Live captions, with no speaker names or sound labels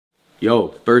Yo,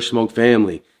 First Smoke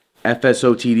family,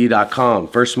 FSOTD.com,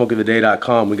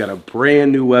 FirstSmokeOfTheDay.com. We got a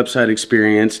brand new website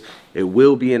experience. It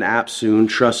will be an app soon.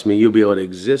 Trust me, you'll be able to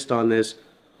exist on this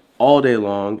all day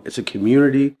long. It's a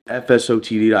community,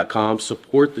 FSOTD.com.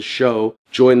 Support the show.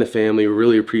 Join the family. We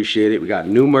really appreciate it. We got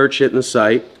new merch hitting the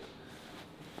site.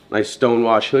 Nice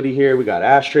Stonewash hoodie here. We got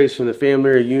ashtrays from the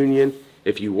family reunion.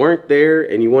 If you weren't there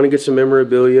and you want to get some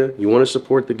memorabilia, you want to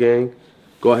support the gang,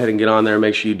 go ahead and get on there and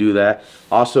make sure you do that.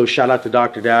 Also, shout out to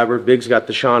Dr. Dabber. Big's got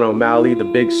the Sean O'Malley, the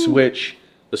big switch,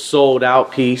 the sold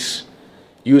out piece.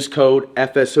 Use code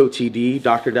FSOTD,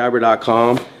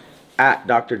 drdabber.com, at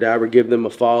Dr. Dabber. Give them a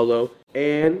follow.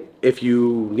 And if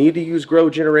you need to use Grow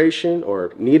Generation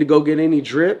or need to go get any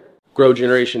drip,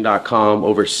 growgeneration.com.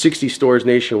 Over 60 stores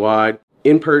nationwide,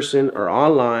 in person or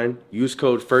online. Use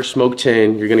code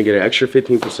FIRSTSMOKE10. You're going to get an extra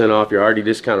 15% off your already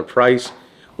discounted price.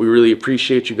 We really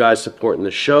appreciate you guys supporting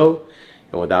the show.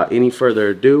 And without any further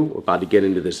ado, we're about to get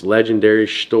into this legendary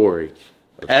story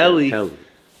of Pelly. Pelly.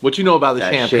 What you know about the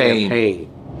That champagne?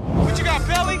 What you got,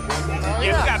 Pelly? Yeah, we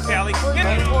got Pelly.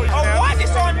 Oh, what?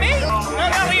 It's on me? No,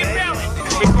 he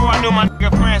Pelly. Before I knew my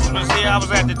nigga Francis was here, I was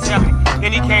at the telly.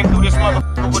 Then he came through this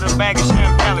motherfucker with a bag of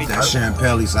champagne. That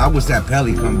champagne, so I wish that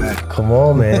Pelly come back. Come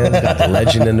on, man. Got the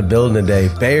legend in the building today.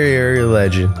 Bay Area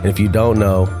legend. And if you don't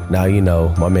know, now you know.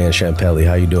 My man Champelli,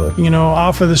 how you doing? You know,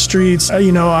 off of the streets, I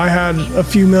had a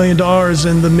few $1 million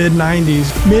in the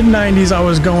mid-90s. Mid-90s, I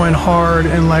was going hard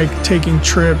and like taking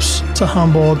trips to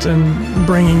Humboldt and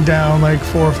bringing down like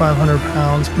 400 or 500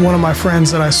 pounds. One of my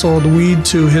friends that I sold weed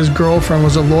to, his girlfriend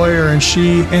was a lawyer, and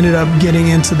she ended up getting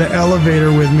into the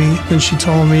elevator with me. And she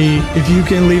told me, if you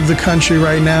can leave the country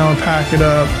right now and pack it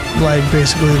up, like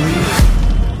basically leave.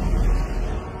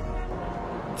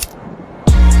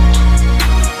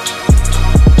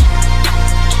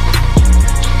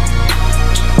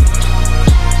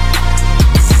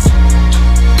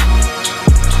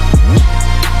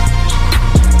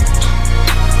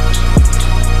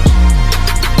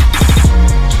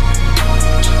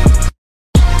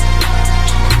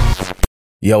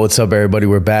 Yo, what's up, everybody?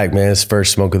 We're back, man. It's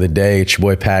First Smoke of the Day. It's your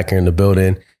boy Packer in the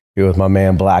building. Here with my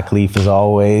man Black Leaf as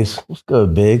always. What's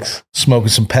good, Biggs? Smoking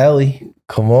some Pelly.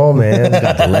 Come on, man.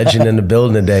 Got the legend in the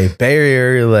building today. Bay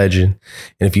Area legend.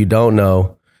 And if you don't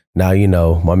know, now you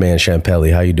know. My man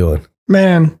Champelli, how you doing?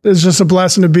 Man, it's just a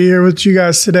blessing to be here with you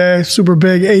guys today. Super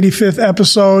big 85th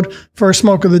episode, First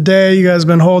Smoke of the Day. You guys have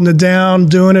been holding it down,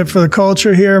 doing it for the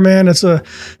culture here, man. It's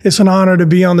an honor to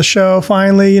be on the show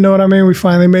finally. You know what I mean? We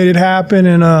finally made it happen,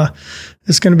 and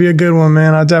it's going to be a good one,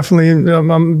 man.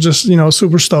 I'm just,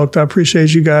 super stoked. I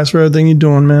appreciate you guys for everything you're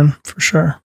doing, man, for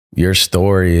sure. Your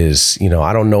story is,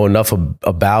 I don't know enough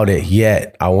about it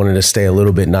yet. I wanted to stay a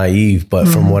little bit naive, but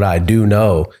from what I do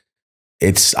know,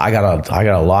 I got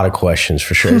a lot of questions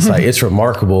for sure. It's like, it's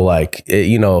remarkable. Like,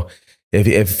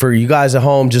 if for you guys at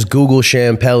home, just Google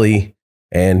Champelli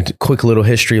and quick little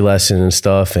history lesson and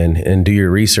stuff and do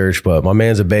your research. But my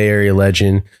man's a Bay Area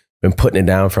legend, been putting it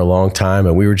down for a long time.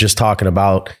 And we were just talking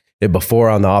about it before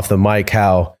on the off the mic,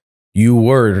 how you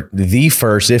were the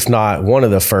first, if not one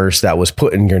of the first, that was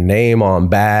putting your name on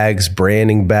bags,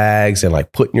 branding bags, and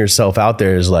like putting yourself out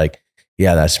there is like,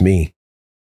 yeah, that's me.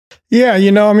 Yeah,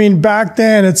 back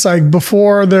then it's like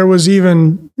before there was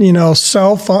even,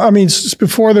 cell phone.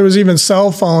 Before there was even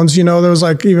cell phones, there was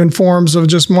like even forms of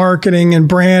just marketing and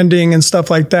branding and stuff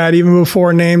like that. Even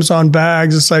before names on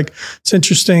bags, it's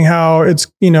interesting how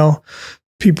it's,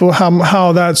 people,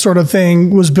 how that sort of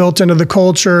thing was built into the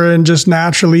culture and just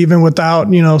naturally, even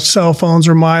without, cell phones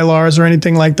or Mylars or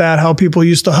anything like that, how people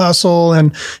used to hustle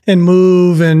and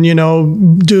move and,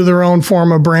 do their own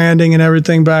form of branding and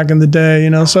everything back in the day,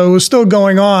 so it was still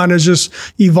going on. It's just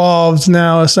evolved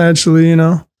now, essentially,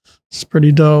 it's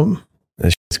pretty dope.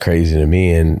 It's crazy to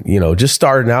me. And, just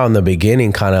starting out in the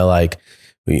beginning, kind of like,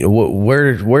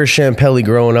 where's Champelli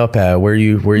growing up at? Where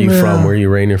you from? Where are you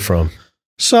reigning from?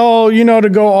 So, to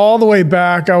go all the way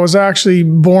back, I was actually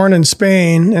born in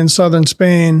Spain, in southern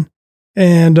Spain.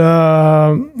 And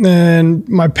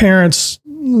my parents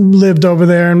lived over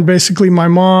there. And basically my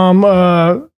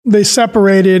mom, they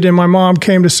separated and my mom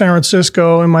came to San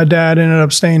Francisco and my dad ended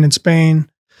up staying in Spain.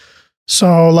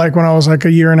 So like when I was like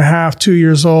a year and a half, 2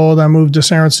 years old, I moved to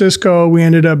San Francisco. We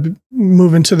ended up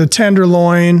moving to the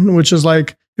Tenderloin, which is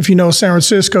like, if you know San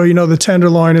Francisco, the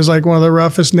Tenderloin is like one of the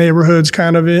roughest neighborhoods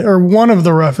or one of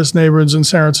the roughest neighborhoods in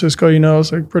San Francisco,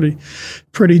 it's like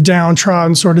pretty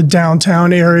downtrodden sort of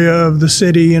downtown area of the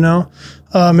city, and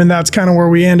that's kind of where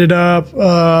we ended up.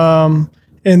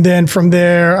 And then from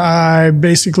there,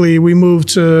 we moved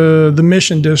to the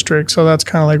Mission District. So that's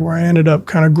kind of like where I ended up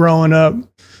kind of growing up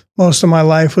most of my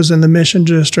life was in the Mission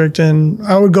District, and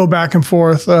I would go back and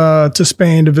forth to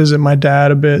Spain to visit my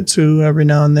dad a bit too, every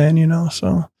now and then, you know.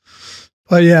 So,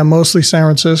 but yeah, mostly San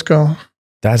Francisco.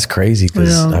 That's crazy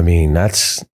because I mean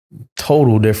that's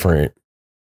total different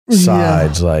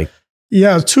sides.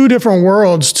 Yeah, two different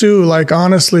worlds too. Like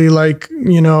honestly, like,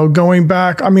 you know, going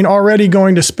back, I mean, already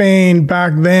going to Spain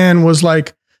back then was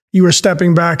like you were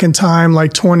stepping back in time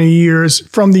like 20 years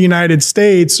from the United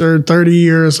States or 30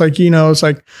 years. Like, you know, it's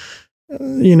like,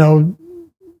 you know,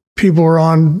 people were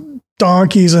on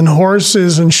donkeys and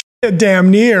horses and shit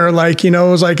damn near. Like, you know,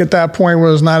 it was like at that point where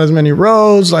there's not as many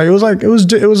roads. Like it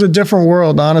was a different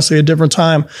world, honestly, a different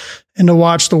time. And to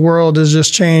watch the world has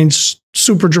just changed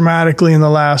super dramatically in the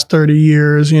last 30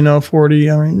 years, you know,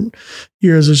 40, I mean,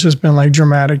 years. It's just been like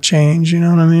dramatic change, you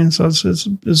know what I mean? So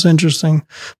it's interesting.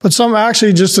 But some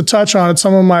actually, just to touch on it,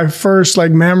 some of my first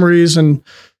like memories and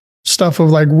stuff of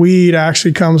like weed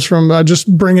actually comes from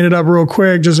just bringing it up real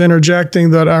quick, just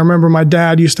interjecting that I remember my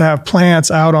dad used to have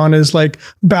plants out on his like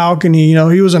balcony. You know,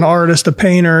 he was an artist, a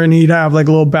painter, and he'd have like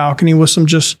a little balcony with some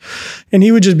and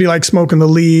he would just be like smoking the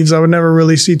leaves. I would never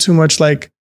really see too much like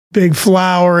big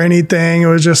flower or anything. It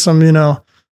was just some, you know,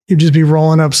 he'd just be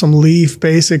rolling up some leaf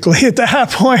basically at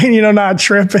that point, you know, not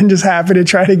tripping, just happy to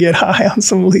try to get high on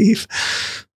some leaf.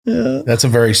 Yeah. That's a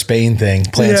very Spain thing.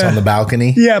 Plants on the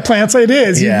balcony. Yeah, plants. It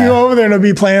is. Yeah. You go over there and there'll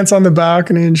be plants on the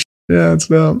balcony and yeah, it's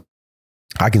dope.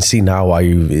 I can see now why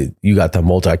you got the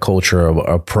multicultural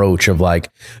approach of like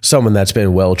someone that's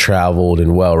been well traveled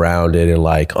and well rounded and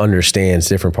like understands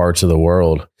different parts of the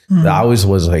world. Mm-hmm. I always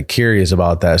was like curious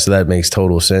about that, so that makes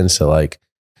total sense. So like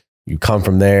you come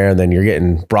from there and then you're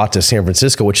getting brought to San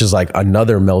Francisco, which is like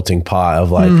another melting pot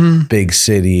of like big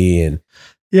city and.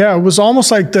 Yeah, it was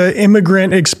almost like the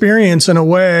immigrant experience in a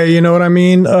way, you know what I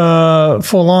mean?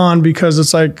 Full on, because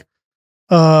it's like,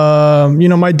 you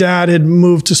know, my dad had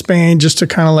moved to Spain just to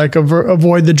kind of like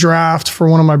avoid the draft for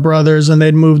one of my brothers, and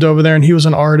they'd moved over there, and he was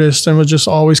an artist and was just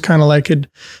always kind of like had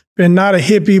been not a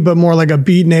hippie, but more like a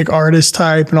beatnik artist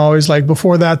type. And always like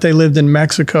before that, they lived in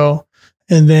Mexico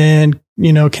and then,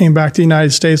 you know, came back to the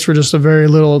United States for just a very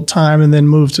little time and then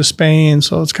moved to Spain.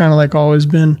 So it's kind of like always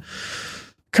been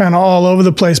kind of all over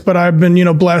the place, but I've been, you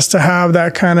know, blessed to have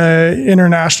that kind of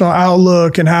international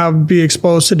outlook and be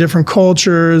exposed to different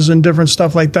cultures and different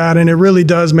stuff like that. And it really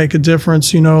does make a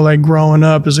difference, you know, like growing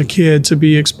up as a kid to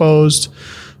be exposed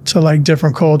to like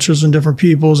different cultures and different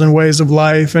peoples and ways of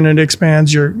life. And it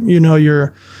expands your, you know,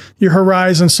 your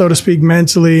horizon, so to speak,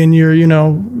 mentally, and your, you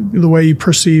know, the way you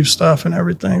perceive stuff and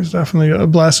everything is definitely a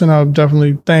blessing. I'm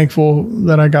definitely thankful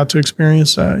that I got to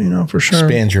experience that, you know, for sure.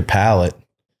 Expands your palate.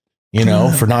 You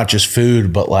know, for not just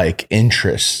food, but like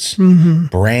interests,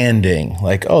 branding,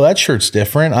 like, oh, that shirt's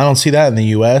different. I don't see that in the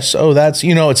US. Oh, that's,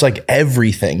 you know, it's like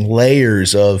everything,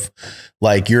 layers of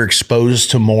like you're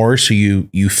exposed to more. So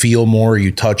you feel more,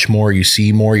 you touch more, you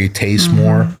see more, you taste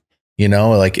more, you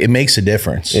know, like it makes a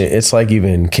difference. It's like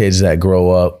even kids that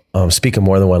grow up speaking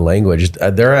more than one language,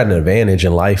 they're at an advantage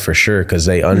in life for sure because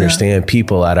they understand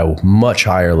people at a much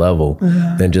higher level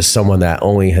than just someone that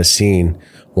only has seen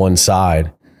one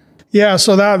side. Yeah,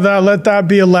 so that let that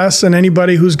be a lesson.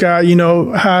 Anybody who's got, you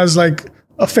know, has like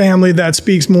a family that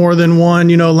speaks more than one,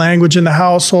 you know, language in the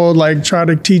household, like try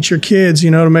to teach your kids, you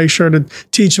know, to make sure to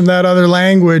teach them that other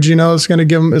language, you know, it's going to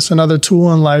give them, it's another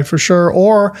tool in life for sure.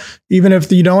 Or even if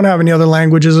you don't have any other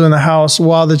languages in the house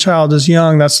while the child is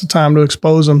young, that's the time to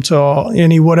expose them to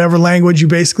any, whatever language you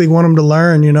basically want them to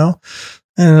learn, you know?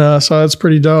 And so that's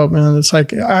pretty dope, man. It's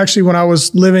like, actually, when I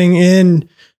was living in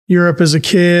Europe as a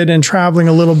kid and traveling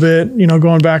a little bit, you know,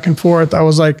 going back and forth, I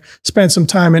was like, spent some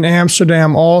time in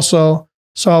Amsterdam also.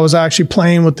 So I was actually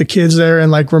playing with the kids there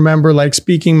and like, remember like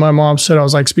speaking, my mom said I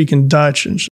was like speaking Dutch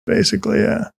and basically.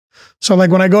 Yeah. So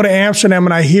like when I go to Amsterdam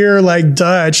and I hear like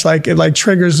Dutch, like it like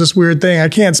triggers this weird thing. I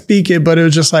can't speak it, but it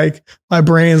was just like, my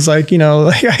brain's like, you know,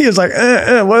 like, it's like,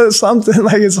 what is something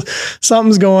like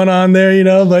something's going on there, you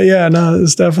know, but yeah, no,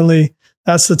 it's definitely,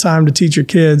 that's the time to teach your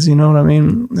kids, you know what I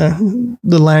mean?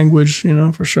 The language, you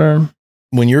know, for sure.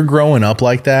 When you're growing up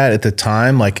like that at the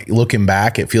time, like looking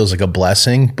back, it feels like a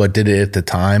blessing, but did it at the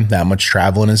time, that much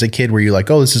traveling as a kid? Were you like,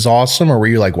 oh, this is awesome? Or were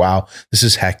you like, wow, this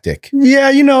is hectic?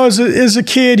 Yeah. You know, as a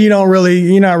kid, you're not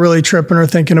really tripping or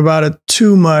thinking about it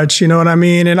too much. You know what I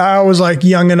mean? And I was like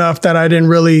young enough that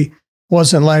I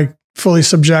wasn't like fully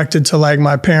subjected to like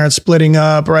my parents splitting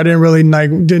up, or I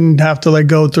didn't have to like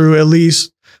go through, at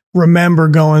least remember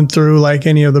going through like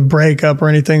any of the breakup or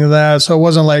anything of that. So it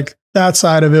wasn't like that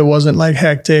side of it wasn't like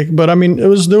hectic. But I mean, there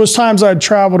was times I'd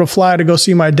travel to fly to go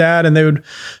see my dad, and they would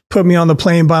put me on the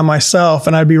plane by myself,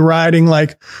 and I'd be riding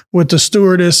like with the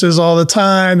stewardesses all the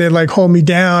time. They'd like hold me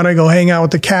down. I go hang out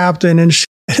with the captain and shit.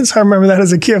 So I remember that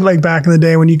as a kid, like back in the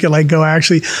day when you could like go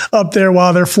actually up there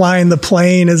while they're flying the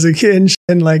plane as a kid and shit.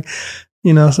 And like,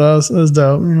 you know, so it was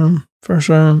dope, you know. For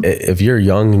sure. If you're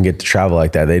young and get to travel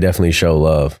like that, they definitely show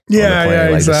love. Yeah, yeah,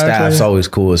 like exactly. The staff's always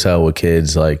cool as hell with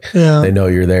kids. Like they know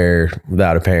you're there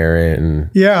without a parent.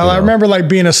 And I remember like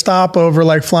being a stopover,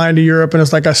 like flying to Europe, and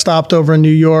it's like I stopped over in New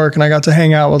York, and I got to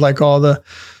hang out with like all the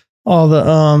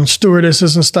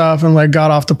stewardesses and stuff, and like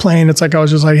got off the plane. It's like I was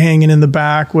just like hanging in the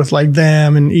back with like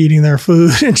them and eating their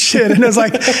food and shit. And it's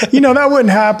like, you know, that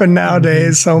wouldn't happen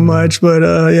nowadays so much,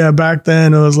 but back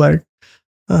then it was like.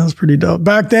 That was pretty dope.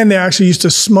 Back then, they actually used to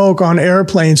smoke on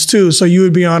airplanes too. So you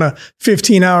would be on a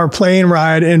 15-hour plane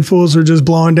ride, and fools were just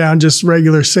blowing down just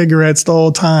regular cigarettes the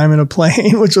whole time in a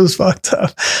plane, which was fucked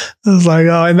up. I was like,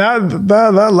 oh, and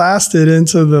that lasted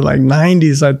into the like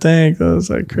 90s, I think. That was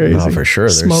like crazy. No, for sure.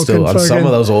 There's Smoking still on some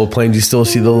of those old planes, you still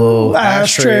see the little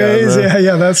ashtrays.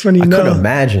 Yeah, that's when you know. I couldn't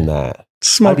imagine that.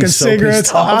 Smoking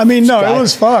cigarettes. I mean, no, it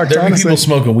was fucked. There would be people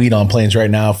smoking weed on planes right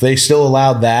now. If they still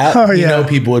allowed that, you know,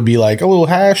 people would be like a little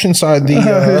hash inside the.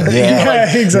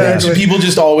 Exactly. So people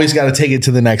just always got to take it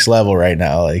to the next level right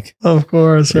now. Like, of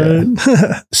course, right?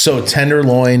 So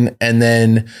Tenderloin, and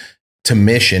then to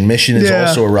Mission. Mission is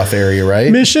also a rough area,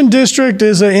 right? Mission District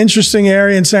is an interesting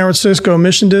area in San Francisco.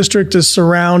 Mission District is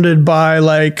surrounded by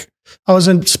like. I was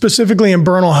specifically in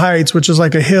Bernal Heights, which is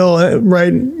like a hill,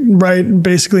 right,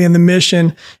 basically in the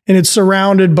Mission. And it's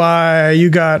surrounded by, you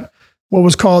got what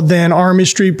was called then Army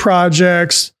Street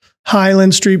Projects,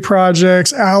 Highland Street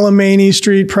Projects, Alamany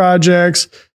Street Projects,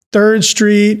 3rd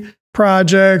Street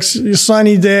Projects,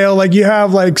 Sunnydale. Like you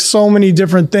have like so many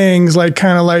different things, like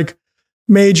kind of like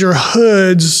major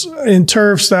hoods and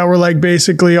turfs that were like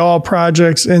basically all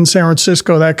projects in San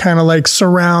Francisco that kind of like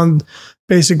surround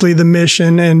basically the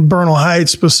Mission and Bernal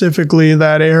Heights, specifically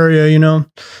that area, you know?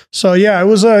 So yeah, it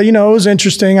was, it was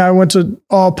interesting. I went to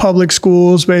all public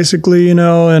schools basically, you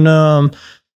know, and,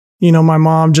 my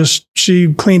mom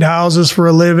she cleaned houses for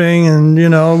a living, and, you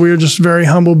know, we were just very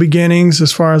humble beginnings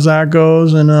as far as that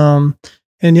goes.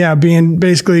 And yeah, being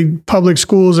basically public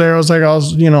schools there, I was,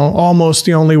 almost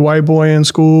the only white boy in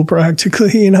school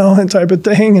practically, and type of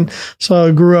thing. And so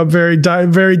I grew up very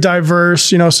diverse,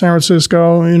 San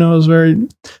Francisco, it was a very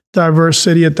diverse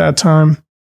city at that time.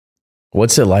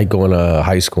 What's it like going to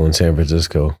high school in San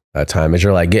Francisco at that time? As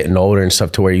you're like getting older and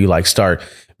stuff to where you like start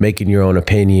making your own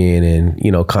opinion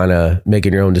and, kind of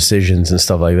making your own decisions and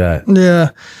stuff like that? Yeah.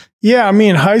 Yeah. I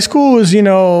mean, high school was, it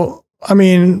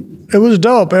was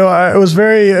dope. It was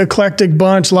very eclectic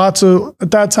bunch. At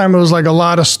that time, it was like a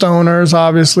lot of stoners,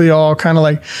 obviously all kind of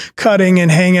like cutting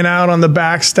and hanging out on the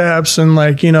back steps and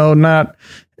like,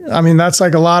 that's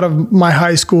like a lot of my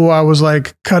high school. I was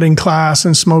like cutting class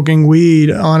and smoking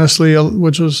weed, honestly,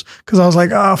 which was because I was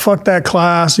like, oh, fuck that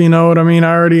class. You know what I mean?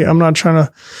 I'm not trying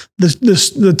to,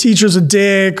 the teacher's a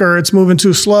dick or it's moving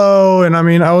too slow. And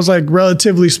I was like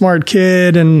relatively smart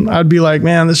kid, and I'd be like,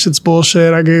 man, this shit's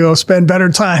bullshit. I could go spend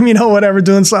better time, whatever,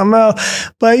 doing something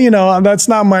else. But, that's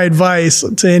not my advice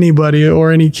to anybody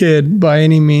or any kid by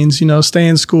any means, stay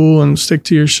in school and stick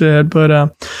to your shit. But I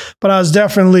was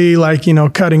definitely like,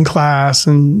 cutting class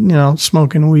and,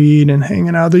 smoking weed and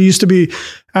hanging out. There used to be,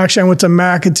 actually, I went to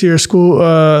McAteer School.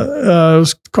 It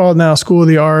was called now School of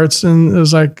the Arts. And it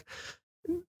was like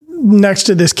next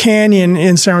to this canyon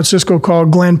in San Francisco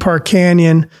called Glen Park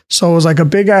Canyon. So it was like a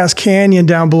big ass canyon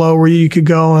down below where you could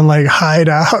go and like hide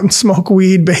out and smoke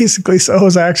weed basically. So it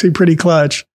was actually pretty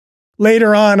clutch.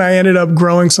 Later on, I ended up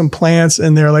growing some plants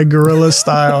in there, like guerrilla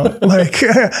style, like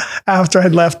after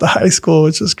I'd left the high school,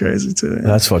 which is crazy too. Yeah.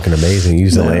 That's fucking amazing.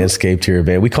 Use the landscape to your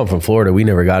advantage. We come from Florida. We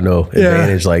never got no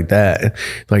advantage like that.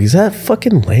 Like, is that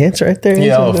fucking Lance right there?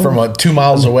 Yeah, from 2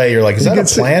 miles away, you're like, is that a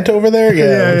plant over there?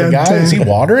 Yeah, the guy, is he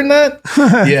watering that?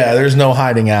 Yeah, there's no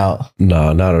hiding out.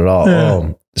 No, not at all.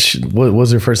 Yeah. What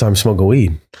was your first time smoking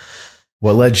weed?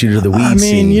 What led you to the weed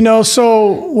scene?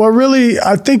 So what really,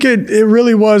 I think it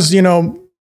really was, it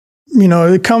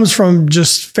comes from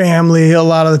just family. A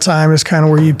lot of the time is kind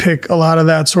of where you pick a lot of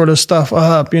that sort of stuff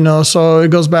up, so it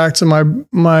goes back to my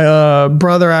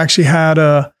brother actually had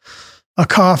a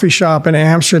coffee shop in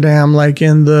Amsterdam, like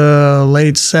in the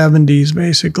late 70s,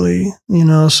 basically,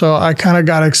 so I kind of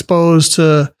got exposed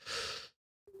to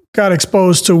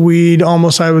weed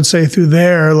almost, I would say, through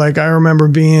there. Like I remember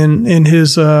being in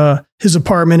his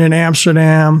apartment in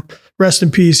Amsterdam. Rest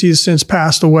in peace. He's since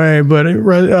passed away, but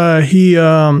I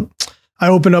I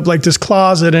opened up like this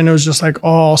closet and it was just like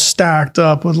all stacked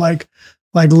up with like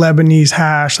Lebanese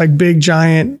hash, like big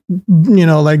giant,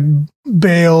 like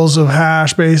bales of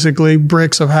hash, basically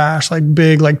bricks of hash, like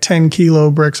big, like 10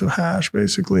 kilo bricks of hash,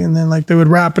 basically. And then like they would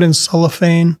wrap it in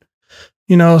cellophane,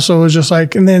 so it was just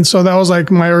like, and then, so that was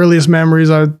like my earliest memories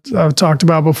I've talked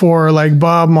about before, like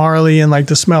Bob Marley and like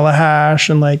the smell of hash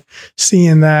and like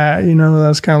seeing that,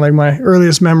 that's kind of like my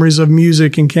earliest memories of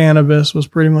music and cannabis was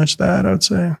pretty much that, I would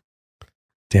say.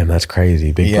 Damn, that's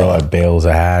crazy. Big bro had bales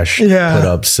of hash, put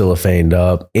up, cellophaned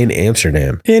up in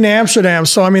Amsterdam.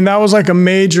 So, I mean, that was like a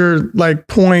major like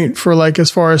point for like,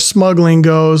 as far as smuggling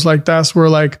goes, like that's where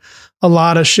like a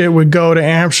lot of shit would go to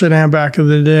Amsterdam back in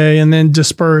the day and then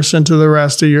disperse into the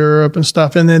rest of Europe and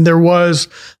stuff. And then there was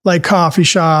like coffee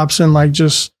shops and like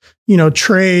just,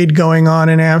 trade going on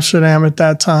in Amsterdam at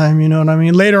that time. You know what I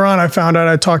mean? Later on, I found out,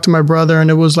 I talked to my brother and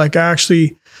it was like,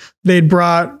 actually they'd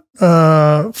brought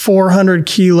 400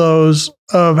 kilos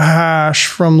of hash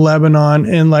from Lebanon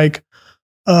in like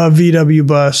a VW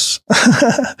bus.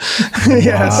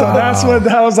 Yeah. Wow. So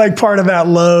that was like part of that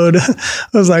load.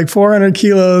 It was like 400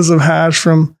 kilos of hash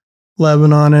from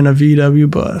Lebanon in a VW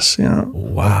bus,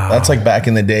 Wow. That's like back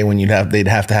in the day when they'd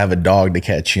have to have a dog to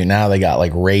catch you. Now they got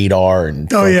like radar and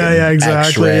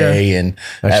exactly. X-ray and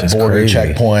at border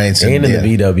checkpoints and in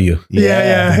the VW.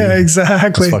 Yeah,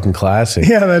 exactly. That's fucking classic.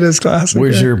 Yeah, that is classic.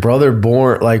 Where's your brother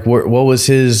born? Like, what was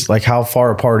his, like, how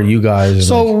far apart are you guys?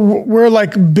 So we're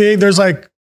like big. There's like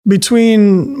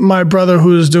between my brother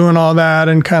who's doing all that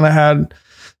and kind of had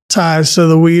ties to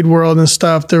the weed world and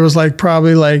stuff, there was like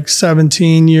probably like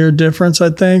 17-year difference, I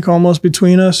think, almost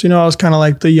between us. I was kind of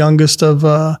like the youngest of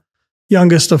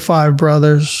 5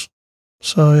 brothers.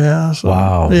 So yeah.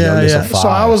 Wow. Yeah. So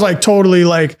I was like totally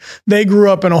like, they grew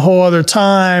up in a whole other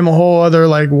time, a whole other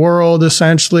like world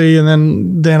essentially.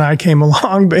 And then I came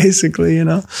along basically,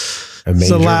 it's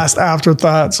the last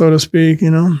afterthought, so to speak,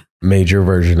 Major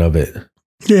version of it.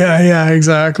 Yeah,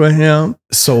 exactly. Yeah.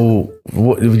 So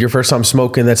your first time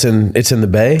smoking, it's in the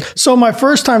Bay? So my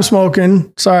first time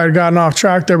smoking, sorry, I'd gotten off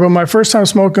track there, but my first time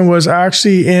smoking was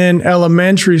actually in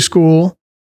elementary school.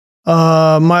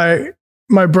 My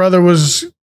brother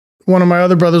one of my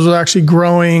other brothers was actually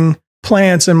growing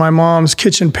plants in my mom's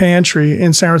kitchen pantry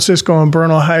in San Francisco in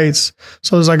Bernal Heights.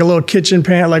 So there's like a little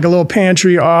like a little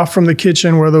pantry off from the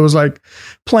kitchen where there was like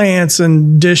plants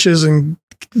and dishes and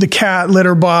the cat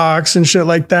litter box and shit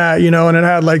like that, and it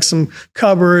had like some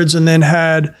cupboards and then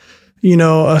had,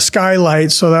 a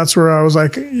skylight. So that's where I was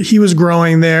like, he was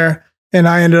growing there and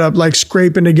I ended up like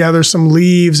scraping together some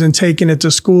leaves and taking it to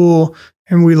school.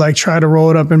 And we like try to roll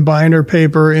it up in binder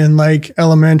paper in like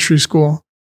elementary school.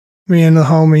 Me and the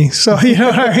homie. So,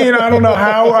 I don't know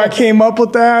how I came up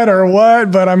with that or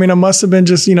what, but I mean, it must have been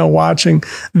just, watching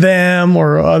them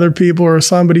or other people or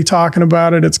somebody talking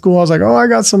about it at school. I was like, oh, I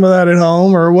got some of that at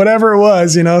home or whatever it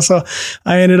was, So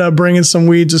I ended up bringing some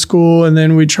weed to school and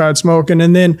then we tried smoking.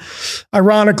 And then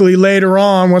ironically, later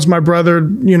on, once my brother,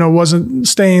 wasn't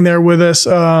staying there with us,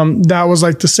 that was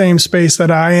like the same space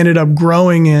that I ended up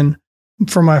growing in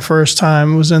for my first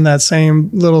time. It was in that same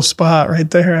little spot right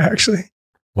there, actually.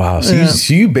 Wow.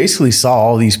 So you basically saw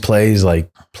all these plays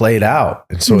like played out.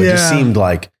 And so it just seemed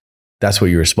like that's what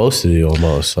you were supposed to do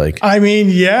almost. Like,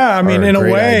 in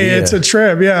a way it's a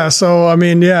trip. Yeah. So,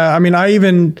 I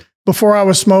even, before I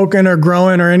was smoking or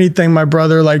growing or anything, my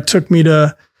brother like took me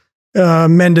to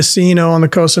Mendocino, on the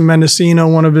coast of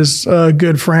Mendocino. One of his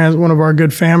good friends, one of our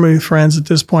good family friends at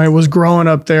this point, was growing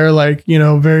up there, like,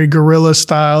 very guerrilla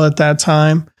style at that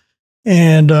time.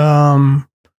 And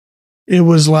it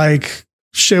was like,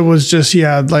 shit was just,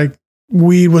 like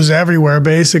weed was everywhere,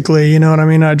 basically. You know what I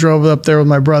mean? I drove up there with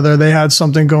my brother. They had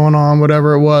something going on,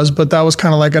 whatever it was. But that was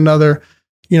kind of like another,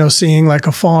 seeing like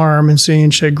a farm and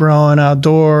seeing shit growing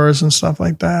outdoors and stuff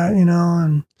like that,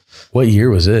 And what year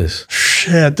was this?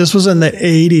 Shit, this was in the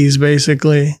 80s,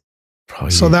 basically.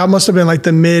 Probably. So that must have been like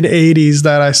the mid 80s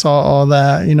that I saw all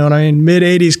that. You know what I mean? Mid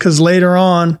 80s, because later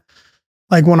on,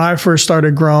 like when I first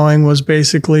started growing was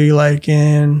basically like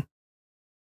in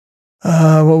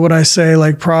what would I say?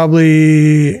 Like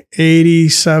probably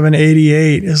 87,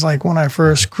 88 is like when I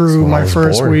first grew my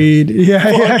first weed.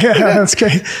 Yeah. That's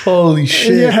great. Holy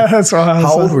shit. Yeah, that's what I was.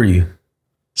 How old were you?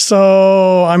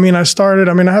 So, I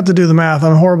have to do the math.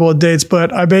 I'm horrible at dates,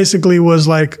 but I basically was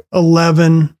like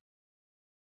 11,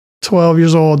 12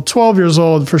 years old. 12 years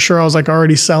old for sure. I was like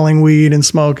already selling weed and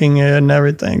smoking it and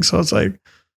everything. So it's like,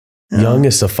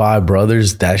 Youngest of 5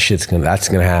 brothers, that's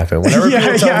gonna happen. Whenever Yeah,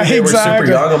 people tell me they were super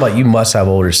young, I'm like, you must have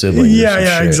older siblings.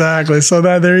 Yeah, exactly. So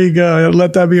there you go.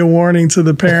 Let that be a warning to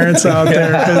the parents out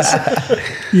there, because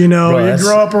you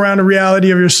grow up around the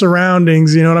reality of your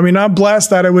surroundings. You know what I mean? I'm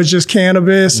blessed that it was just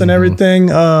cannabis and everything.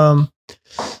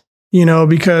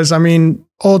 Because I mean,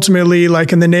 ultimately,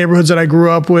 like in the neighborhoods that I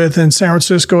grew up with in San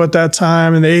Francisco at that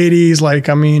time in the 80s, like,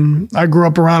 I mean, I grew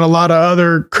up around a lot of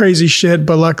other crazy shit,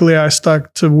 but luckily I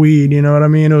stuck to weed. You know what I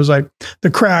mean? It was like the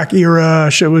crack era,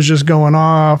 shit was just going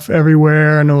off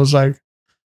everywhere. And it was like,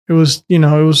 it was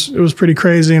pretty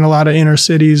crazy in a lot of inner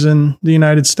cities in the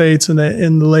United States in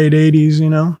the late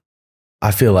 80s,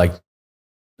 I feel like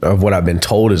of what I've been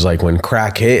told is like when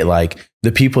crack hit, like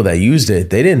the people that used it,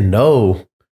 they didn't know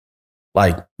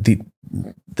like they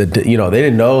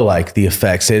didn't know like the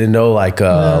effects. They didn't know like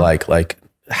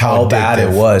how bad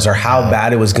it was or how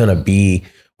bad it was going to be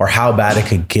or how bad it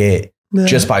could get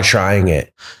just by trying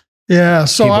it. Yeah.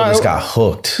 So people just got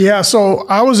hooked. Yeah. So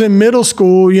I was in middle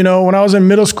school, when I was in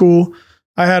middle school,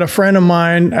 I had a friend of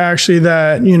mine actually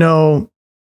that,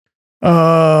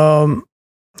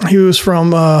 he was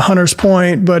from Hunters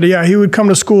Point, but yeah, he would come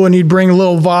to school and he'd bring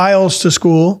little vials to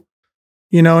school.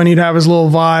 And he'd have his little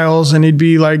vials and he'd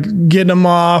be like getting them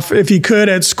off if he could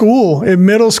at school, in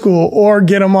middle school, or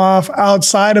get them off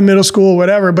outside of middle school,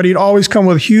 whatever. But he'd always come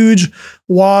with huge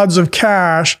wads of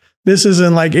cash. This is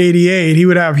in like 88. He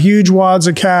would have huge wads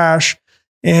of cash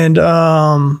and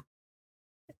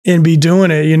be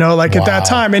doing it, like at that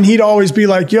time. And he'd always be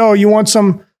like, yo, you want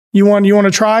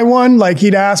to try one? Like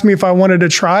he'd ask me if I wanted to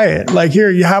try it. Like,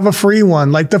 here, you have a free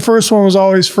one. Like the first one was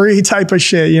always free type of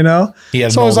shit, So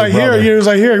I was like, here, you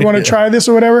want to try this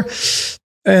or whatever?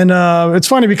 And it's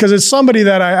funny because it's somebody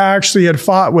that I actually had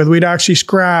fought with. We'd actually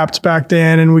scrapped back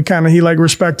then, and he like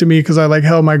respected me because I like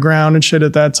held my ground and shit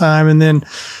at that time. And then,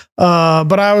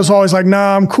 but I was always like,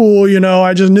 nah, I'm cool.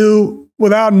 I just knew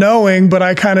without knowing, but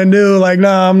I kind of knew like,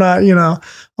 nah, I'm not,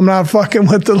 I'm not fucking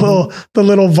with the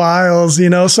little vials,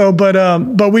 So,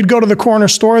 but we'd go to the corner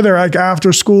store there like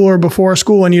after school or before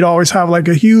school, and he'd always have like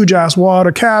a huge ass wad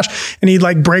of cash, and he'd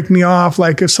like break me off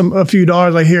like a few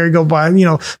dollars, like, here you go,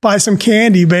 buy some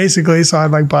candy basically. So I'd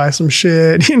like buy some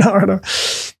shit,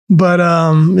 But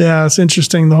yeah, it's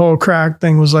interesting. The whole crack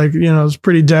thing was like, it was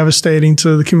pretty devastating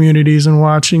to the communities, and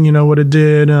watching, what it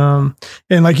did. And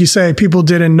like you say, people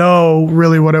didn't know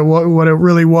really what it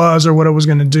really was or what it was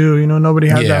going to do. Nobody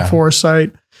had that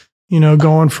foresight.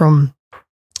 Going from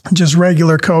just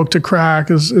regular coke to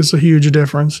crack is a huge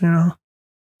difference.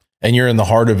 And you're in the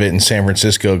heart of it in San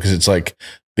Francisco because it's like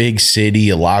big city,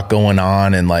 a lot going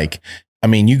on, and like, I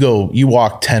mean, you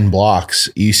walk 10 blocks,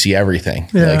 you see everything.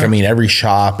 Yeah. Like, I mean, every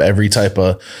shop, every type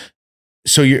of.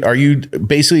 So are you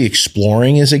basically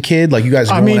exploring as a kid? Like you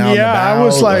guys are going out and about? I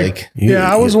was like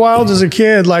I was wild as a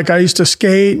kid. Like I used to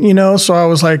skate, so I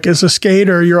was like, as a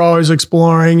skater, you're always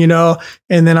exploring, and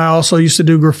then I also used to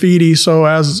do graffiti. So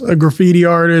as a graffiti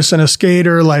artist and a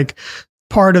skater, like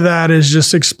part of that is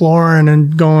just exploring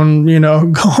and going,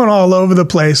 going all over the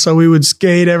place. So we would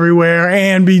skate everywhere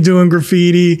and be doing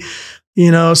graffiti.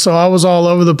 So I was all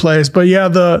over the place. But yeah,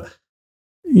 the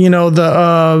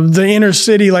inner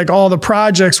city, like all the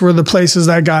projects were the places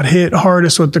that got hit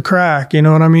hardest with the crack. You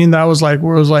know what I mean? That was like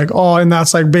where it was like, and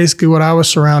that's like basically what I was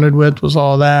surrounded with was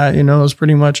all that. It was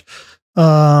pretty much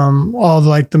all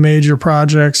like the major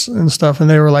projects and stuff, and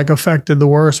they were like affected the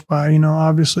worst by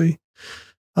obviously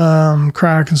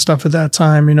crack and stuff at that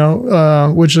time.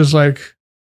 Which is like,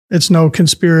 it's no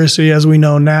conspiracy as we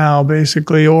know now,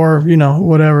 basically, or,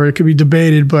 whatever. It could be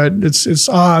debated, but it's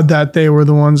odd that they were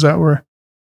the ones that were,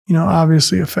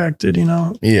 obviously affected,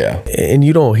 Yeah. And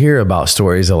you don't hear about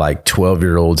stories of like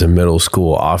 12-year-olds in middle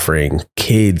school offering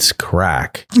kids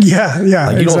crack. Yeah. Yeah.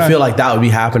 Like you don't feel like that would be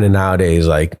happening nowadays.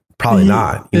 Like probably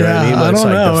not. You know what I mean? But I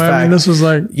don't know. I mean, this was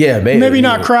like, maybe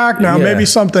not crack now, maybe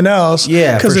something else.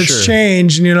 Yeah. Because it's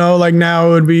changed, like now it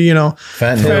would be,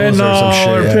 fentanyl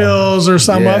or pills or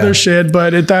some other shit.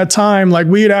 But at that time, like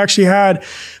we had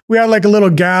like a little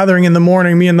gathering in the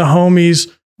morning, me and the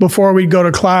homies, before we'd go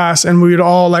to class, and we'd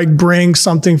all like bring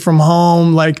something from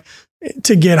home, like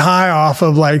to get high off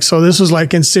of. Like, so this was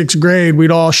like in 6th grade, we'd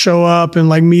all show up and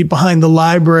like meet behind the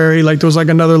library. Like there was like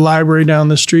another library down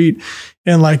the street.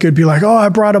 And like, it'd be like, I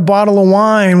brought a bottle of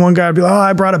wine. One guy would be like,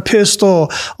 I brought a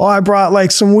pistol. I brought like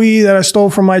some weed that I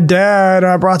stole from my dad. Or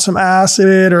I brought some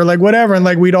acid or like whatever. And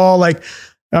like, we'd all like,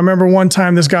 I remember one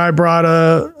time this guy brought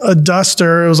a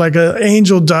duster. It was like an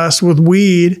angel dust with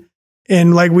weed.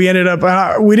 And like we ended up,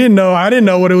 I didn't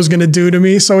know what it was going to do to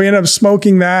me. So we ended up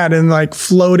smoking that and like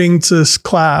floating to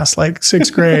class, like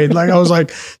 6th grade. Like I was like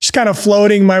just kind of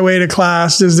floating my way to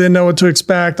class, just didn't know what to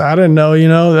expect. I didn't know,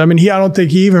 I mean, I don't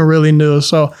think he even really knew.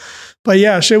 So, but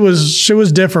yeah, shit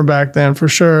was different back then for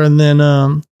sure. And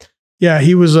then, yeah,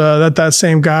 he was that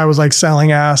same guy was like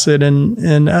selling acid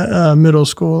in middle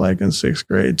school, like in 6th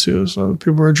grade too. So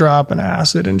people were dropping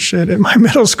acid and shit at my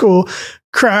middle school.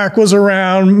 Crack was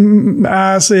around,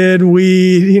 acid,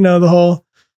 weed, the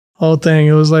whole thing.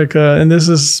 It was like, and this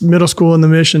is middle school in the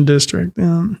Mission District.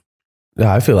 Yeah,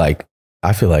 I feel like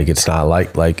it's not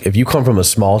like if you come from a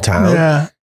small town. Yeah.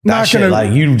 Not shit, gonna,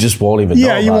 like you just won't even know.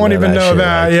 Yeah, you won't even know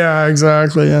that. Like, yeah,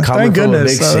 exactly. Yeah. Thank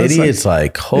goodness. From a big city, it's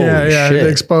like, holy shit. The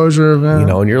exposure of it.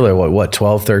 And you're like, what,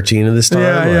 12, 13 at this time?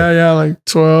 Yeah, like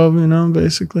 12,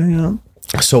 basically, yeah.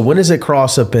 So when does it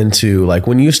cross up into, like,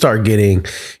 when you start getting,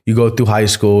 you go through high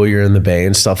school, you're in the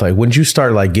band stuff, like, when did you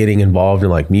start, like, getting involved in,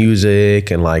 like,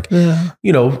 music and, like,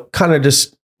 kind of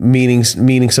just meeting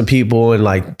some people and,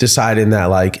 like, deciding that,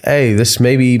 like, hey, this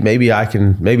maybe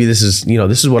this is,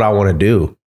 this is what I want to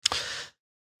do.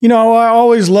 I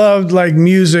always loved like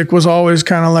music was always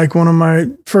kind of like one of my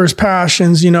first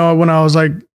passions, when I was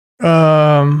like,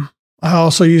 I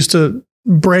also used to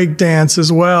break dance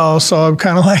as well. So I'm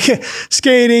kind of like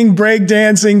skating, break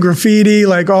dancing, graffiti,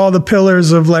 like all the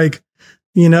pillars of like,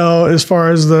 as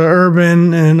far as the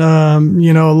urban and,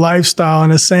 lifestyle in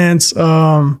a sense.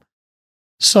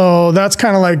 So that's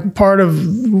kind of like part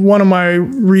of one of my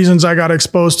reasons I got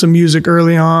exposed to music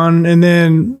early on. And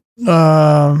then,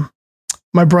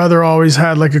 my brother always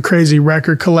had like a crazy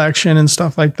record collection and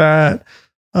stuff like that.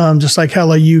 Just like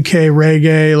hella UK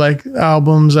reggae, like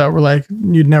albums that were like,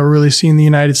 you'd never really see in the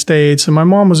United States. And my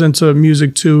mom was into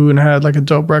music too and had like a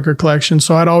dope record collection.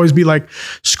 So I'd always be like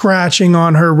scratching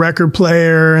on her record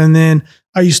player. And then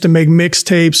I used to make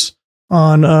mixtapes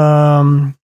on,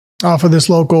 off of this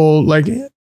local, like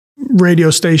radio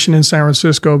station in San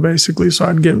Francisco, basically. So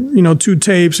I'd get, 2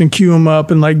 tapes and queue them up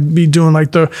and like be doing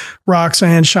like the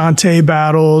Roxanne Shantae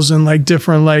battles and like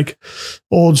different like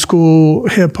old school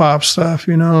hip hop stuff,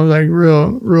 like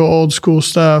real old school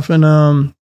stuff. And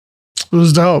it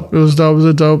was dope. It was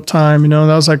a dope time. That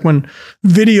was like when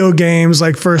video games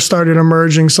like first started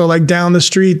emerging. So like down the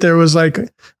street, there was like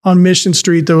on Mission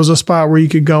Street, there was a spot where you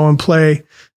could go and play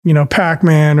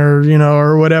Pac-Man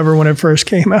or whatever when it first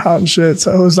came out and shit.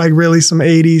 So it was like really some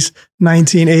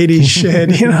 1980s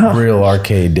shit, Real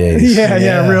arcade days.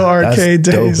 Yeah, real arcade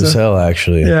days. Dope as hell,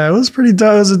 actually. Yeah, it was pretty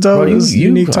dope. It was a dope, it was a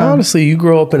unique time. Honestly, you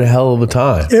grew up in a hell of a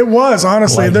time. It was,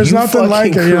 honestly. Like, there's nothing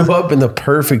like it. You grew up in the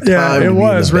perfect time. Yeah, it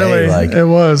was really. It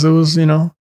was, it was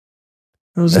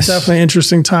definitely an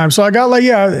interesting time. So I got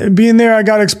being there, I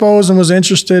got exposed and was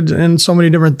interested in so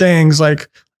many different things. Like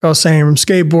I was saying, from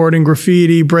skateboarding,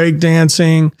 graffiti,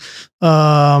 breakdancing,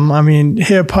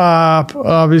 hip hop,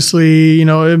 obviously,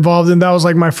 involved in that was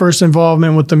like my first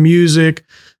involvement with the music.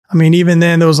 I mean, even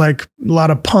then there was like a lot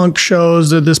of punk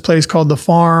shows at this place called The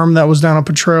Farm that was down on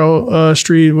Potrero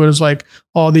Street, where it was like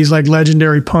all these like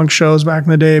legendary punk shows back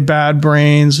in the day, Bad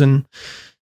Brains and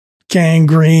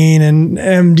Gangrene and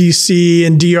MDC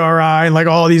and DRI and like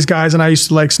all these guys. And I used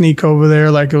to like sneak over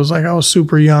there. Like it was like I was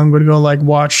super young, but go like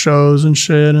watch shows and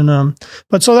shit. And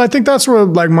but so I think that's where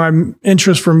like my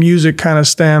interest for music kind of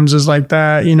stems, is like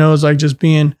that, it's like just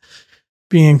being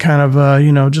kind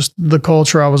of just the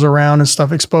culture I was around and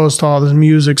stuff, exposed to all this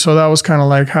music. So that was kind of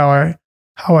like how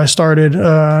I started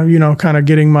kind of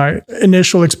getting my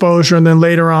initial exposure. And then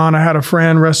later on I had a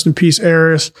friend, rest in peace,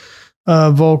 Eris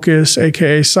Volkus,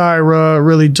 aka Syra, a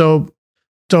really dope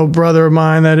brother of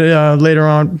mine that later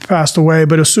on passed away,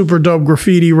 but a super dope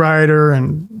graffiti writer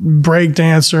and break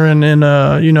dancer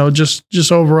and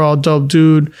just overall dope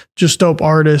dude, just dope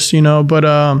artist,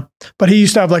 but he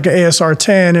used to have like an ASR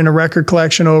 10 and a record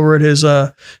collection over at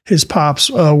his pop's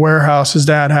warehouse. His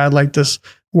dad had like this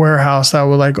warehouse that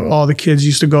would like all the kids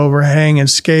used to go over, hang and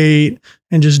skate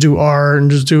and just do art and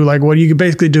just do like you could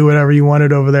basically do whatever you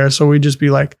wanted over there. So we'd just be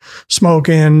like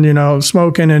smoking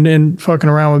and fucking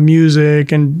around with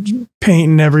music and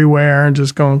painting everywhere and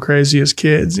just going crazy as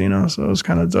kids, So it was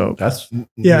kind of dope. That's it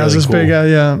was this cool. big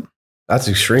That's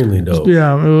extremely dope.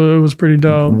 Yeah, it was pretty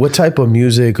dope. What type of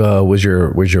music was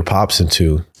your pops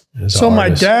into? So my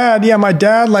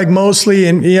dad like mostly,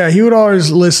 and he would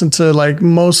always listen to like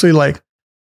mostly like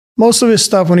most of his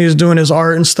stuff when he was doing his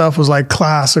art and stuff was like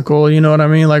classical, you know what I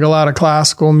mean? Like a lot of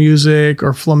classical music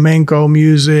or flamenco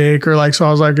music, or like, so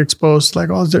I was like exposed to like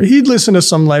all this. He'd listen to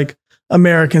some like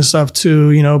American stuff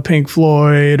too, Pink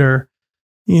Floyd or,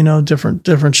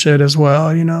 different shit as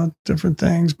well, different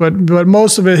things. But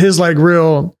most of it, his like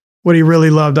real what he really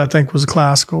loved, I think, was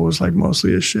classical, was like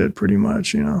mostly his shit pretty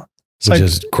much, you know. It's Which like,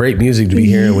 is great music to be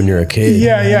hearing when you're a kid.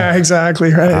 Yeah,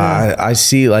 exactly. Right. I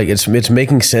see, like, it's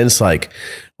making sense, like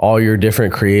all your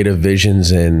different creative visions,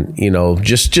 and, you know,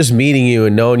 just meeting you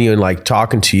and knowing you and like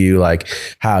talking to you, like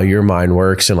how your mind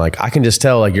works. And like, I can just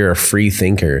tell like you're a free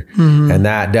thinker, and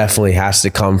that definitely has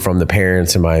to come from the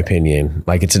parents, in my opinion.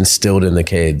 Like, it's instilled in the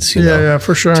kids, you know,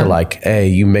 for sure. To like, hey,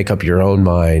 you make up your own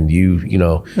mind. You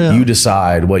know, you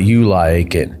decide what you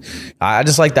like. And I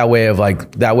just like that way of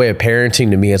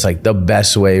parenting. To me, it's like the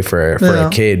best way for a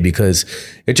kid, because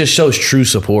it just shows true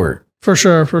support. For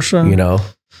sure. You know?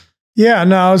 Yeah,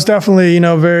 no, I was definitely, you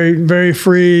know, very, very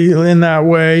free in that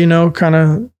way, you know, kind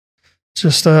of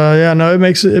just,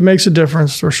 it makes a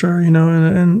difference for sure, you know,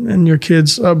 and your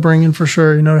kids' upbringing for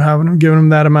sure, you know, giving them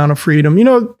that amount of freedom. You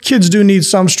know, kids do need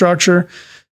some structure,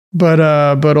 but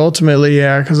ultimately,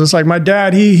 yeah, because it's like my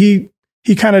dad, he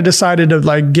kind of decided to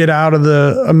like get out of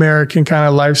the American kind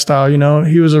of lifestyle, you know.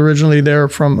 He was originally there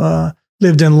from,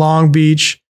 lived in Long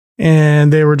Beach,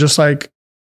 and they were just like,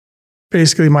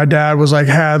 basically my dad was like,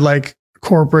 had like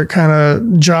corporate kind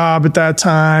of job at that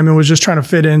time and was just trying to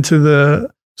fit into the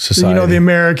society, you know, the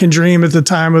American dream at the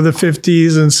time of the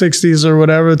 50s and 60s or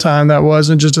whatever time that was,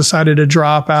 and just decided to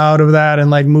drop out of that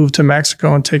and like move to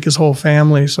Mexico and take his whole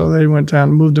family. So they went down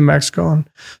and moved to Mexico and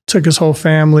took his whole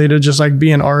family to just like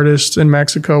be an artist in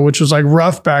Mexico, which was like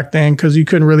rough back then because you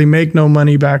couldn't really make no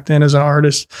money back then as an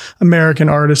artist, American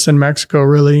artist in Mexico,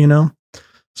 really, you know.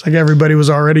 It's like everybody was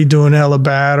already doing hella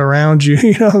bad around you,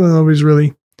 you know, nobody's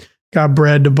really got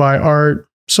bread to buy art.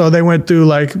 So they went through,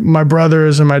 like, my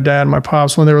brothers and my dad and my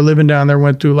pops, when they were living down there,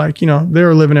 went through, like, you know, they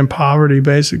were living in poverty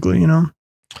basically, you know.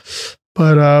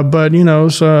 But you know,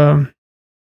 so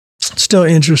still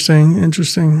interesting.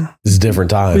 It's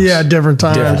different times. Yeah, different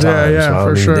times. Yeah,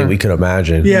 for sure. That we could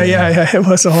imagine. Yeah. It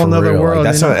was a whole nother world.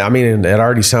 Like, that's not, I mean, it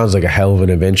already sounds like a hell of an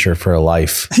adventure for a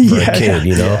life for a kid,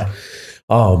 you know.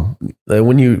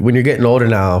 When you're getting older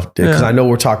now, because I know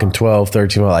we're talking 12,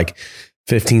 13, like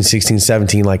 15, 16,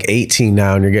 17, like 18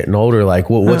 now, and you're getting older, like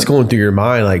what's going through your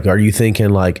mind? Like, are you thinking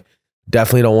like,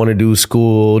 definitely don't want to do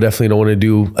school, definitely don't want to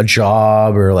do a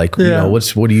job, or like, you know,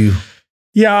 what do you?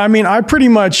 Yeah, I mean, I pretty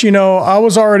much, you know, I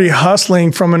was already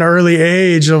hustling from an early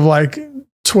age of like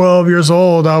 12 years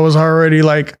old. I was already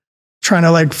like trying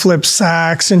to like flip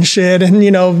sacks and shit, and,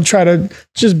 you know, try to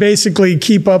just basically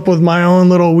keep up with my own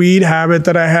little weed habit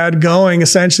that I had going,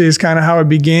 essentially, is kind of how it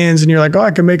begins. And you're like, oh, I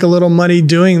can make a little money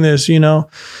doing this, you know?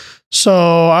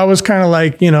 So I was kind of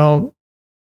like, you know,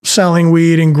 selling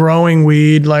weed and growing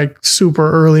weed like super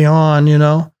early on, you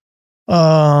know?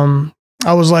 I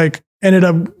was like, ended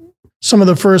up, some of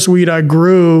the first weed I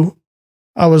grew,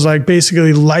 I was like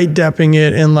basically light depping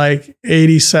it in like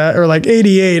 87 or like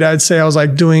 88. I'd say I was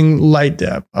like doing light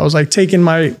dep. I was like taking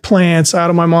my plants out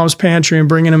of my mom's pantry and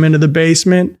bringing them into the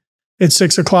basement at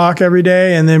 6:00 every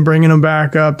day, and then bringing them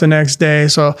back up the next day.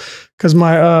 So, cause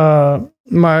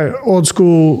my old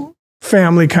school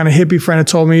family kind of hippie friend had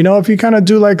told me, you know, if you kind of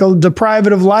do like a deprive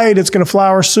it of light, it's going to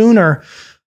flower sooner.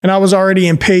 And I was already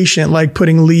impatient, like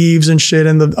putting leaves and shit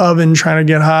in the oven, trying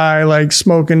to get high, like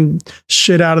smoking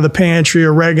shit out of the pantry,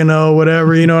 oregano,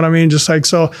 whatever, you know what I mean? Just like,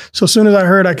 so as soon as I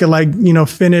heard I could, like, you know,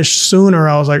 finish sooner,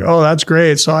 I was like, oh, that's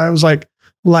great. So I was like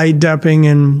light depping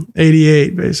in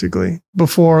 88, basically,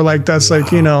 before, like, that's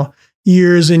like, you know,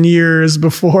 years and years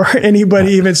before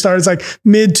anybody even started. It's like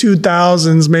mid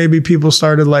 2000s, maybe people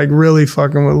started like really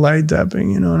fucking with light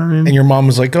depping, you know what I mean? And your mom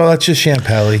was like, oh, that's just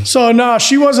Champelli. So no,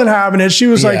 she wasn't having it. She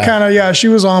was like kind of, she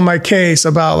was on my case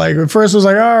about, like, at first it was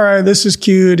like, all right, this is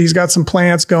cute. He's got some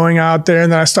plants going out there.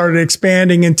 And then I started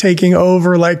expanding and taking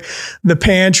over like the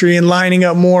pantry and lining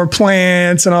up more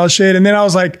plants and all shit. And then I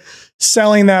was like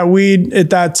selling that weed at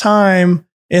that time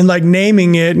and like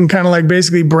naming it and kind of like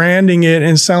basically branding it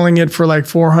and selling it for like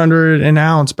 $400 an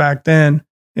ounce back then,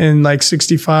 in like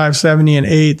 65, 70 an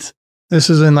eighth. This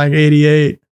is in like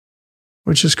 88,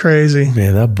 which is crazy.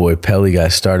 Man, that boy Pelly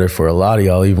got started for a lot of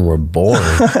y'all even were born.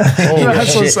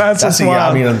 That's what's wild.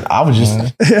 I mean, I was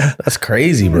just, that's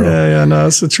crazy, bro. Yeah, no,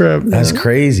 it's a trip. That's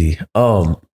crazy.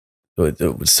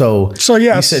 So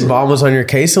yeah, you said mom was on your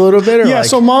case a little bit? Or yeah,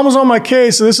 so mom was on my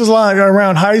case. So this is like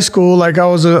around high school. Like I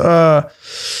was a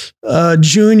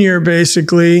junior,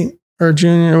 basically, or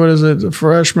junior. What is it?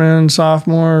 Freshman,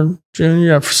 sophomore,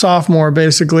 junior, sophomore,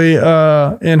 basically,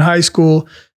 in high school.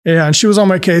 Yeah, and she was on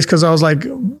my case because I was like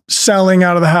selling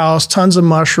out of the house tons of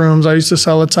mushrooms. I used to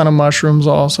sell a ton of mushrooms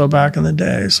also back in the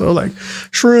day. So like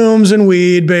shrooms and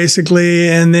weed, basically,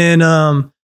 and then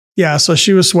yeah, so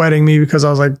she was sweating me because I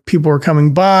was like, people were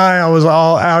coming by. I was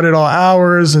all out at all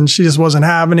hours and she just wasn't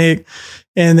having it.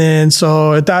 And then,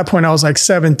 so at that point I was like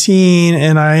 17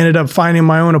 and I ended up finding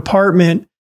my own apartment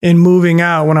and moving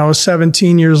out when I was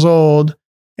 17 years old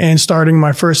and starting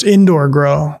my first indoor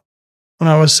grow when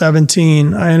I was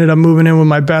 17. I ended up moving in with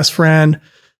my best friend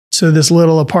to this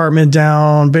little apartment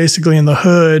down basically in the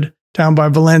hood down by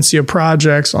Valencia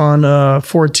Projects on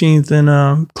 14th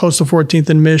and close to 14th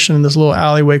and Mission in this little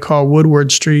alleyway called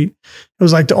Woodward Street. It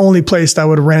was like the only place that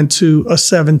would rent to a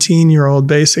 17-year-old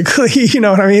basically, you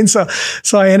know what I mean? So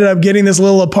I ended up getting this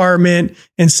little apartment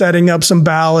and setting up some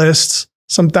ballasts,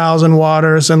 some 1,000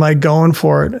 waters and like going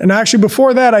for it. And actually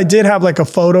before that, I did have like a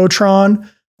Phototron,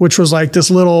 which was like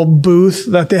this little booth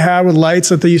that they had with lights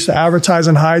that they used to advertise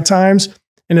in High Times.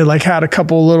 And it like had a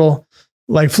couple little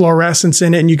like fluorescents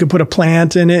in it and you could put a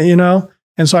plant in it, you know?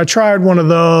 And so I tried one of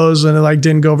those and it like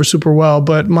didn't go over super well,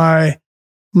 but my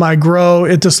grow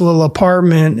at this little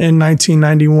apartment in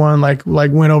 1991, like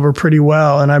went over pretty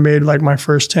well. And I made like my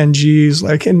first 10 G's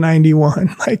like in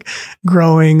 91, like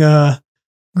growing at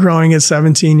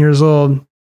 17 years old.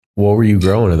 What were you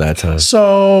growing at that time?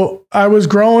 So I was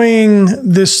growing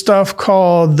this stuff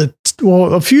called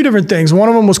a few different things. One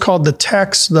of them was called the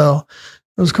Tex though.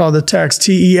 It was called the Tex,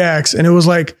 Tex. And it was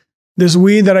like this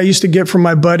weed that I used to get from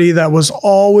my buddy that was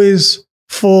always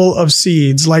full of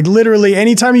seeds. Like literally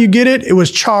anytime you get it, it was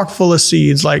chock full of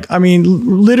seeds. Like, I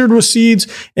mean, littered with seeds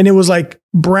and it was like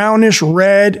brownish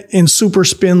red and super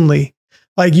spindly.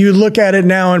 Like you look at it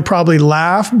now and probably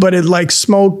laugh, but it like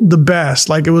smoked the best.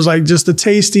 Like it was like just the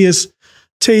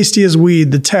tastiest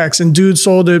weed, the Tex. And dude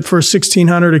sold it for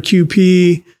 1,600 a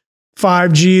QP.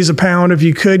 5 G's a pound if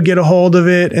you could get a hold of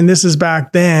it. And this is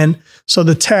back then. So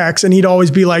the Tex, and he'd always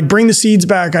be like, bring the seeds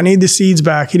back. I need the seeds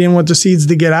back. He didn't want the seeds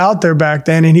to get out there back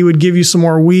then. And he would give you some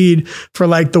more weed for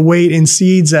like the weight in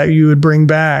seeds that you would bring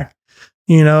back,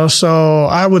 you know? So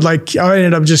I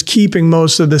ended up just keeping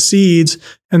most of the seeds.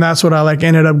 And that's what I like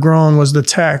ended up growing was the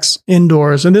Tex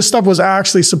indoors. And this stuff was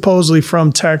actually supposedly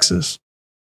from Texas.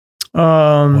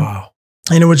 Wow.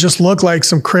 And it would just look like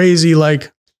some crazy,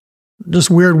 like,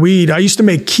 just weird weed. I used to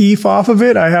make keef off of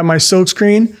it. I had my silk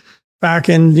screen back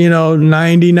in,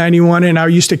 90, 91. And I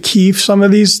used to keef some of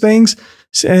these things.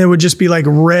 And it would just be like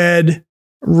red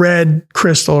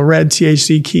crystal, red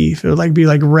THC keef. It would like be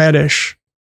like reddish.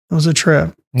 It was a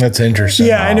trip. That's interesting.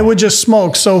 Yeah. Wow. And it would just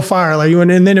smoke so fire. Like,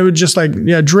 and then it would just like,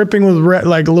 dripping with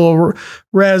like a little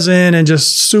resin and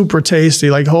just super tasty,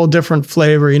 like whole different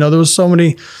flavor. There was so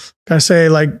many,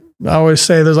 I always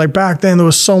say there's like back then there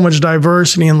was so much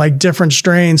diversity and like different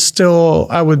strains still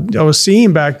I was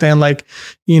seeing back then, like,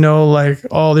 like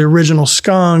all the original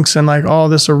skunks and like all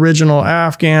this original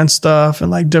Afghan stuff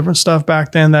and like different stuff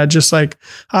back then that just like,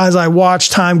 as I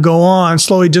watched time go on,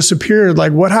 slowly disappeared.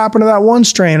 Like what happened to that one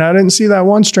strain? I didn't see that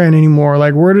one strain anymore.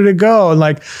 Like, where did it go?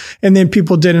 And then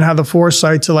people didn't have the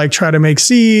foresight to like try to make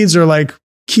seeds or like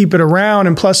keep it around.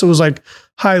 And plus it was like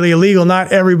highly illegal.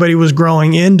 Not everybody was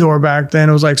growing indoor back then.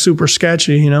 It was like super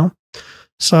sketchy,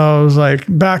 So it was like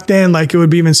back then, like it would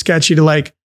be even sketchy to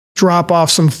like drop off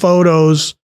some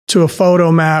photos to a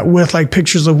photo mat with like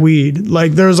pictures of weed.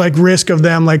 Like there's like risk of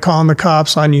them like calling the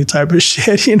cops on you type of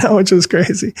shit, which was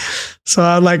crazy.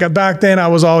 So back then I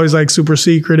was always like super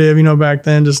secretive, back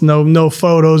then just no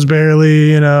photos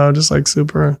barely, just like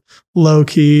super low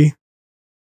key.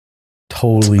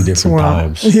 Totally different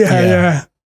times. Yeah.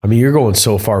 I mean, you're going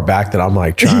so far back that I'm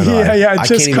like trying to, I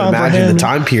can't even imagine the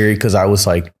time period because I was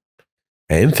like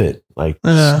an infant. Like,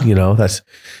 that's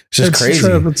just crazy.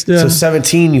 So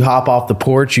 17, you hop off the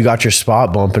porch, you got your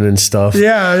spot bumping and stuff.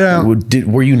 Yeah.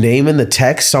 Were you naming the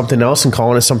Tex something else and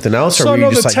calling it something else? Or were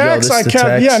you just like,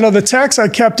 the Tex, I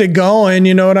kept it going.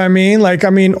 You know what I mean? Like,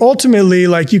 ultimately,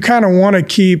 like you kind of want to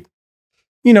keep,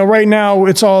 right now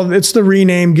it's the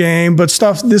rename game, but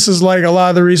this is like a lot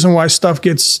of the reason why stuff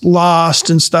gets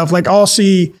lost and stuff. Like I'll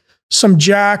see some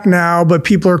Jack now, but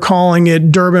people are calling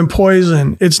it Durban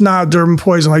Poison. It's not Durban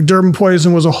Poison. Like Durban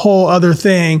Poison was a whole other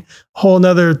thing, whole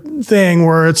nother thing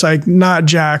where it's like not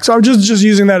Jack. So I'm just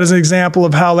using that as an example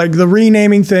of how like the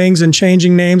renaming things and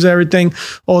changing names, everything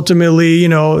ultimately,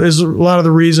 is a lot of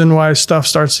the reason why stuff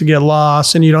starts to get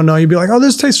lost and you don't know. You'd be like, oh,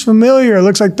 this tastes familiar. It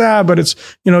looks like that, but it's,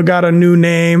 got a new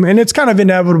name and it's kind of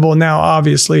inevitable now,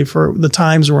 obviously for the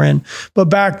times we're in. But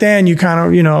back then you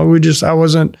kind of, I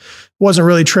wasn't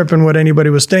really tripping what anybody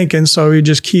was thinking. So we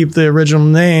just keep the original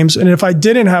names. And if I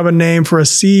didn't have a name for a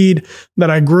seed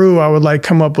that I grew, I would like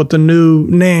come up with the new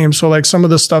name. So like some of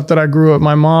the stuff that I grew at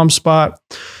my mom's spot,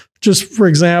 just for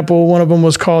example, one of them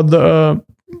was called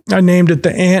I named it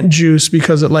the ant juice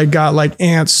because it like got like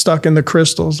ants stuck in the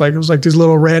crystals. Like it was like these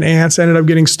little red ants ended up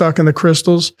getting stuck in the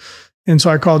crystals. And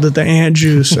so I called it the ant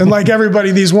juice. And like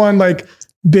everybody, these one, like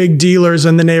big dealers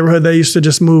in the neighborhood that used to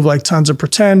just move like tons of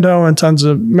Pretendo and tons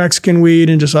of Mexican weed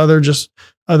and just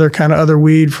other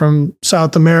weed from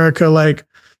South America. Like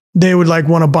they would like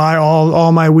want to buy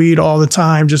all my weed all the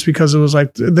time just because it was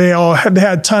like they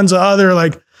had tons of other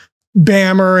like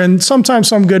Bammer and sometimes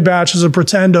some good batches of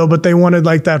Pretendo, but they wanted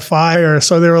like that fire.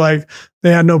 So they were like,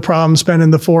 they had no problem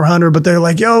spending the $400, but they're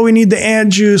like, yo, we need the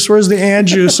ant juice. Where's the ant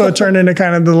juice? So it turned into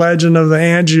kind of the legend of the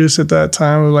ant juice at that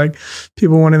time. It was like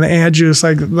people wanted the ant juice.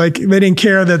 Like they didn't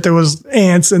care that there was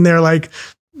ants in there, like,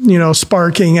 you know,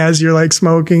 sparking as you're like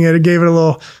smoking it. It gave it a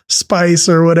little spice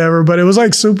or whatever, but it was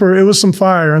like it was some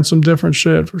fire and some different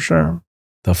shit for sure.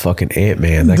 The fucking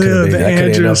Ant-Man. That could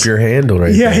end up your handle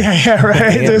right there. Yeah,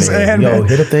 right. There's Ant-Man. Yo,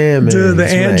 hit up the Ant-Man. Dude, the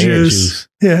ant juice.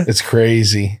 Yeah. It's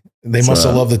crazy. They must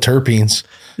have loved the terpenes.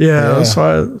 Yeah, it was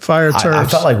fire terps. I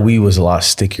felt like weed was a lot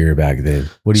stickier back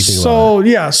then. What do you think about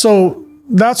that? So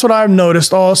that's what I've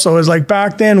noticed also is like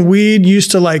back then weed used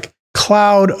to like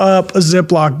cloud up a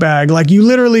Ziploc bag. Like you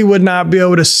literally would not be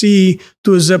able to see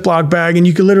through a Ziploc bag, and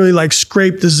you could literally like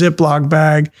scrape the Ziploc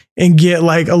bag and get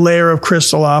like a layer of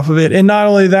crystal off of it. And not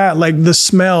only that, like the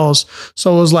smells.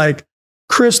 So it was like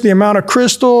the amount of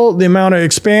crystal, the amount of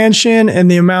expansion, and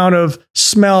the amount of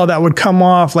smell that would come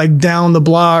off like down the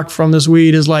block from this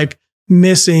weed is like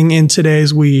missing in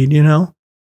today's weed, you know?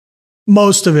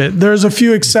 Most of it. There's a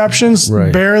few exceptions,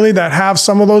 barely, that have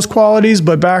some of those qualities.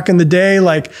 But back in the day,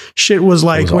 like shit was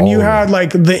like when you had like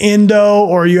the Indo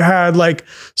or you had like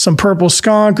some purple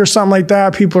skunk or something like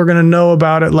that, people are going to know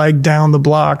about it like down the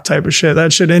block type of shit.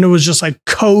 That shit. And it was just like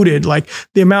coated. Like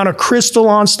the amount of crystal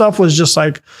on stuff was just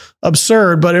like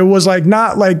absurd. But it was like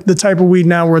not like the type of weed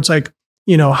now where it's like,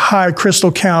 you know, high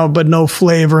crystal count, but no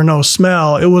flavor, no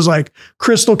smell. It was like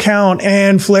crystal count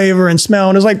and flavor and smell.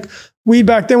 And it was like, weed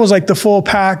back then was like the full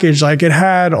package. Like it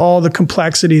had all the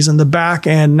complexities in the back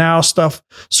end. Now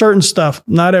certain stuff,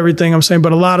 not everything I'm saying,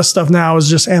 but a lot of stuff now is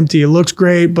just empty. It looks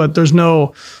great, but there's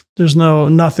nothing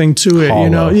to it, you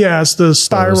know? Yeah. It's the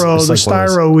styrofoam,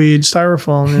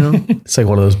 you know? It's like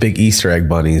one of those big Easter egg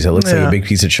bunnies. It looks like a big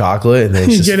piece of chocolate and then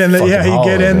you get in there. Yeah. You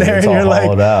get in there and you're like,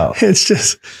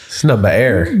 it's nothing but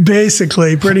air.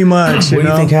 Basically, pretty much. What do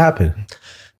you think happened?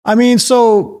 I mean,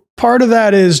 so part of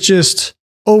that is just,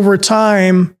 over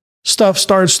time,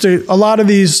 a lot of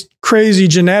these crazy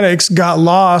genetics got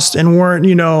lost and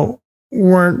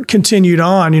weren't continued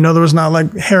on. You know, there was not like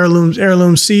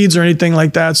heirloom seeds or anything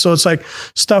like that. So it's like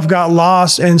stuff got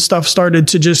lost and stuff started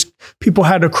to people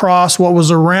had to cross what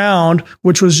was around,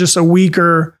 which was just a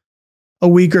weaker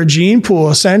gene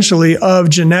pool essentially of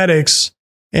genetics.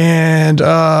 And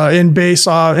base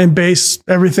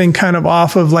everything kind of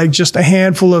off of like just a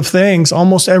handful of things.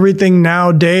 Almost everything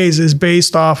nowadays is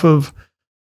based off of,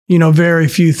 you know, very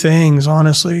few things,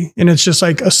 honestly. And it's just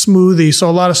like a smoothie. So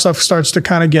a lot of stuff starts to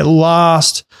kind of get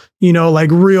lost, you know, like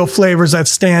real flavors that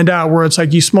stand out where it's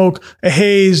like you smoke a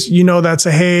haze, you know, that's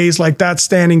a haze, like that's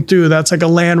standing through. That's like a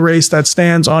land race that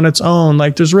stands on its own.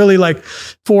 Like there's really like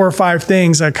 4 or 5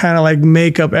 things that kind of like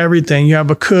make up everything. You have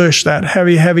a Kush, that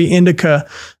heavy indica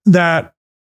that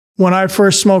when I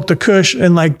first smoked the Kush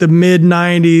in like the mid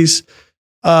 90s,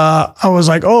 I was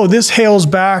like, oh, this hails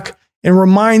back and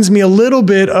reminds me a little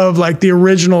bit of like the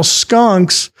original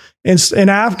skunks and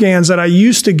Afghans that I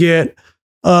used to get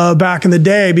back in the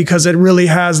day, because it really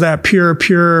has that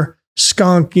pure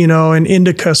skunk, you know, and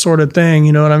indica sort of thing,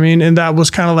 you know what I mean? And that was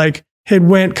kind of like, it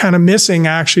went kind of missing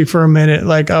actually for a minute.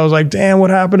 Like I was like, damn, what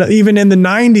happened? Even in the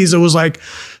 90s, it was like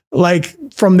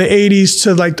from the 80s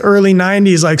to like the early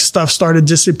 90s, like stuff started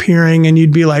disappearing and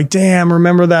you'd be like, damn,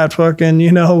 remember that fucking,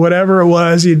 you know, whatever it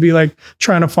was, you'd be like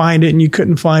trying to find it and you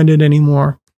couldn't find it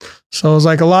anymore. So it was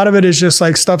like a lot of it is just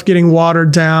like stuff getting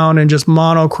watered down and just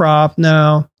monocrop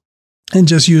now and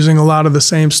just using a lot of the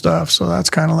same stuff. So that's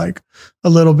kind of like a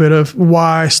little bit of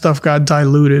why stuff got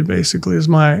diluted, basically, is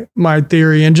my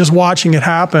theory. And just watching it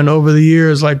happen over the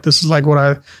years, like this is like what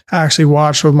I actually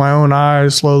watched with my own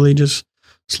eyes,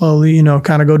 slowly, you know,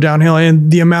 kind of go downhill.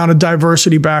 And the amount of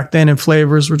diversity back then and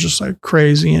flavors were just like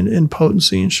crazy and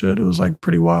potency and shit. It was like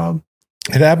pretty wild.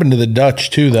 It happened to the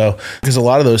Dutch too, though, because a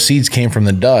lot of those seeds came from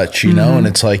the Dutch, you know, and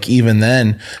it's like, even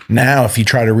then, now, if you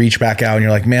try to reach back out and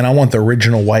you're like, man, I want the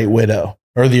original White Widow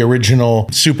or the original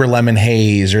Super Lemon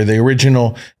Haze or the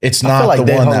original, it's not like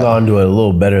they one hung on to it a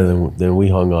little better than we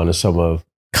hung on to some of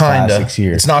classics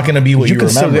here. It's not going to be what you can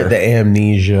remember. Still get the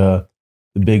Amnesia,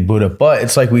 the Big Buddha, but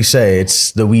it's like we say,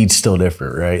 it's the weed's still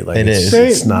different, right? Like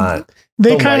it's not.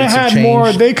 They kind of had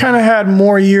more. They kind of had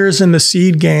more years in the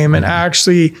seed game, and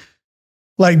actually,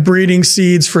 like breeding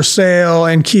seeds for sale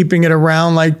and keeping it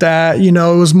around like that. You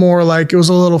know, it was more like, it was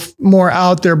a little more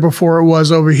out there before it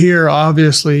was over here,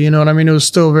 obviously. You know what I mean? It was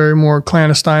still very more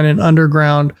clandestine and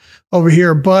underground over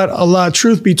here. But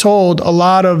truth be told, a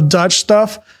lot of Dutch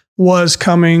stuff was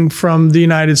coming from the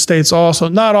United States also.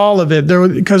 Not all of it.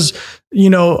 Because,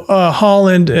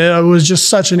 Holland was just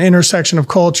such an intersection of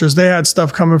cultures. They had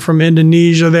stuff coming from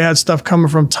Indonesia. They had stuff coming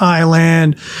from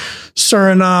Thailand,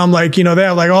 Suriname. Like, they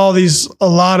have like a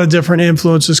lot of different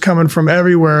influences coming from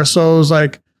everywhere. So it was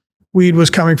like weed was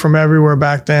coming from everywhere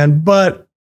back then. But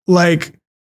like,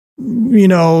 a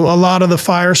lot of the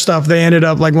fire stuff, they ended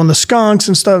up like when the skunks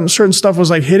and stuff, certain stuff was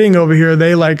like hitting over here.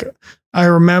 They like, I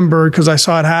remember because I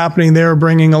saw it happening. They were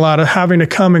bringing a lot of having to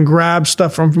come and grab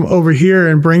stuff from over here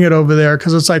and bring it over there.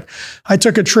 Cause it's like, I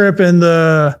took a trip in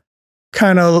the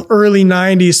kind of early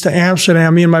 90s to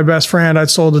Amsterdam. Me and my best friend, I'd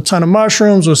sold a ton of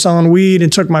mushrooms, was selling weed,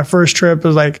 and took my first trip. It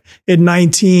was like at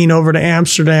 19 over to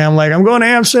Amsterdam. Like, I'm going to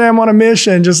Amsterdam on a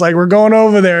mission. Just like, we're going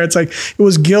over there. It's like, it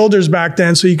was guilders back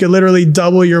then. So you could literally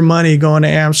double your money going to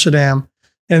Amsterdam.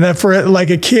 And that for like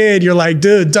a kid, you're like,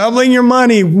 dude, doubling your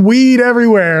money, weed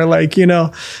everywhere, like,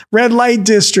 red light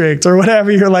district or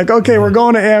whatever. You're like, okay, we're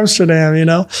going to Amsterdam,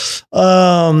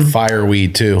 Fire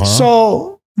weed too, huh? So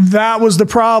that was the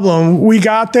problem. We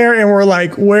got there and we're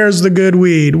like, where's the good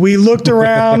weed? We looked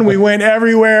around, we went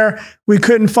everywhere. We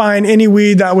couldn't find any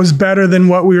weed that was better than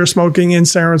what we were smoking in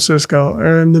San Francisco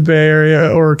or in the Bay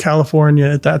Area or California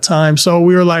at that time. So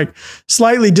we were like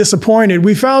slightly disappointed.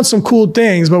 We found some cool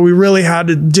things, but we really had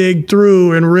to dig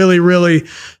through and really, really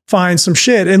find some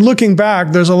shit. And looking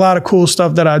back, there's a lot of cool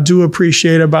stuff that I do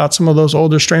appreciate about some of those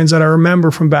older strains that I remember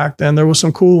from back then. There was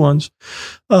some cool ones.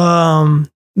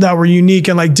 That were unique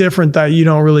and like different that you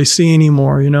don't really see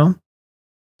anymore,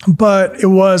 But it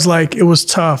was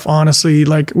tough, honestly.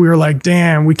 Like we were like,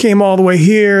 damn, we came all the way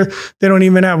here. They don't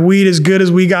even have weed as good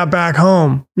as we got back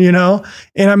home,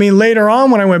 And I mean, later on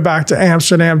when I went back to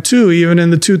Amsterdam too, even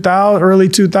in the early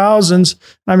 2000s,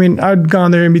 I mean, I'd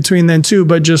gone there in between then too,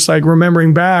 but just like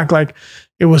remembering back, like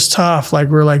it was tough. Like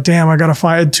we're like, damn, I got to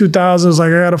find 2000s. Like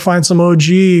I got to find some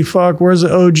OG. Fuck, where's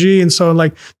the OG? And so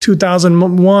like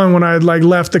 2001, when I like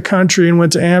left the country and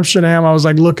went to Amsterdam, I was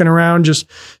like looking around, just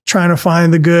trying to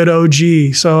find the good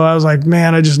OG. So I was like,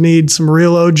 man, I just need some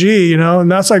real OG,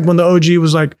 And that's like when the OG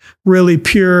was like really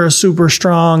pure, super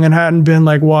strong, and hadn't been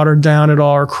like watered down at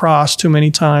all or crossed too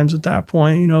many times at that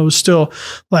point. It was still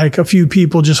like a few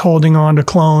people just holding on to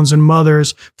clones and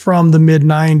mothers from the mid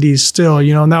 90s still,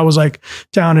 and that was like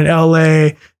down in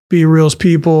LA, Be Real's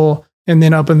people, and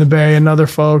then up in the Bay and other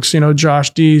folks, Josh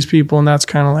D's people. And that's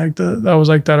kind of like that was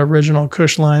like that original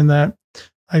Kush line that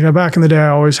like back in the day, I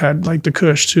always had like the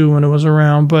Kush too when it was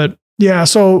around. But yeah,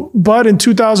 but in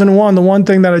 2001, the one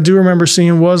thing that I do remember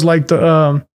seeing was like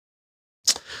the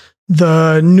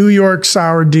New York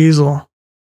Sour Diesel.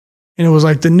 And it was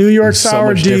like the New York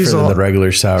Sour Diesel. So much different than the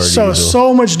regular Sour Diesel.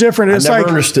 So much different. It's I never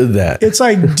understood that. It's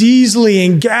like diesely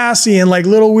and gassy and like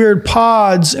little weird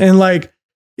pods and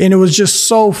it was just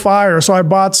so fire. So I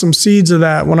bought some seeds of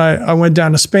that when I went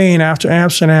down to Spain after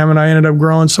Amsterdam, and I ended up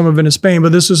growing some of it in Spain.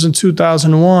 But this was in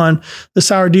 2001, the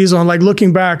Sour Diesel. And like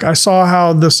looking back, I saw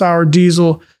how the Sour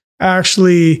Diesel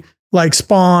actually like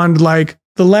spawned like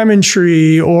the Lemon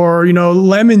Tree, or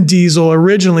Lemon Diesel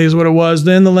originally is what it was,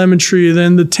 then the Lemon Tree,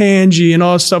 then the Tangy and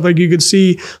all that stuff. Like you could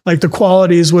see like the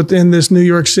qualities within this New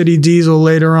York City Diesel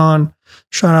later on.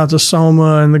 Shout out to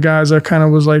Soma and the guys that kind of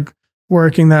was like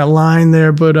working that line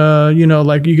there. But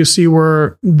like you could see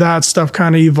where that stuff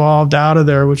kind of evolved out of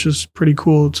there, which is pretty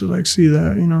cool to like see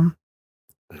that,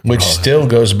 Which still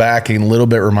goes back and a little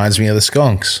bit reminds me of the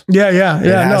Skunks. Yeah. It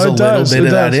has a little bit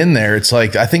of that in there. It's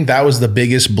like, I think that was the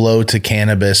biggest blow to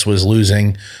cannabis, was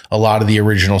losing a lot of the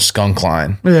original Skunk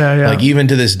line. Yeah. Like even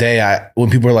to this day, when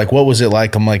people are like, what was it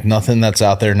like? I'm like, nothing that's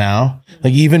out there now.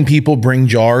 Like even people bring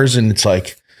jars and it's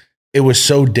like, it was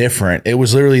so different. It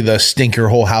was literally the stinker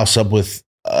whole house up with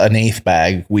an eighth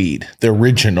bag weed, the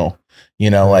original,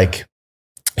 like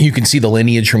you can see the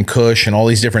lineage from Kush and all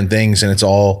these different things. And it's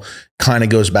all kind of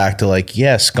goes back to like,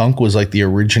 yeah, skunk was like the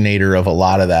originator of a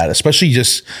lot of that, especially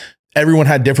just everyone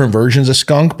had different versions of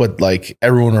skunk, but like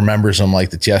everyone remembers them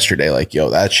like it's yesterday. Like, yo,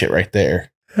 that shit right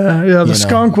there. Yeah. The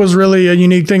skunk was really a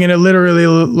unique thing. And it literally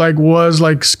like was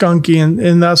like skunky.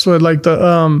 And that's what like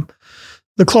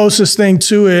the closest thing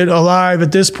to it alive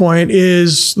at this point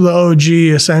is the OG,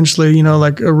 essentially,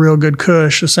 like a real good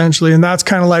Kush, essentially. And that's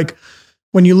kind of like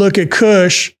when you look at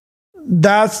Kush,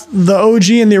 that's the OG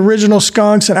and the original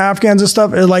Skunks and Afghans and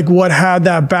stuff is like what had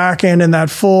that back end and that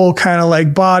full kind of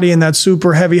like body and that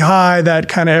super heavy high, that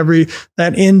kind of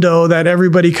that Indo that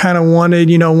everybody kind of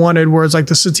wanted, whereas like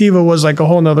the sativa was like a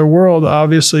whole nother world,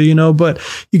 obviously, but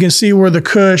you can see where the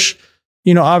Kush,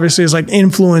 obviously is like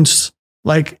influenced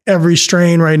like every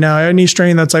strain right now. Any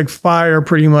strain that's like fire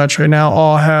pretty much right now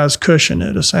all has Kush in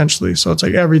it essentially. So it's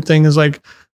like everything is like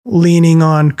leaning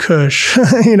on Kush,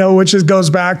 which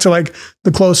goes back to like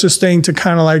the closest thing to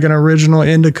kind of like an original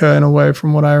indica in a way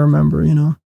from what I remember,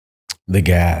 The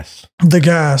gas,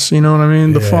 you know what I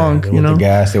mean? The funk, the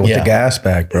gas, they want the gas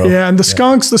back, bro. Yeah. And the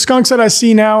skunks that I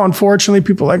see now, unfortunately,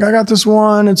 people are like, I got this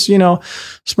one. It's,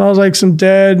 smells like some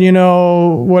dead,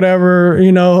 whatever,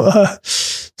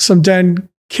 some dead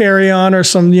carry on or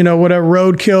some, whatever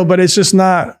roadkill, but it's just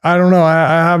not, I don't know. I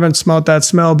haven't smelt that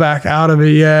smell back out of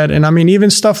it yet. And I mean, even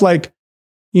stuff like,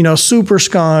 super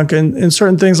skunk and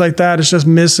certain things like that, it's just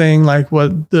missing like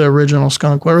what the original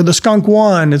skunk or the skunk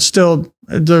one, it's still,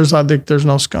 I think there's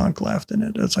no skunk left in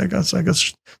it. It's like a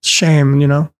shame,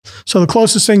 So the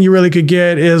closest thing you really could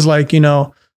get is like,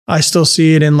 I still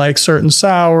see it in like certain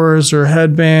sours or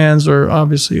headbands or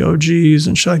obviously OGs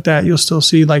and shit like that. You'll still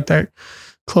see like that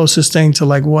closest thing to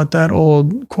like what that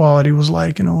old quality was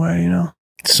like in a way,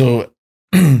 So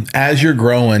as you're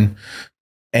growing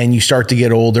and you start to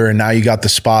get older and now you got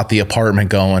the apartment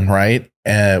going, right?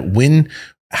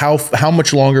 How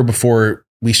much longer before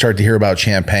we start to hear about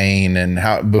Champagne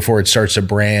and before it starts to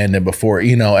brand and before,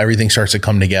 everything starts to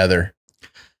come together?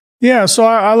 Yeah. So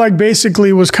I like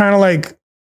basically was kind of like,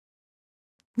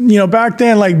 back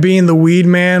then, like being the weed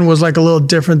man was like a little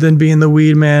different than being the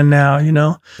weed man now,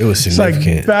 It was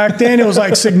significant. Like back then it was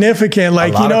like significant.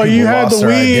 Like, you had the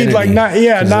weed, like not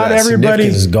everybody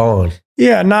is gone.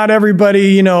 Yeah. Not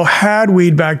everybody, had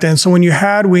weed back then. So when you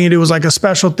had weed, it was like a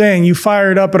special thing. You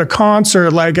fired up at a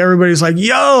concert, like everybody's like,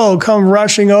 yo, come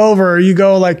rushing over. You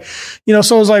go like, so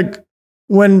it was like,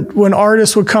 when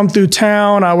artists would come through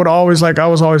town, I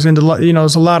was always into,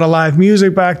 there's a lot of live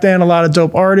music back then, a lot of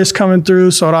dope artists coming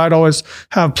through. So I'd always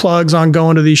have plugs on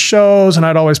going to these shows and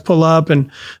I'd always pull up and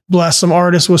bless some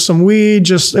artists with some weed.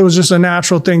 It was just a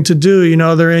natural thing to do.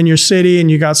 They're in your city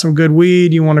and you got some good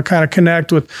weed. You want to kind of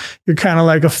connect with, you're kind of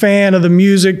like a fan of the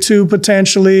music too,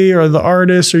 potentially, or the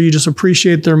artist, or you just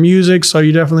appreciate their music. So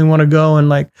you definitely want to go and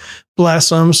like bless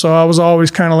them. So I was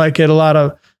always kind of like at a lot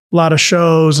of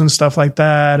shows and stuff like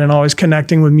that, and always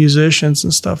connecting with musicians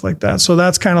and stuff like that. So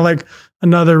that's kind of like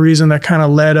another reason that kind of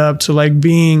led up to like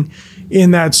being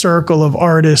in that circle of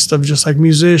artists, of just like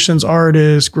musicians,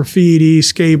 artists, graffiti,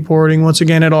 skateboarding. Once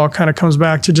again, it all kind of comes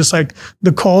back to just like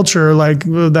the culture. Like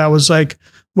that was like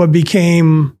what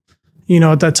became,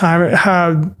 at that time, it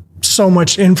had so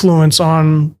much influence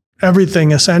on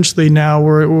everything essentially now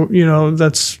where,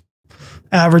 that's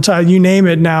advertise, you name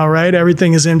it now, right?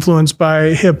 Everything is influenced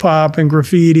by hip hop and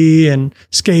graffiti and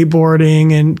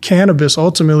skateboarding and cannabis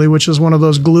ultimately, which is one of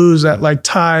those glues that like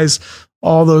ties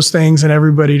all those things and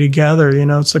everybody together.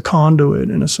 It's the conduit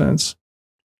in a sense.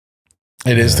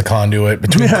 It is the conduit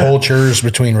between cultures,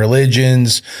 between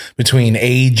religions, between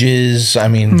ages. I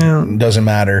mean, it doesn't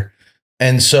matter.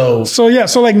 And so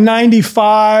like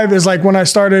 95 is like when I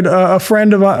started, a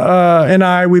friend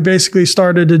of we basically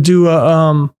started to do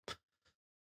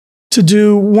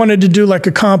wanted to do like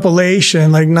a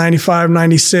compilation, like 95,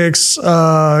 96,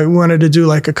 wanted to do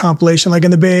like a compilation. Like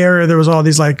in the Bay Area, there was all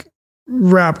these like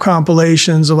rap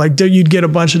compilations of like, you'd get a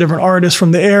bunch of different artists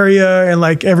from the area and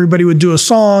like everybody would do a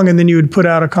song and then you would put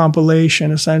out a compilation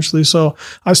essentially. So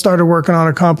I started working on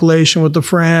a compilation with a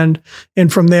friend.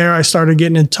 And from there, I started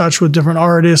getting in touch with different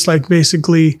artists, like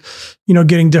basically,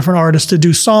 getting different artists to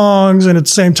do songs. And at the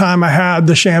same time, I had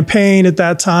the Champagne at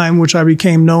that time, which I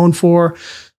became known for.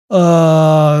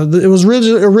 It was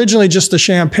originally just the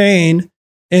Champagne.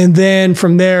 And then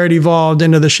from there, it evolved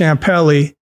into the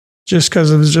Champelli, just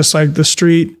because it was just like the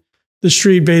street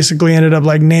basically ended up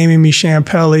like naming me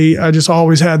Champelli. I just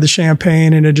always had the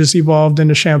Champagne and it just evolved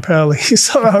into Champelli.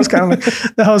 So that was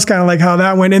kind of like how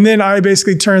that went. And then I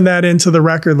basically turned that into the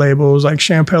record label. It was like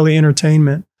Champelli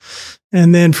Entertainment.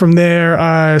 And then from there,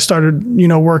 I started,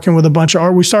 working with a bunch of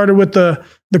art. We started with the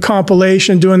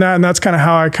compilation, doing that. And that's kind of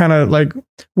how I kind of like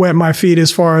wet my feet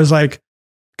as far as like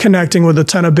connecting with a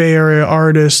ton of Bay Area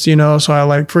artists, So I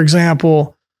like, for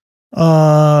example,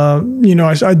 I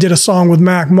did a song with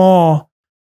Mac Mall,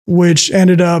 which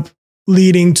ended up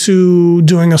leading to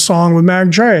doing a song with Mac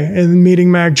Dre and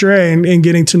meeting Mac Dre and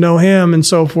getting to know him and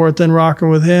so forth and rocking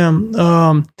with him.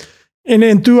 And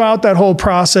then throughout that whole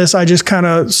process, I just kind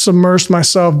of submersed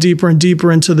myself deeper and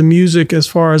deeper into the music as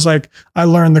far as like I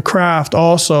learned the craft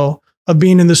also of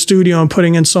being in the studio and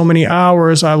putting in so many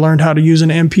hours, I learned how to use an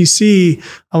MPC.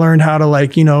 I learned how to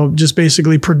like, you know, just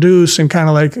basically produce and kind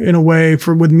of like in a way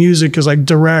with music is like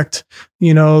direct,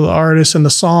 you know, the artist and the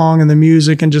song and the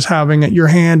music and just having your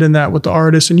hand in that with the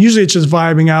artist. And usually it's just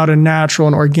vibing out and natural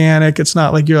and organic. It's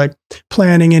not like you're like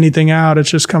planning anything out. It's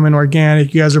just coming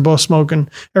organic. You guys are both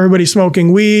everybody's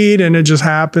smoking weed and it just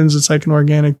happens. It's like an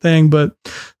organic thing. But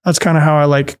that's kind of how I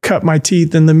like cut my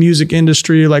teeth in the music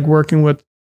industry, like working with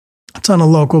a ton of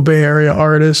local Bay Area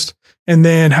artists and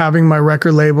then having my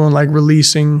record label and like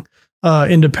releasing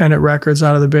independent records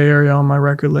out of the Bay Area on my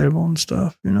record label and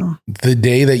stuff, you know. The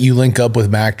day that you link up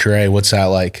with Mac Dre, what's that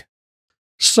like?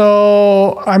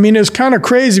 So, I mean, it's kind of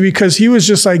crazy because he was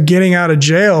just like getting out of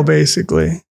jail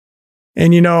basically.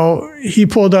 And, you know, he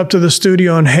pulled up to the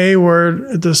studio in Hayward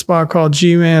at the spot called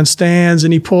G-Man Stands.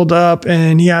 And he pulled up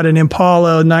and he had an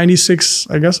Impala 96,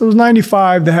 I guess it was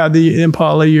 95. They had the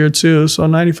Impala year too. So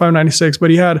 95, 96. But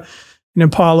he had an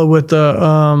Impala with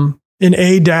the an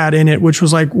ADAT in it, which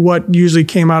was like what usually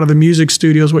came out of the music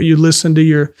studios, what you listen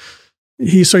to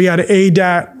so he had an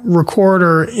ADAT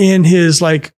recorder in his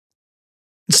like,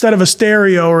 instead of a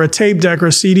stereo or a tape deck or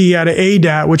a CD, he had an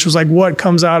ADAT, which was like what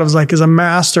comes out of like is a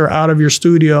master out of your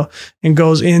studio and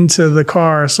goes into the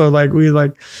car. So like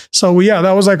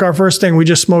that was like our first thing. We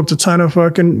just smoked a ton of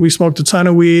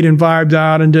weed and vibed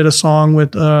out and did a song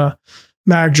with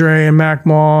Mac Dre and Mac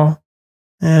Mall.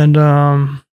 And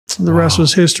the rest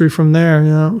was history from there, you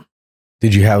know.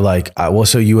 Did you have like,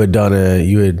 so you had done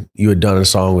a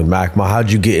song with Mac Mall.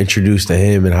 How'd you get introduced to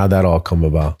him and how'd that all come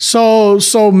about? So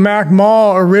Mac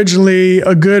Mall, originally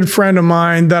a good friend of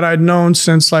mine that I'd known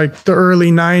since like the early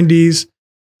 90s,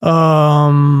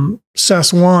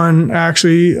 Cess One,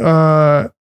 actually,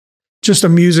 just a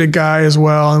music guy as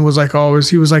well. And was like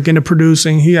he was like into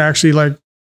producing. He actually like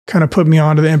kind of put me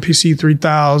onto the MPC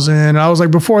 3000. I was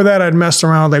like, before that, I'd messed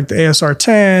around with like the ASR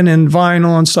 10 and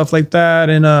vinyl and stuff like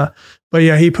that. And, but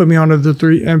yeah, he put me onto the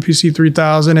MPC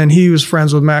 3000 and he was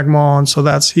friends with Mac Mall. And so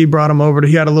he brought him over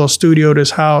he had a little studio at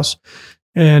his house.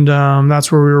 And,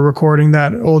 that's where we were recording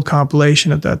that old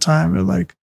compilation at that time.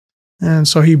 And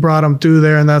so he brought him through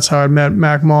there and that's how I met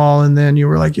Mac Mall. And then you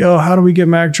were like, yo, how do we get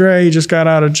Mac Dre? He just got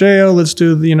out of jail. Let's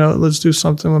do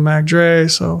something with Mac Dre.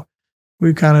 So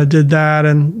we kind of did that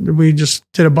and we just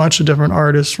did a bunch of different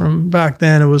artists from back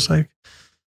then. It was like,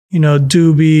 you know,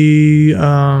 Doobie,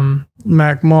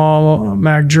 Mac Mall,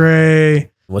 Mac Dre.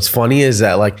 What's funny is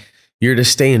that like you're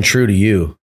just staying true to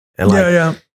you. And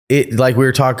like it, like we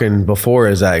were talking before,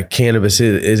 is that cannabis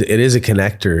is a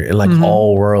connector in like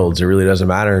all worlds. It really doesn't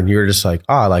matter. And you're just like,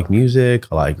 I like music,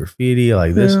 I like graffiti, I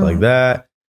like this, I like that.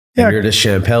 Yeah, and you're just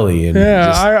Champelli. And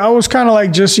I was kind of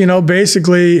like just, you know,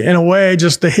 basically in a way,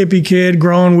 just the hippie kid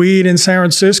growing weed in San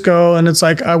Francisco. And it's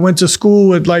like, I went to school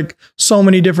with like so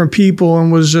many different people and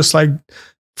was just like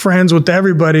friends with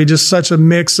everybody. Just such a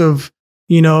mix of,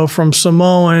 you know, from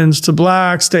Samoans to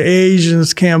blacks to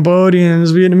Asians,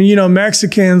 Cambodians, Vietnamese, you know,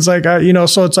 Mexicans. Like,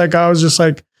 so it's like, I was just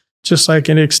like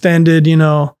an extended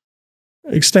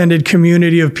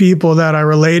community of people that I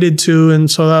related to. And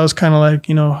so that was kind of like,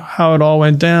 you know, how it all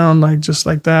went down, like just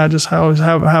like that, just how I was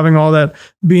having all that,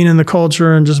 being in the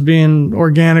culture and just being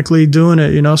organically doing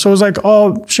it, you know. So it was like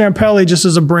all Champelli just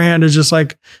as a brand is just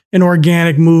like an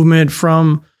organic movement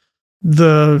from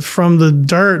the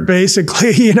dirt,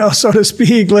 basically, you know, so to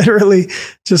speak, literally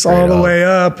just all the way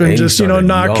up and just, you know,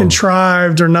 not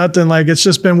contrived or nothing. Like, it's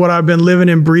just been what I've been living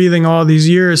and breathing all these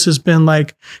years has been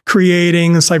like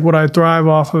creating. It's like what I thrive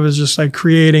off of is just like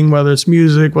creating, whether it's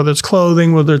music, whether it's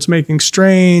clothing, whether it's making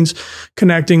strains,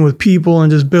 connecting with people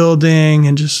and just building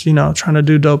and just, you know, trying to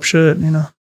do dope shit, you know.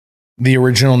 The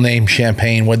original name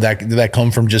Champagne, did that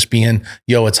come from just being,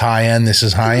 yo, it's high end, this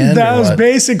is high end? That was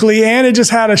basically, and it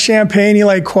just had a champagne-y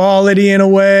like quality in a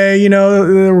way, you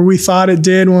know, we thought it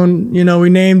did when, you know, we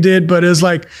named it, but it was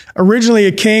like, originally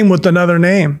it came with another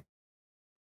name.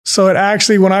 So it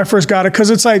actually, when I first got it, because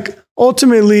it's like,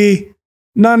 ultimately,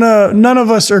 none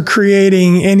of us are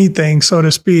creating anything, so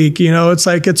to speak, you know, it's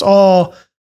like, it's all,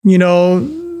 you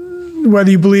know,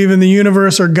 whether you believe in the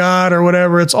universe or God or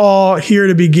whatever, it's all here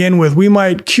to begin with. We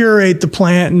might curate the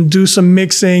plant and do some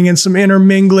mixing and some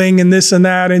intermingling and this and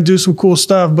that and do some cool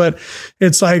stuff. But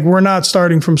it's like, we're not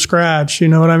starting from scratch. You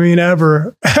know what I mean?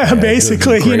 Ever. Yeah,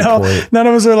 basically, you know, none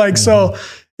of us are like, so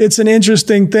it's an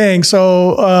interesting thing.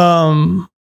 So,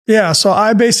 so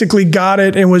I basically got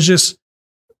it and was just,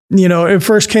 you know, it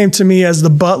first came to me as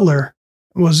the Butler.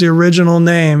 Was the original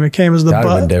name. It came as the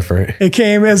Butler. Different. It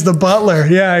came as the Butler.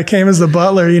 Yeah, it came as the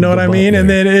Butler. You know what I mean? And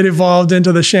then it evolved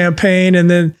into the Champagne.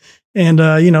 And then, And,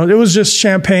 it was just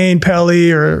Champagne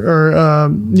Pelly or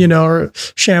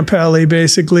Champelli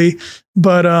basically.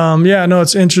 But,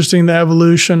 it's interesting, the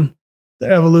evolution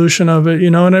of it,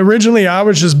 and originally I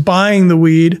was just buying the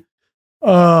weed,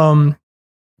 at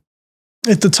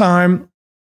the time.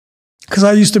 Cause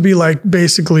I used to be like,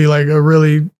 basically like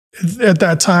at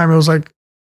that time, it was like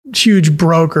huge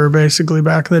broker basically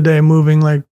back in the day, moving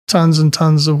like tons and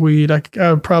tons of weed. I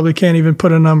probably can't even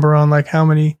put a number on like how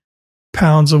many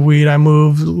pounds of weed I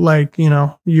moved, like,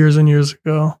 years and years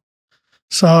ago.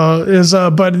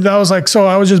 So but that was like, so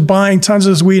I was just buying tons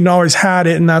of this weed and always had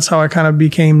it. And that's how I kind of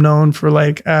became known for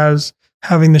like, as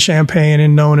having the champagne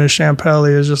and known as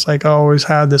Champelli, is just like, I always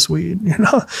had this weed,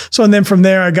 So, and then from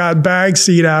there I got bag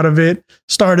seed out of it,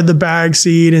 started the bag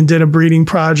seed and did a breeding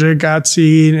project, got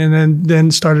seed, and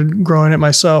then started growing it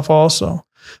myself also.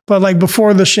 But like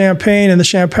before the champagne and the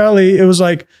Champelli, it was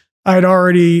like, I'd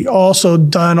already also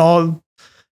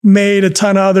made a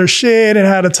ton of other shit and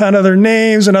had a ton of other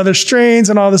names and other strains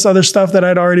and all this other stuff that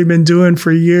I'd already been doing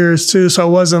for years too. So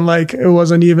the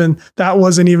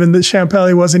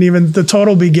Champelli wasn't even the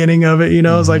total beginning of it, It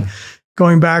was like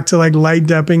going back to like light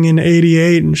depping in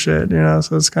 88 and shit,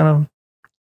 so it's kind of.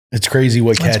 It's crazy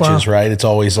what catches, right? It's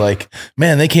always like,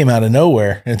 man, they came out of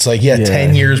nowhere. It's like,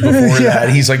 10 years before that,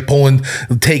 he's like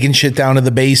taking shit down to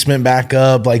the basement, back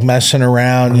up, like messing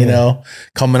around,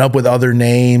 coming up with other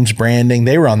names, branding.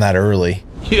 They were on that early.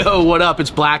 Yo, what up? It's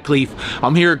Blackleaf.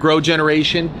 I'm here at Grow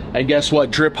Generation, and guess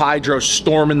what? Drip Hydro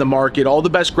storming the market. All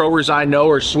the best growers I know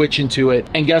are switching to it,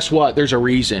 and guess what? There's a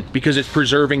reason, because it's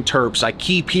preserving terps. I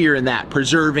keep hearing that,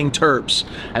 preserving terps,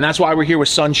 and that's why we're here with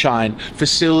Sunshine,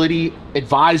 facility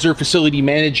advisor, facility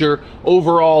manager,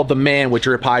 overall the man with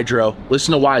Drip Hydro.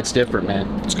 Listen to why it's different,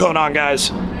 man. What's going on,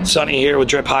 guys? Sonny here with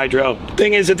Drip Hydro.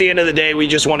 Thing is, at the end of the day, we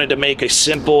just wanted to make a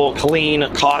simple,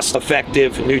 clean,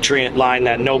 cost-effective nutrient line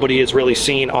that nobody has really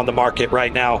seen on the market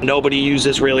right now. Nobody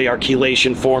uses really our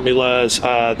chelation formulas.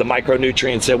 The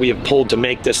micronutrients that we have pulled to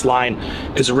make this line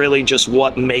is really just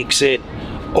what makes it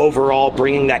overall,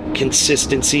 bringing that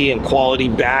consistency and quality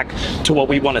back to what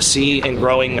we want to see in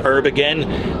growing herb again.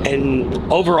 And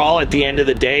overall, at the end of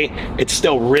the day, it's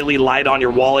still really light on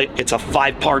your wallet. It's a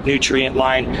 5-part nutrient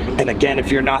line. And again,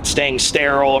 if you're not staying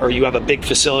sterile, or you have a big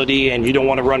facility and you don't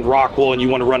want to run rock wool and you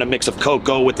want to run a mix of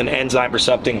cocoa with an enzyme or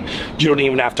something, you don't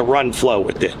even have to run flow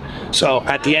with it. So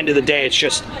at the end of the day, it's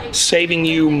just saving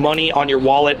you money on your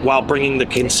wallet while bringing the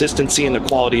consistency and the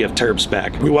quality of terps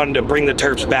back. We wanted to bring the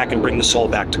terps back and bring the soul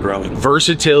back to growing.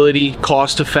 Versatility,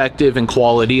 cost effective, and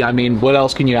quality. I mean, what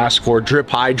else can you ask for? Drip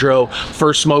Hydro,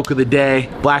 first smoke of the day,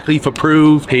 Blackleaf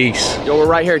approved. Peace. Yo, we're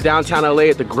right here downtown LA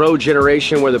at the Grow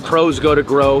Generation, where the pros go to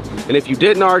grow. And if you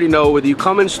didn't already know, whether you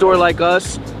come in store like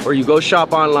us or you go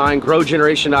shop online,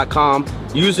 growgeneration.com,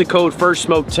 use the code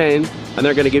FIRSTSMOKE10 and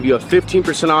they're gonna give you a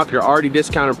 15% off your already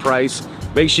discounted price.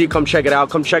 Make sure you come check it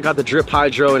out. Come check out the Drip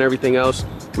Hydro and everything else.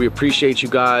 We appreciate you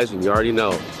guys, and you already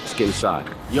know, let's get inside.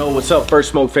 Yo, what's up,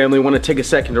 First Smoke family? Want to take a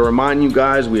second to remind you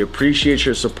guys, we appreciate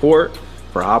your support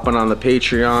for hopping on the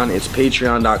Patreon. It's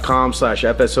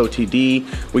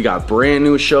patreon.com/FSOTD. We got brand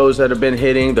new shows that have been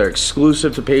hitting. They're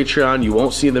exclusive to Patreon. You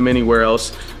won't see them anywhere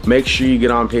else. Make sure you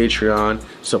get on Patreon,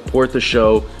 support the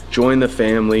show, join the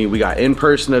family. We got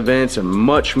in-person events and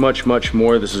much, much, much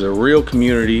more. This is a real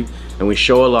community, and we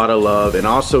show a lot of love. And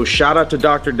also, shout out to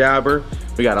Dr. Dabber.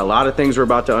 We got a lot of things we're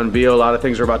about to unveil, a lot of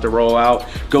things we're about to roll out.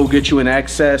 Go get you an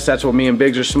XS. That's what me and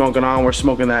Biggs are smoking on. We're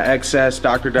smoking that XS,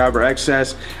 Dr. Dabber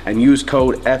XS, and use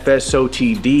code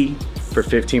FSOTD for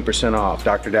 15% off,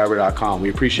 drdabber.com. We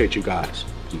appreciate you guys.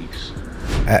 Peace.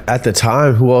 At the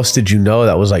time, who else did you know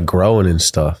that was like growing and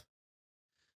stuff?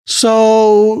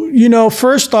 So,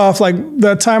 first off, like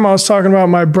that time I was talking about,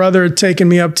 my brother had taken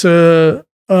me up to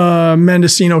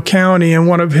Mendocino County, and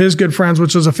one of his good friends,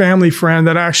 which was a family friend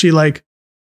that actually like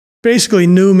basically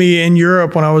knew me in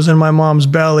Europe when I was in my mom's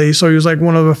belly. So he was like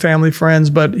one of the family friends,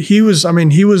 but he was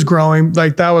growing,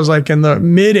 like that was like in the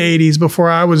mid 80s before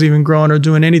I was even growing or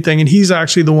doing anything. And he's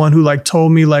actually the one who like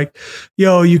told me like,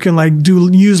 yo, you can like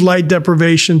use light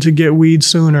deprivation to get weed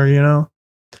sooner,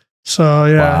 So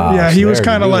yeah, wow, he was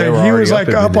kind of like, he was like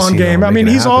up on game. I mean,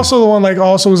 he's also the one like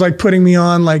also was like putting me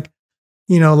on like,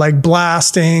 like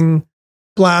blasting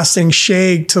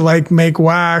shake to like make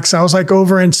wax. I was like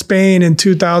over in Spain in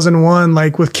 2001,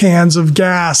 like with cans of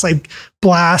gas, like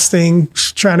blasting,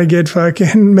 trying to get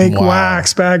make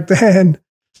wax back then.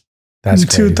 That's in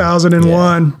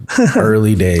 2001. Yeah.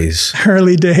 Early days.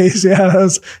 Yeah, I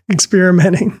was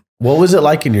experimenting. What was it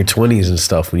like in your 20s and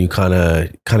stuff when you kind of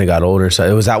got older?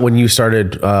 So was that when you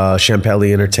started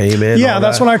Champelli Entertainment? Yeah,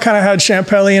 that's when I kind of had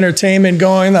Champelli Entertainment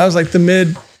going. That was like the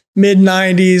mid mid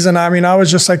 90s. And I mean, I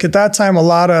was just like at that time,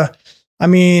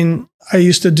 I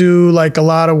used to do like a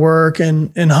lot of work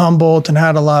in Humboldt and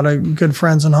had a lot of good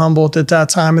friends in Humboldt at that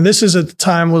time. And this is at the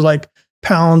time was like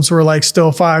pounds were like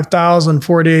still 5,000,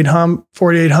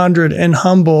 4,800 in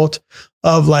Humboldt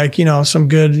of like, some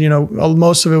good,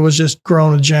 most of it was just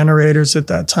grown with generators at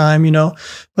that time,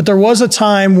 but there was a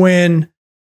time when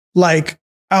like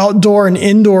outdoor and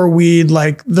indoor weed,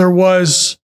 like it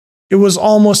was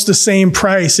almost the same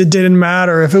price. It didn't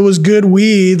matter if it was good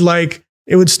weed, like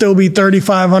it would still be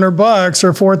 $3,500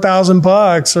 or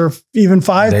 $4,000 or even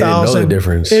 $5,000. They didn't know the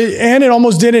difference. And it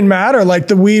almost didn't matter. Like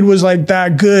the weed was like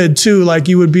that good too. Like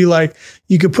you would be like,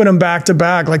 you could put them back to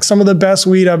back. Like some of the best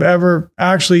weed I've ever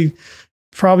actually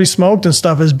probably smoked and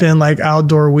stuff has been like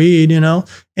outdoor weed, and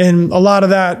a lot of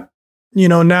that,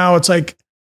 now it's like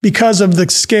because of the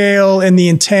scale and the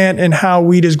intent and how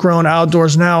weed is grown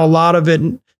outdoors now, a lot of it,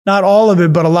 not all of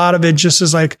it, but a lot of it just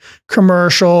is like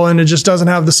commercial and it just doesn't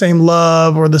have the same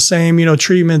love or the same,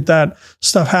 treatment that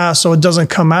stuff has. So it doesn't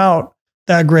come out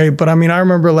that great. But I mean, I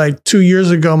remember like 2 years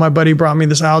ago, my buddy brought me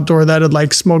this outdoor that had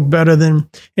like smoked better than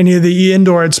any of the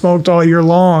indoor I'd smoked all year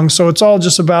long. So it's all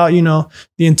just about, the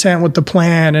intent with the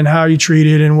plant and how you treat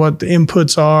it and what the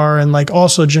inputs are. And like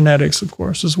also genetics, of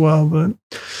course, as well.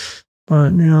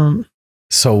 But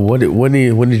So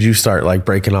when did you start like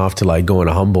breaking off to like going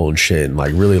to Humboldt and shit and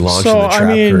like really launching the trap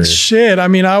career?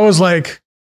 I was like,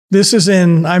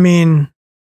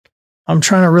 I'm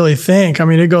trying to really think.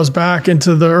 It goes back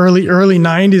into the early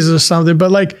 90s or something,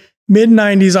 but like mid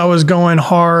 90s, I was going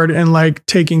hard and like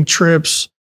taking trips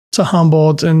to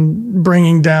Humboldt and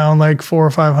bringing down like 400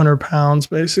 or 500 pounds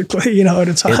basically, at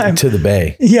a time. To the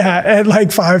Bay. Yeah. At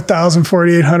like 5,000,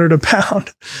 4,800 a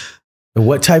pound.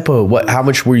 And how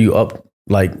much were you up?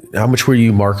 Like, how much were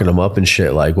you marking them up and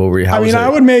shit? Like, what were you? I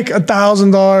would make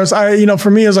 $1,000.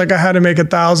 For me, it was like I had to make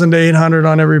 1,000 to 800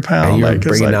 on every pound. And you were like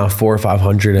bringing out 400 or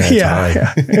 500 at a time.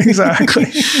 Yeah, exactly.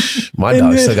 My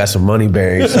dog still got some money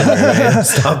bearing somewhere, man.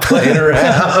 Stop playing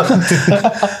around.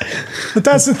 But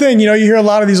that's the thing, you hear a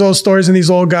lot of these old stories and these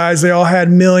old guys, they all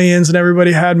had millions and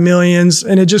everybody had millions.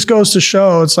 And it just goes to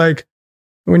show, it's like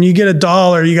when you get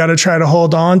 $1, you got to try to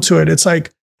hold on to it. It's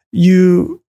like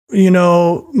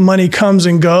money comes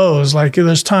and goes. Like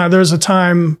there's a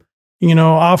time,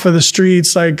 off of the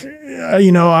streets, like,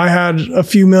 I had a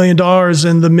few $1 million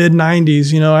in the mid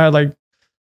 90s, I had like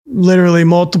literally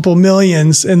multiple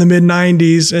millions in the mid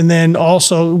 90s and then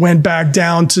also went back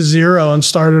down to zero and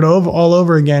started all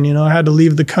over again. I had to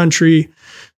leave the country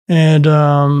and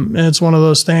it's one of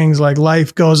those things like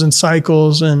life goes in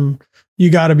cycles and you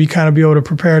got to be able to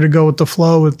prepare to go with the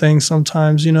flow with things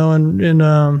sometimes,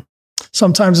 and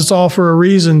sometimes it's all for a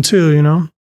reason too,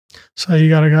 so you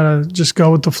gotta just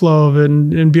go with the flow of it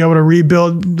and be able to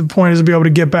rebuild. The point is to be able to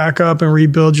get back up and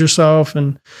rebuild yourself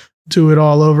and do it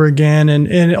all over again.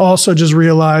 And also just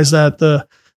realize that the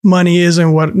money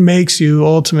isn't what makes you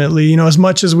ultimately, as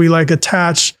much as we like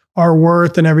attach our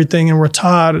worth and everything. And we're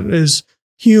taught as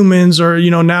humans or,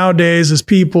 nowadays as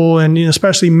people and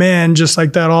especially men, just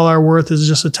like that, all our worth is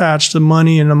just attached to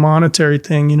money and a monetary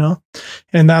thing,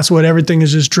 and that's what everything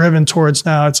is just driven towards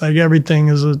now. It's like everything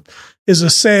is a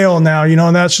sale now,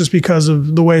 and that's just because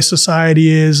of the way society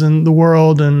is and the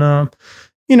world. And,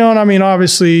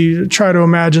 obviously try to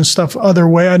imagine stuff another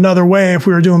way. If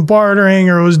we were doing bartering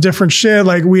or it was different shit,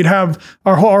 like we'd have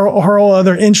our whole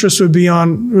other interest would be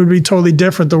totally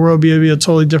different. The world would be a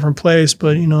totally different place.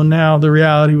 But, now the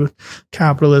reality with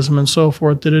capitalism and so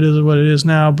forth, that it is what it is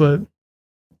now. But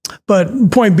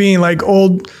point being, like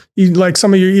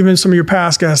some of your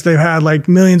past guests, they've had like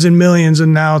millions and millions,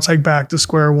 and now it's like back to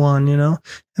square one, and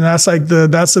that's like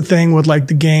that's the thing with like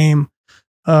the game.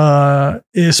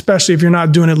 Especially if you're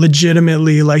not doing it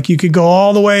legitimately, like you could go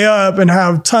all the way up and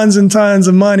have tons and tons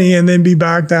of money and then be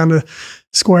back down to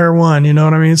square one. You know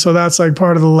what I mean? So that's like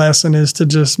part of the lesson is to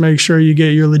just make sure you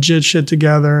get your legit shit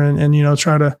together and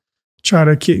try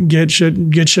to get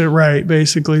shit right,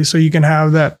 basically. So you can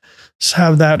have that,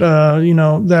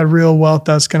 that real wealth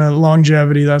that's going to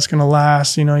longevity, that's going to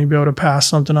last, you'll be able to pass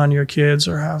something on to your kids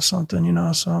or have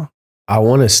something, so. I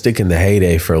want to stick in the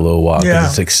heyday for a little while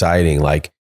because it's exciting.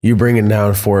 Like you bringing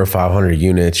down 400 or 500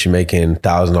 units, you're making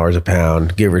 $1,000 a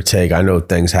pound, give or take. I know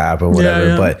things happen,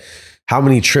 whatever, but how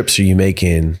many trips are you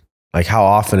making? Like how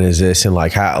often is this? And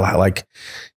like how, like,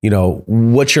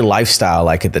 what's your lifestyle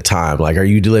like at the time? Like, are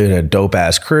you living in a dope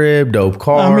ass crib, dope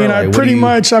car?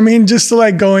 Just to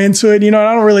like go into it, I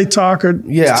don't really talk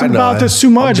about this too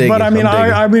much, but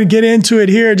I would get into it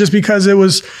here just because it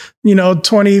was,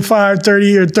 25,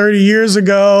 30 years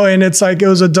ago. And it's like, it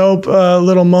was a dope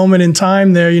little moment in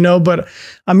time there, but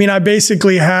I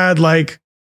basically had like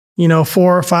you know,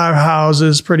 4 or 5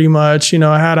 houses pretty much. You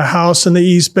know, I had a house in the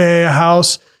East Bay, a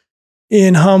house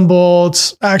in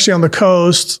Humboldt, actually on the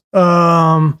coast,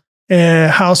 a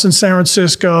house in San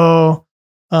Francisco,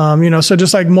 you know, so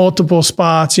just like multiple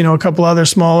spots, you know, a couple other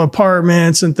small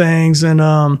apartments and things. And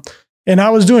I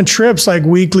was doing trips like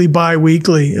weekly,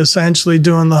 bi-weekly, essentially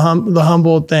doing the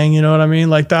Humboldt thing. You know what I mean?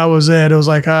 Like that was it. It was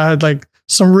like, I had like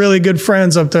some really good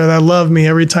friends up there that loved me.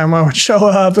 Every time I would show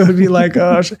up, it would be like,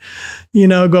 oh, you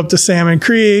know, go up to Salmon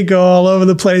Creek, go all over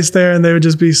the place there. And they would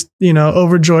just be, you know,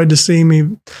 overjoyed to see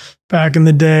me back in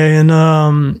the day.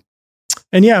 And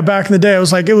yeah, back in the day, the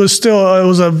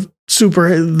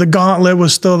gauntlet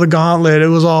was still the gauntlet. It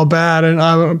was all bad. And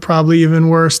I was probably even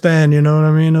worse then, you know what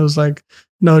I mean? It was like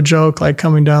no joke, like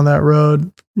coming down that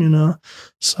road, you know?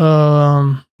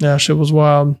 So, yeah, shit was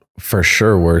wild. For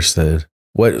sure worse than.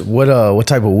 What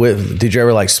type of whip did you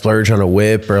ever like splurge on a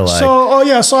whip or like?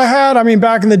 So I mean,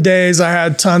 back in the days, I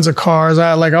had tons of cars.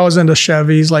 I was into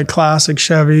Chevys, like classic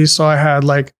Chevys. So I had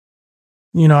like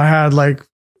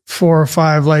 4 or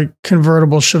 5 like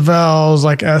convertible Chevelles,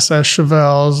 like SS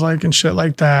Chevelles, like and shit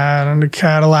like that, and a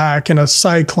Cadillac and a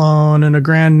Cyclone and a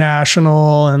Grand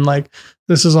National, and like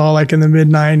this is all like in the mid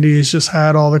 90s. Just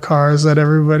had all the cars that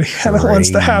everybody kind of wants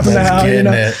to have now, you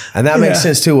know. And that makes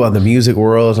sense too on the music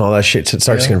world and all that shit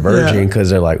starts converging because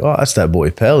they're like, oh, that's that boy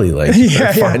Pelly. Like,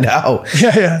 find out,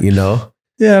 you know.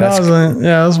 Yeah,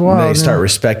 that was wild. They start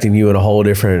respecting you at a whole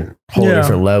different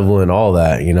level and all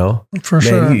that, you know. For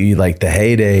sure. You like the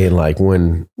heyday and like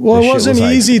when. Well, it wasn't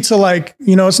easy to like,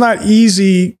 you know, it's not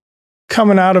easy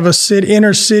coming out of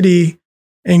inner city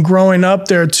and growing up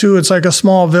there too. It's like a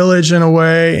small village in a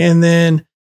way, and then,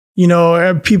 you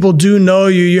know, people do know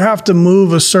you. You have to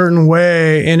move a certain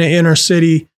way in an inner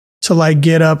city to like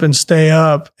get up and stay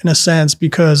up in a sense,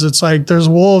 because it's like there's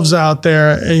wolves out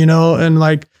there, you know, and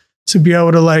like. To be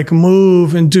able to like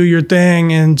move and do your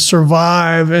thing and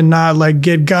survive and not like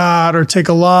get got or take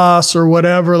a loss or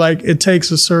whatever. Like it takes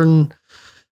a certain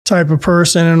type of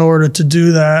person in order to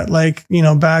do that. Like, you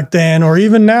know, back then, or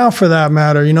even now for that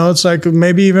matter, you know, it's like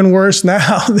maybe even worse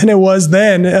now than it was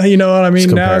then, you know what I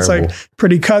mean? Now it's like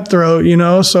pretty cutthroat, you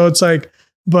know? So it's like,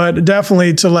 but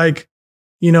definitely to like,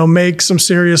 you know, make some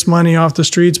serious money off the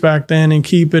streets back then and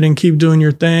keep doing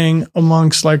your thing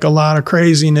amongst like a lot of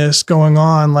craziness going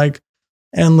on, like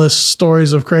endless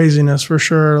stories of craziness for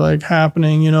sure, like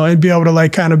happening, you know, and be able to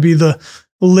like kind of be the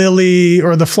lily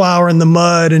or the flower in the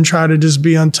mud and try to just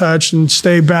be untouched and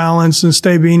stay balanced and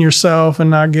stay being yourself and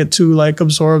not get too like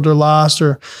absorbed or lost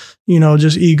or, you know,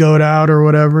 just egoed out or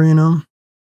whatever, you know.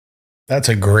 That's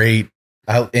a great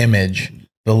image.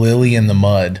 The lily in the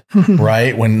mud,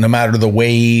 right? When no matter the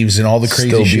waves and all the crazy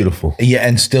still shit. Beautiful. Yeah.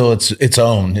 And still it's its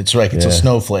own. It's like, it's a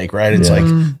snowflake, right? It's like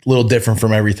a little different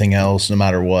from everything else, no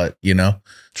matter what, you know?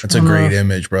 That's a great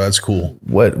image, bro. That's cool.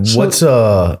 What's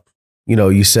you know,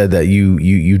 you said that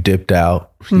you dipped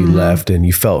out, you left and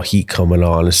you felt heat coming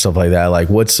on and stuff like that. Like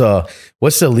what's the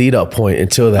lead up point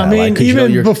until that? I mean, like,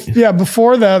 even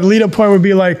before that, lead up point would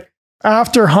be like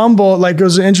after Humboldt, like it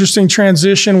was an interesting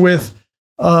transition with,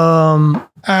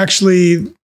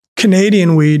 actually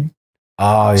Canadian weed.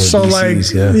 Oh, yeah, so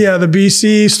BCs, like, the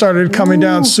BC started coming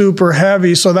down super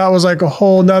heavy. So that was like a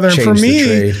whole nother, and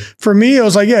for me, it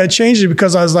was like, it changed it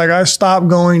because I was like, I stopped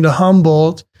going to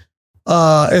Humboldt,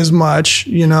 as much,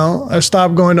 you know, I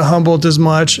stopped going to Humboldt as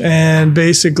much. And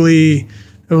basically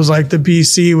it was like the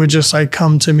BC would just like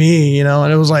come to me, you know,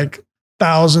 and it was like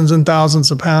thousands and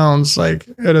thousands of pounds, like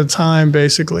at a time,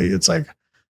 basically. It's like,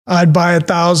 I'd buy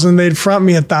 1,000, they'd front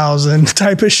me 1,000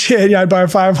 type of shit. Yeah, I'd buy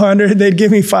 500, they'd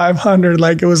give me 500.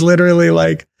 Like it was literally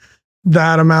like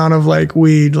that amount of like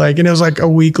weed, like, and it was like a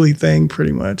weekly thing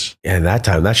pretty much. Yeah, and that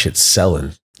time that shit's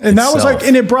selling. And that was like,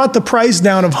 and it brought the price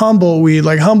down of Humboldt weed.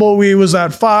 Like Humboldt weed was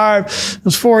at 5, it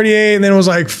was 48, and then it was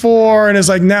like 4. And it's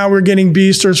like, now we're getting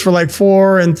beasters for like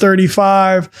 4 and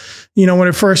 35, you know, when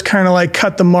it first kind of like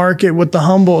cut the market with the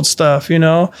Humboldt stuff, you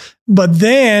know, but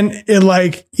then it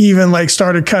like even like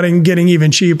started getting even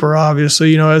cheaper,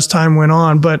 obviously, you know, as time went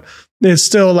on, but it's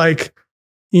still like,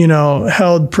 you know,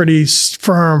 held pretty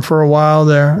firm for a while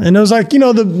there. And it was like, you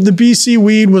know, the BC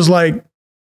weed was like,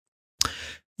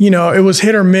 you know, it was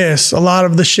hit or miss. A lot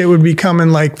of the shit would be coming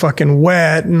like fucking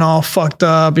wet and all fucked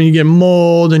up, and you get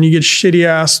mold and you get shitty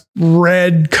ass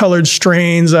red colored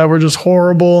strains that were just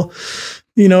horrible.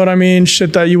 You know what I mean?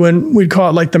 Shit that we'd call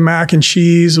it like the mac and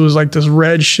cheese. It was like this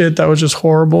red shit that was just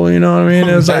horrible. You know what I mean?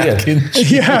 It was like,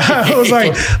 it was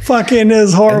like fucking, it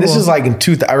was horrible. And this is like in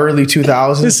early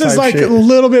 2000s. This is like a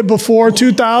little bit before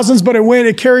 2000s, but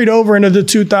it carried over into the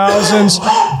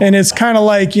 2000s. And it's kind of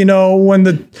like, you know, when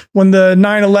the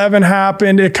 9/11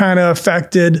 happened, it kind of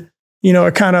affected you know,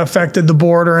 it kind of affected the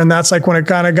border, and that's like when it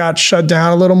kind of got shut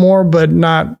down a little more, but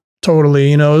not totally,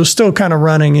 you know, it was still kind of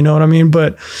running, you know what I mean?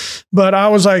 But I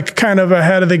was like kind of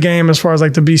ahead of the game as far as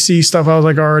like the BC stuff. I was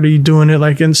like already doing it,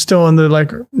 like, and still in the,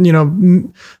 like, you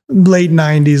know, late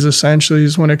 90s essentially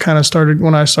is when it kind of started,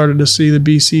 when I started to see the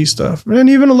BC stuff, and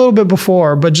even a little bit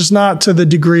before, but just not to the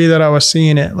degree that I was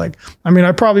seeing it. Like, I mean,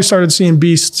 I probably started seeing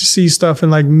BC stuff in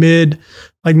like mid,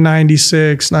 like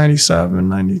 96, 97,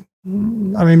 90.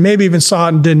 I mean, maybe even saw it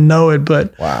and didn't know it,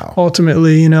 but Wow.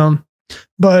 ultimately, you know,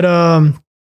 but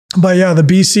yeah, the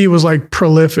BC was like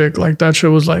prolific. Like that shit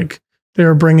was like, they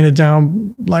were bringing it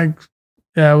down. Like,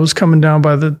 yeah, it was coming down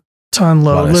by the ton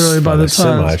load, literally by the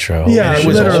ton. Semi-tro. Yeah, And it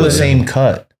was all literally. the same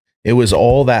cut. It was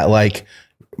all that like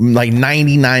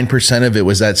 99% of it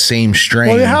was that same strain.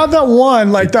 Well, they had that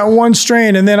one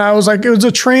strain. And then I was like, it was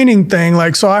a training thing.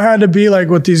 Like, so I had to be like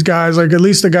with these guys, like at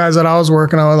least the guys that I was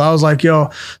working on with, I was like, yo,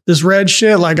 this red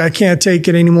shit, like I can't take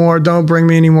it anymore. Don't bring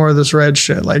me any more of this red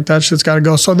shit. Like that shit's got to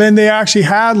go. So then they actually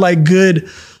had like good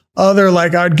other,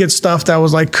 like I'd get stuff that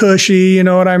was like cushy, you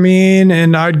know what I mean?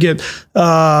 And I'd get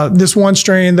this one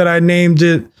strain that I named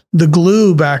it the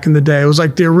glue back in the day. It was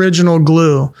like the original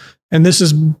glue. And this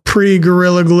is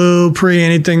pre-Gorilla Glue,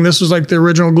 pre-anything. This was like the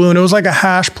original glue. And it was like a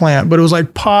hash plant, but it was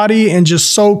like potty and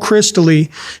just so crystally.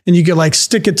 And you could like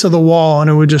stick it to the wall and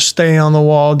it would just stay on the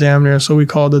wall damn near. So we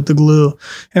called it the glue.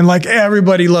 And like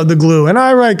everybody loved the glue. And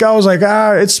I was like,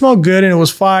 it smelled good and it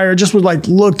was fire. It just was like,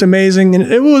 looked amazing.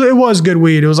 And it was good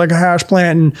weed. It was like a hash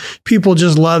plant and people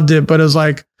just loved it. But it was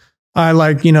like, I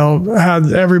like, you know, had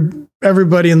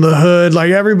everybody in the hood,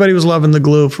 like everybody was loving the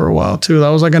glue for a while too. That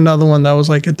was like another one that was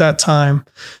like at that time.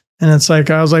 And it's like,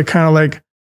 I was like kind of like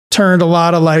turned a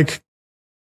lot of like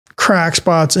crack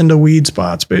spots into weed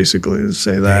spots, basically, to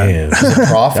say that. Damn. It's a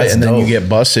profit, That's and then you dope. get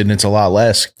busted and it's a lot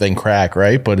less than crack,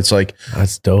 right? But it's like,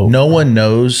 That's dope. no one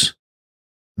knows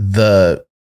the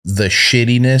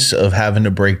shittiness of having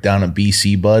to break down a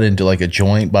BC bud into like a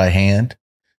joint by hand.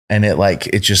 And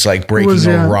it's just like breaking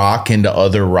a rock into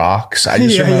other rocks. I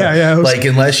just remember, It was- like,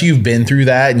 unless you've been through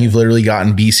that and you've literally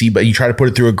gotten BC, but you try to put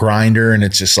it through a grinder and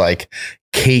it's just like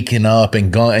caking up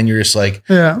and and you're just like,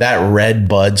 Yeah. that red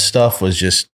bud stuff was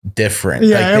just different.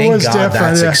 Yeah, like, it thank was God different.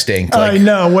 that's Yeah. extinct. I Like,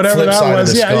 know, whatever flip that side of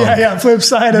was. the Yeah, skunk. flip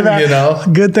side of that. You know?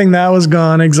 Good thing that was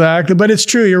gone. Exactly. But it's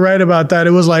true. You're right about that.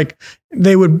 It was like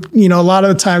they would, you know, a lot of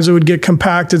the times it would get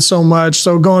compacted so much.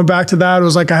 So going back to that, it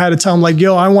was like I had to tell them like,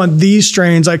 yo, I want these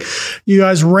strains. Like you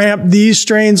guys ramp these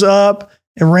strains up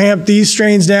and ramp these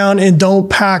strains down and don't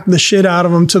pack the shit out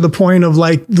of them to the point of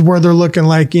like where they're looking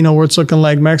like, you know, where it's looking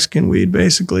like Mexican weed,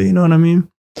 basically. You know what I mean?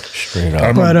 Straight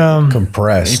up. But you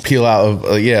Compressed. peel out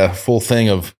of full thing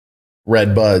of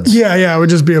red buds. Yeah, it would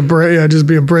just be a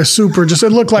brisk super. Just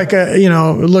it looked like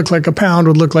a pound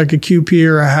would look like a QP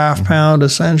or a half pound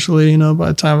essentially, you know, by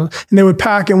the time, and they would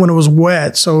pack it when it was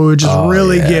wet. So it would just it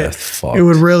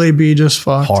would really be just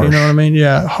fucked. Harsh. You know what I mean?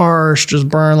 Yeah. Harsh, just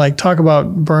burn, like talk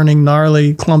about burning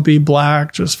gnarly, clumpy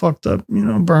black, just fucked up, you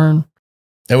know, burn.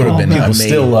 It would have been People amazing.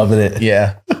 still loving it.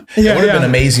 Yeah. It would have been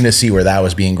amazing to see where that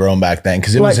was being grown back then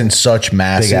because it was Like- in such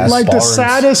massive. Big-ass Like the barns.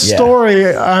 saddest Yeah.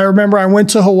 story, I remember I went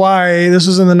to Hawaii. This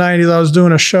was in the 90s. I was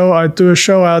doing a show. I threw a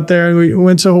show out there and we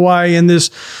went to Hawaii and this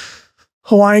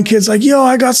Hawaiian kid's like, yo,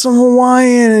 I got some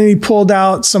Hawaiian. And he pulled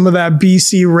out some of that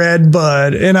BC red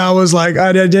bud. And I was like,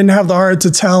 I didn't have the heart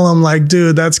to tell him like,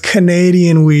 dude, that's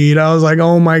Canadian weed. I was like,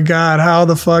 oh my God, how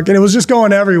the fuck? And it was just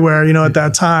going everywhere, you know, at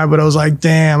that time. But I was like,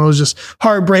 damn, it was just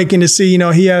heartbreaking to see, you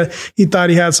know, he thought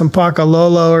he had some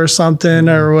Pakalolo or something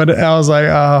or what. I was like,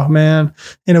 oh man.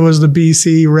 And it was the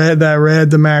BC red,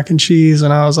 the mac and cheese.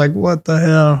 And I was like, what the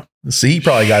hell? So he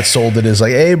probably got sold it as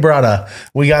like, hey, brother,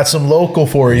 we got some local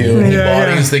for you. And he bought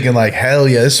it. He's thinking like, hell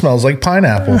yeah, this smells like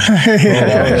pineapple.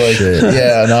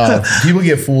 Yeah, no, people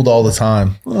get fooled all the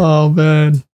time. Oh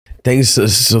man. Things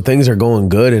are going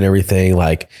good and everything.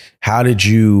 Like, how did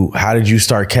you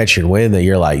start catching wind that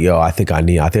you're like, yo, I think I'm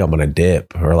gonna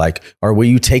dip, or were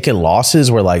you taking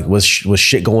losses where like was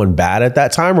shit going bad at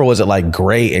that time, or was it like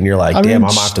great and you're like, damn, I'm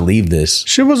gonna have to leave this?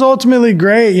 Shit was ultimately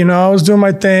great. You know, I was doing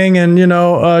my thing and, you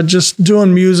know, just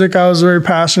doing music. I was very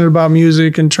passionate about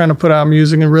music and trying to put out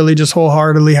music and really just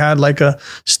wholeheartedly had like a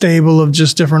stable of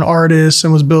just different artists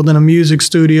and was building a music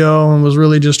studio and was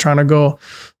really just trying to go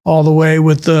all the way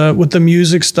with the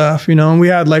music stuff, you know. And we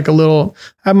had like I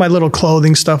had my little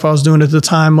clothing stuff I was doing at the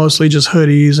time, mostly just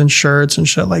hoodies and shirts and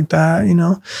shit like that, you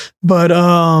know. But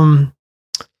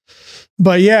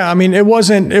yeah, I mean, it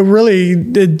wasn't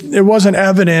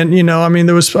evident, you know. I mean,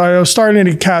 I was starting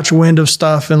to catch wind of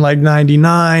stuff in like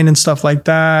 99 and stuff like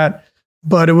that.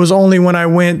 But it was only when I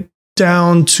went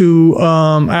down to,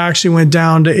 I actually went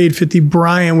down to 850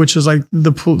 Bryant, which is like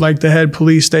the head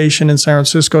police station in San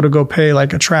Francisco, to go pay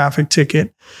like a traffic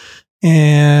ticket.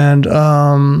 And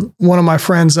one of my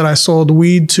friends that I sold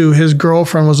weed to, his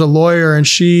girlfriend was a lawyer, and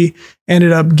she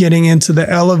ended up getting into the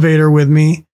elevator with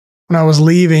me when I was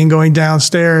leaving, going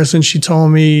downstairs. And she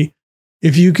told me,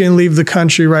 if you can leave the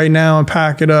country right now and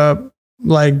pack it up,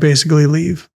 like basically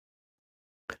leave.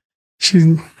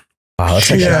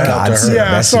 That's like a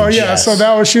godsend. So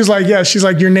that was, she's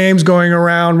like, your name's going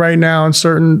around right now in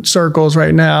certain circles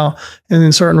right now and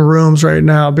in certain rooms right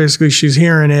now. Basically, she's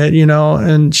hearing it, you know,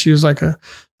 and she was like a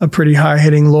pretty high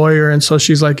hitting lawyer. And so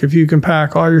she's like, if you can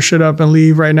pack all your shit up and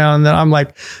leave right now. And then I'm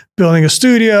like building a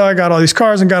studio. I got all these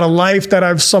cars and got a life that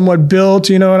I've somewhat built,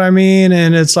 you know what I mean?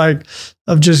 And it's like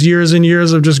of just years and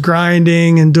years of just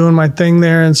grinding and doing my thing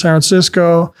there in San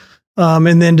Francisco.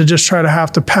 And then to just try to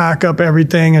have to pack up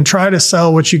everything and try to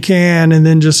sell what you can, and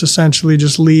then just essentially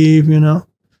just leave, you know,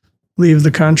 leave the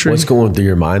country. What's going through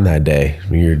your mind that day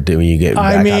when you get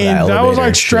back out of the elevator? That was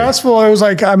like stressful. It was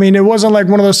like, I mean, it wasn't like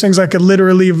one of those things I could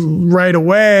literally leave right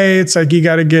away. It's like, you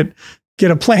got to get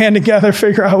a plan together,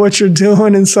 figure out what you're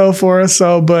doing and so forth.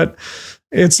 So, but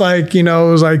it's like, you know,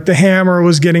 it was like the hammer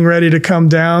was getting ready to come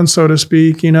down, so to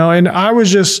speak, you know, and I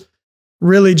was just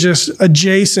really just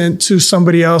adjacent to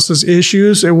somebody else's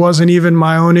issues. It wasn't even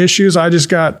my own issues. I just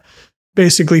got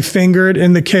basically fingered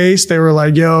in the case. They were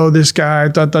like, yo, this guy,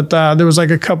 There was like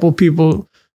a couple people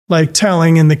like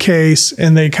telling in the case,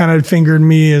 and they kind of fingered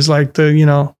me as like the, you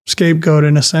know, scapegoat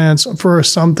in a sense for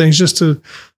some things, just to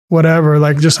whatever,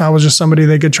 like just I was just somebody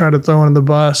they could try to throw under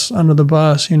the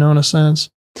bus, you know, in a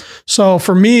sense. So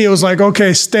for me, it was like,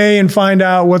 okay, stay and find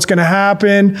out what's going to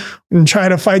happen and try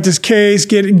to fight this case,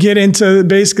 get into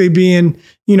basically being,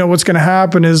 you know, what's going to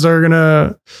happen is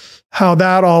how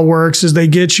that all works is they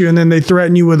get you and then they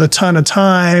threaten you with a ton of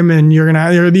time, and you're going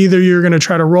to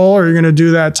try to roll or you're going to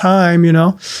do that time. You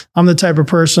know, I'm the type of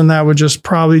person that would just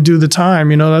probably do the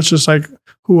time, you know, that's just like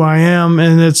who I am.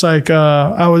 And it's like,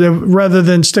 I would, rather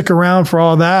than stick around for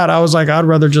all that, I was like, I'd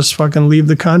rather just fucking leave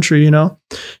the country, you know?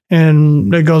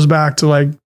 And it goes back to like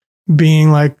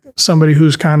being like somebody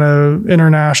who's kind of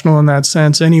international in that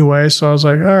sense anyway. So I was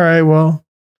like, all right, well,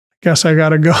 I guess I got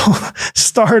to go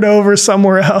start over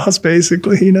somewhere else,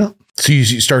 basically, you know? So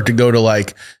you start to go to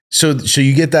like, so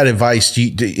you get that advice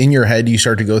in your head, you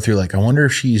start to go through like, I wonder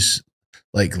if she's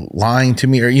like lying to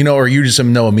me, or, you know, or you just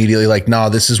know immediately like, nah,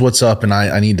 this is what's up. And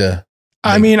I need to.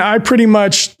 Like, I mean, I pretty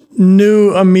much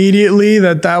knew immediately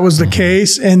that was the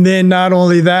case. And then not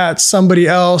only that, somebody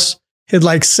else had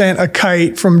like sent a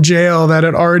kite from jail that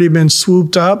had already been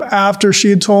swooped up after she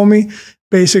had told me,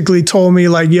 basically told me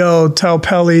like, yo, tell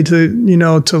Pelly to, you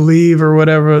know, to leave or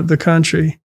whatever the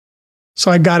country.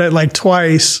 So I got it like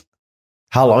twice.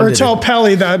 How long? Or tell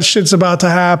Pelly that shit's about to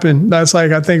happen. That's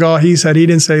like, I think all he said. He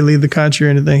didn't say leave the country or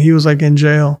anything. He was like in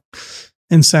jail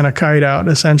and sent a kite out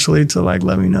essentially to like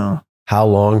let me know. How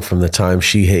long from the time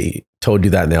she told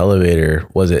you that in the elevator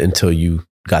was it until you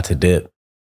got to dip?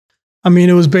 I mean,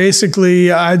 it was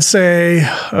basically, I'd say,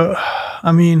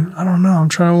 I mean, I don't know. I'm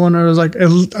trying to wonder. It was like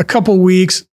a couple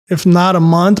weeks, if not a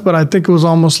month, but I think it was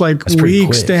almost like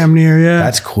weeks, damn near. Yeah.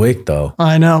 That's quick though.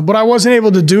 I know, but I wasn't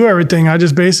able to do everything. I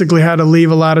just basically had to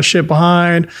leave a lot of shit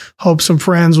behind, hope some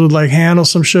friends would like handle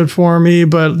some shit for me.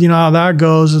 But you know how that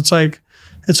goes. It's like,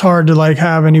 it's hard to like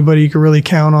have anybody you can really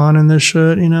count on in this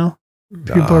shit, you know?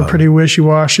 People are pretty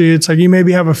wishy-washy. It's like you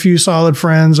maybe have a few solid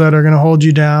friends that are going to hold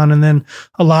you down. And then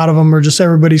a lot of them are just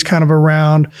everybody's kind of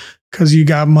around because you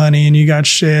got money and you got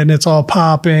shit and it's all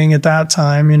popping at that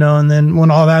time, you know? And then when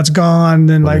all that's gone,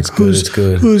 then like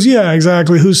who's, yeah,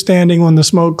 exactly. Who's standing when the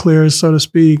smoke clears, so to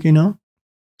speak, you know?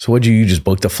 So you just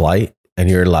booked a flight? And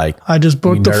you're like, I just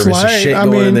booked the flight. I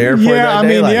mean,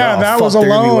 that was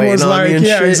alone was like,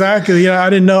 yeah, exactly. Yeah, I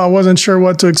didn't know. I wasn't sure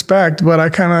what to expect, but I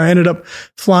kind of ended up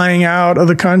flying out of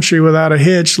the country without a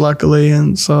hitch, luckily,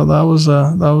 and so that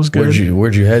was good.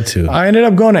 Where'd you head to? I ended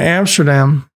up going to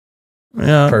Amsterdam.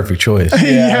 Yeah, perfect choice.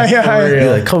 yeah.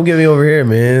 You're like, come get me over here,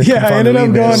 man. Yeah, I ended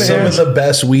up going to some of the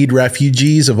best weed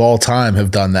refugees of all time have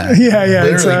done that. Yeah,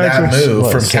 literally exactly. That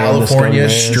move from California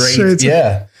straight.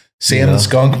 Yeah. Sam the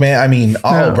Skunk Man. I mean,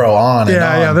 bro, on and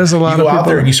on. Yeah, there's a lot of people. You go out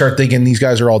there and you start thinking these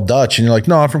guys are all Dutch, and you're like,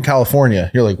 no, I'm from California.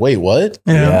 You're like, wait, what?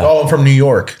 Yeah. Oh, I'm from New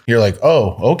York. You're like,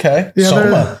 oh, okay.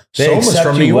 Yeah, Soma's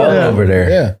from New York over there.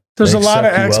 Yeah. There's a lot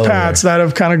of expats that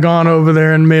have kind of gone over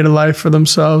there and made a life for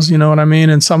themselves. You know what I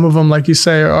mean? And some of them, like you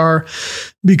say, are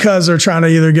because they're trying to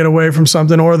either get away from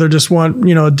something or they just want,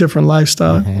 you know, a different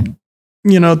lifestyle. Mm-hmm.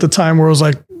 You know, at the time where it was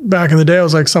like, back in the day, it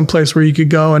was like some place where you could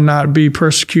go and not be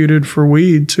persecuted for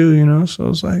weed too, you know? So it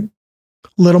was like a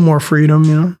little more freedom,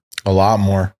 you know? A lot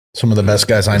more. Some of the best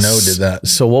guys I know did that.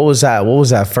 So what was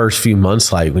that first few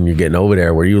months like when you're getting over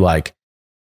there? Were you like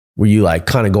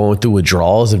kind of going through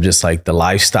withdrawals of just like the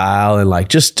lifestyle and like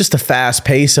just the fast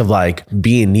pace of like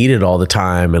being needed all the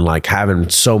time and like having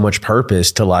so much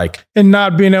purpose to like, and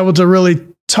not being able to really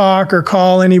talk or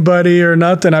call anybody or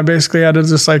nothing? I basically had to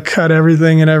just like cut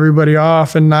everything and everybody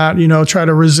off and not, try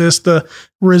to resist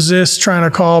trying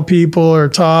to call people or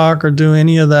talk or do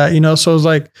any of that, So it was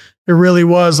like, it really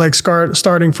was like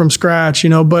starting from scratch,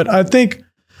 but I think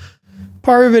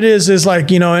part of it is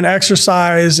like, in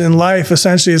exercise in life,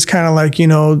 essentially it's kind of like,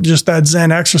 just that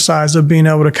Zen exercise of being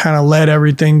able to kind of let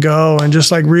everything go and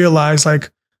just like realize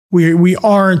like we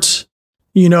aren't,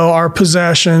 our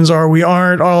possessions, or we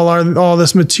aren't all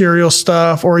this material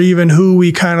stuff, or even who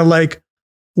we kind of like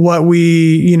what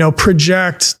we,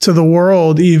 project to the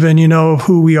world, even,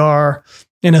 who we are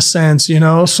in a sense,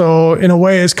 so in a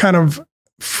way it's kind of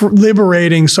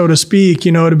liberating, so to speak,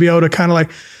 to be able to kind of like,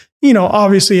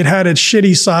 obviously it had its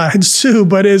shitty sides too,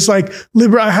 but it's like,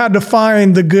 I had to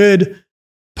find the good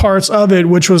parts of it,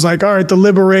 which was like, all right, the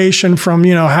liberation from,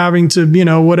 having to,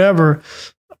 whatever,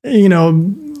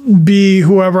 be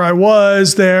whoever I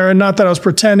was there. And not that I was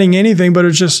pretending anything, but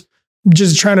it's just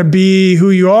trying to be who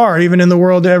you are, even in the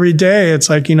world every day. It's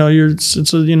like,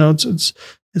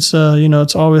 it's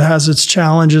always has its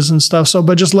challenges and stuff. So,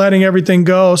 but just letting everything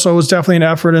go. So it was definitely an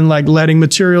effort in like letting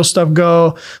material stuff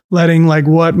go, letting like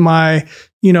what my,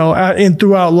 and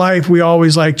throughout life, we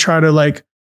always like try to like,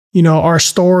 our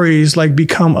stories like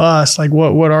become us, like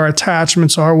what our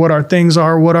attachments are, what our things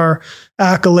are, what our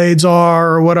accolades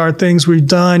are, or what our things we've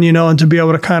done, and to be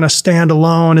able to kind of stand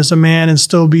alone as a man and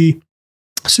still be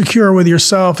secure with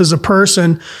yourself as a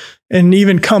person, and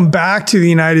even come back to the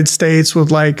United States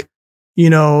with like,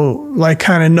 like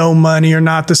kind of no money or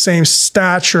not the same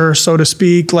stature, so to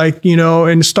speak, like,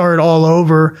 and start all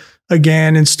over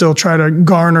again and still try to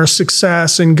garner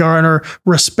success and garner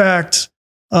respect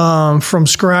from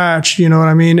scratch. You know what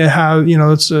I mean? It has,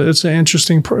 it's an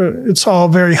interesting, it's all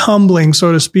very humbling,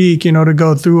 so to speak, to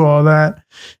go through all that.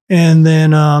 And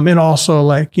then, and also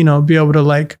like, be able to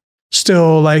like,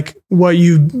 still like what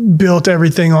you built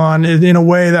everything on in a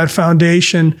way, that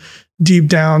foundation deep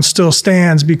down still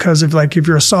stands, because if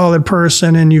you're a solid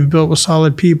person and you've built with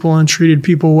solid people and treated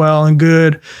people well and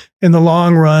good in the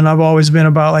long run. I've always been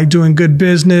about like doing good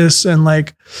business and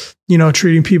like,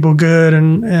 treating people good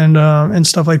and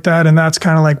stuff like that. And that's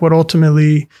kind of like what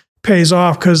ultimately pays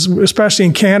off, because especially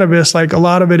in cannabis, like a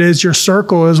lot of it is your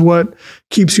circle is what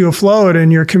keeps you afloat,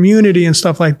 and your community and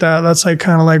stuff like that. That's like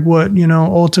kind of like what,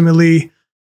 ultimately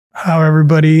how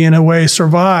everybody in a way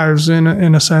survives in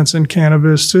a sense in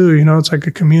cannabis too. It's like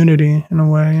a community in a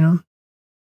way,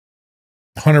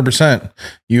 100%.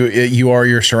 You are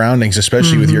your surroundings,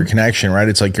 especially with your connection, right?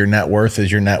 It's like your net worth is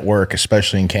your network,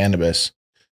 especially in cannabis.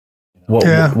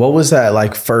 What was that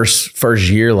like first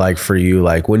year like for you?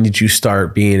 Like when did you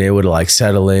start being able to like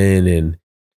settle in, and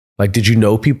like did you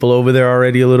know people over there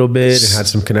already a little bit and had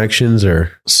some connections?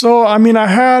 Or so I mean, I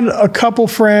had a couple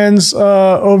friends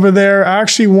over there.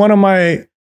 Actually, one of my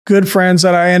good friends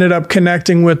that I ended up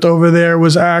connecting with over there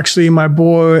was actually my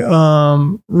boy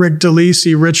Richard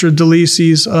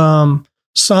DeLisi's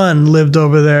son lived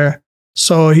over there.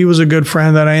 So he was a good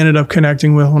friend that I ended up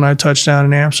connecting with when I touched down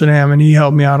in Amsterdam, and he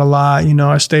helped me out a lot.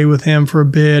 I stayed with him for a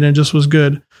bit and just was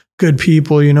good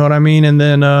people, you know what I mean? And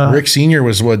then Rick Sr.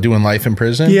 was doing life in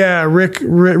prison? Yeah, Richard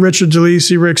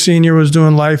DeLisi, Rick Sr. was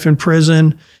doing life in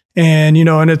prison. And,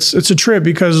 and it's a trip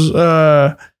because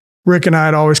Rick and I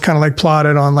had always kind of like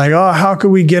plotted on like, oh, how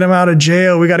could we get him out of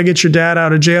jail? We got to get your dad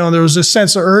out of jail. And there was this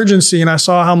sense of urgency. And I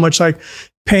saw how much like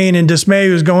pain and dismay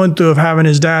he was going through of having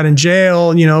his dad in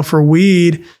jail, for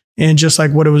weed, and just like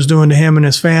what it was doing to him and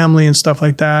his family and stuff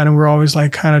like that. And we're always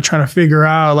like kind of trying to figure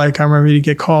out, like, I remember he'd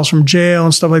get calls from jail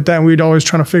and stuff like that. And we'd always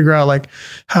trying to figure out like,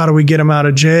 how do we get him out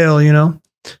of jail,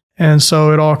 And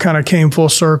so it all kind of came full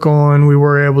circle, and we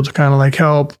were able to kind of like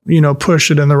help,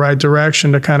 push it in the right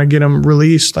direction to kind of get him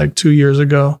released like 2 years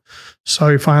ago. So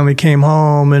he finally came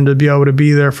home, and to be able to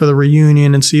be there for the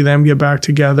reunion and see them get back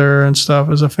together and stuff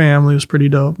as a family was pretty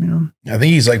dope, I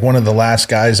think he's like one of the last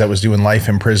guys that was doing life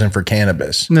in prison for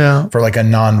cannabis. Yeah. For like a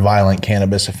non-violent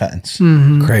cannabis offense.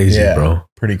 Mm-hmm. Crazy, bro.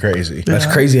 Pretty crazy. Yeah.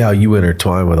 That's crazy how you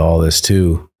intertwine with all this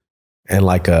too. And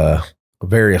like a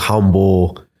very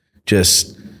humble,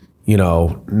 just,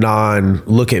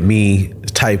 non-look at me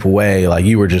type way. Like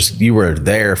you were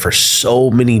there for so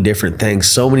many different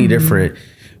things, so many different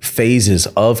phases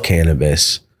of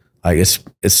cannabis. Like it's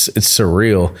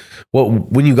surreal.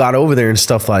 When you got over there and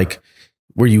stuff, like,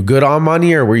 were you good on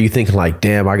money, or were you thinking like,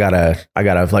 damn, I gotta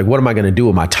like, what am I gonna do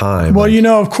with my time? Well, like,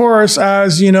 of course,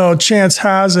 as chance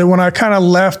has it, when I kind of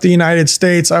left the United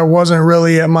States, I wasn't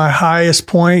really at my highest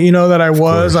point, that I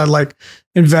was. I like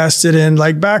invested in,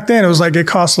 like, back then it was like it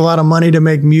cost a lot of money to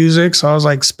make music. So I was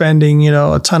like spending,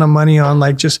 a ton of money on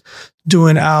like just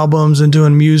doing albums and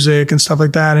doing music and stuff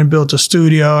like that, and built a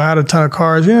studio. I had a ton of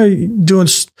cars, doing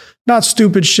not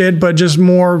stupid shit, but just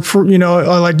more for,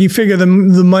 like you figure the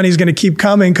money's going to keep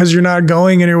coming because you're not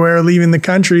going anywhere, leaving the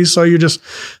country. So you're just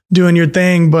doing your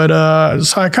thing. But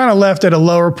so I kind of left at a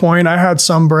lower point. I had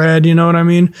some bread, you know what I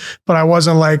mean? But I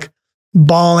wasn't like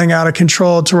balling out of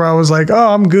control to where I was like,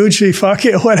 oh, I'm Gucci, fuck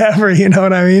it, whatever, you know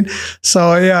what I mean?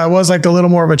 So yeah, it was like a little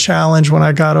more of a challenge when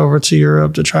I got over to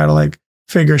Europe to try to like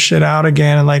figure shit out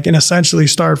again and essentially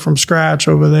start from scratch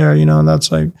over there, and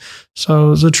that's like, so it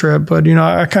was a trip. But,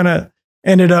 I kind of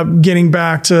ended up getting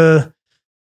back to,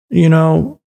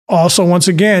 also once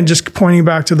again, just pointing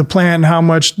back to the plant and how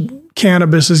much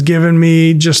cannabis has given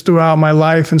me just throughout my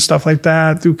life and stuff like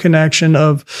that, through connection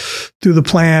through the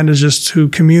plant is just to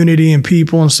community and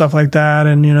people and stuff like that.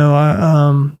 And,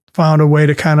 I found a way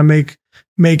to kind of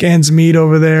make ends meet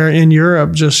over there in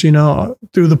Europe, just,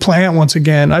 through the plant. Once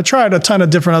again, I tried a ton of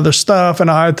different other stuff. And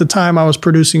at the time I was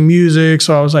producing music.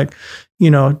 So I was like,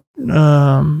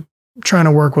 trying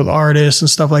to work with artists and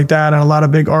stuff like that. And a lot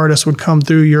of big artists would come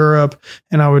through Europe,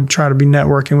 and I would try to be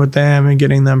networking with them and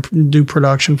getting them do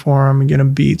production for them and get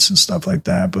them beats and stuff like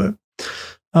that. But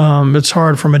it's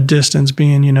hard from a distance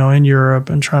being, in Europe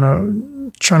and trying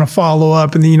to follow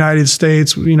up in the United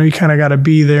States. You kind of got to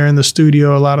be there in the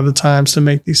studio a lot of the times to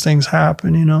make these things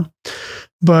happen,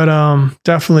 but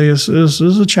definitely is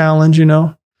a challenge,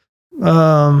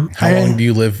 How long do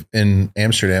you live in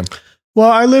Amsterdam? Well,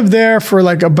 I lived there for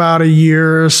like about a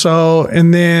year or so,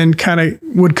 and then kind of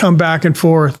would come back and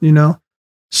forth,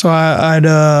 So I'd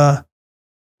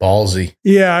ballsy.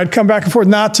 Yeah, I'd come back and forth,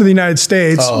 not to the United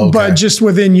States, but just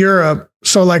within Europe.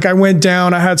 So like I went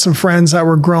down, I had some friends that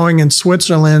were growing in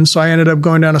Switzerland. So I ended up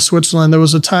going down to Switzerland. There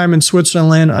was a time in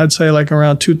Switzerland, I'd say like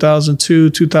around 2002,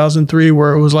 2003,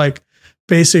 where it was like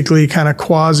basically kind of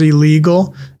quasi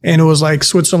legal. And it was like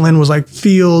Switzerland was like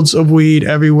fields of weed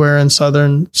everywhere in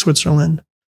southern Switzerland.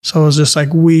 So it was just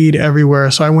like weed everywhere.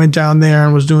 So I went down there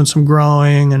and was doing some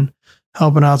growing and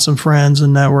helping out some friends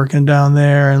and networking down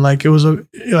there. And like, it was a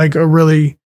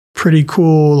really pretty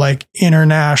cool, like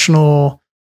international,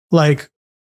 like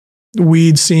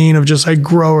weed scene of just like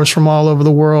growers from all over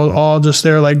the world, all just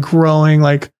there, like growing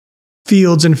like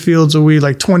fields and fields of weed,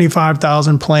 like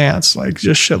 25,000 plants, like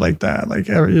just shit like that. Like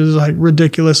it was like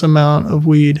ridiculous amount of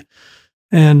weed.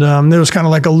 And there was kind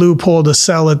of like a loophole to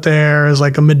sell it there as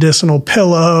like a medicinal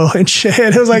pillow and shit.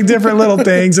 It was like different little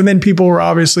things. And then people were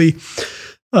obviously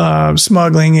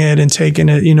smuggling it and taking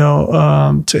it,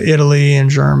 to Italy and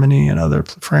Germany and other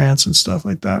France and stuff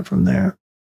like that from there.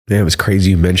 Yeah, it was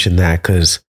crazy you mentioned that,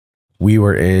 because we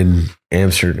were in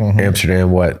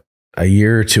Amsterdam, a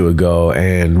year or two ago,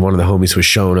 and one of the homies was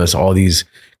showing us all these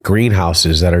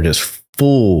greenhouses that are just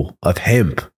full of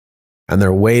hemp, and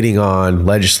they're waiting on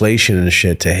legislation and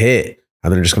shit to hit,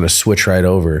 and they're just going to switch right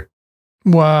over to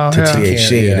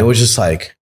THC. And it was just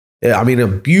like, a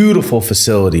beautiful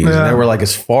facilities, and they were like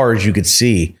as far as you could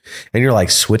see, and you're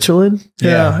like, Switzerland?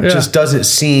 It just doesn't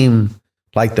seem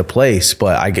like the place,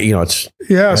 but it's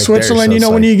right Switzerland. There,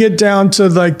 so when you get down to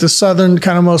like the southern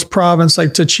kind of most province, like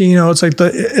Ticino, it's like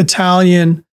the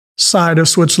Italian side of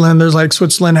Switzerland. There's like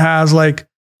Switzerland has like,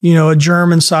 a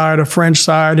German side, a French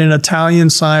side, an Italian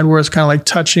side where it's kind of like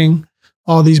touching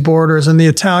all these borders. And the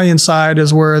Italian side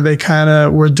is where they kind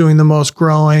of were doing the most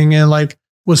growing and like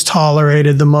was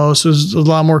tolerated the most. It was a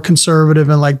lot more conservative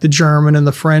in like the German and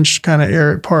the French kind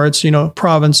of parts,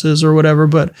 provinces or whatever.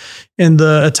 But in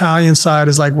the Italian side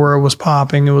is like where it was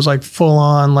popping. It was like full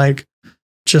on, like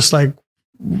just like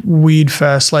weed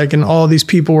fest. Like, and all these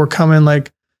people were coming,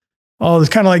 like all this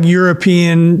kind of like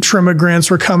European trimmigrants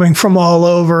were coming from all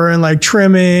over and like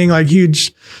trimming, like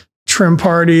huge trim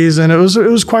parties. And it was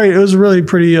really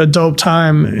pretty a dope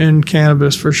time in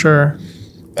cannabis for sure.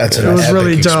 It was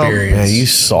really dope. Yeah, you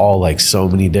saw like so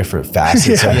many different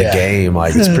facets of the game.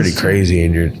 Like it's pretty crazy.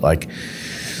 And you're like,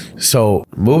 so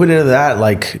moving into that,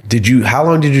 like, how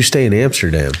long did you stay in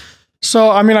Amsterdam? So,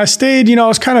 I stayed, I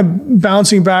was kind of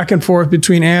bouncing back and forth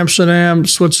between Amsterdam,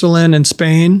 Switzerland, and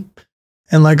Spain,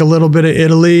 and like a little bit of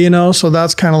Italy, so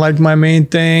that's kind of like my main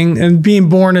thing. And being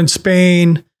born in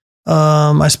Spain,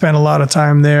 I spent a lot of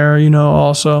time there, you know,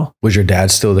 also. Was your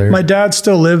dad still there? My dad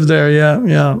still lived there. Yeah.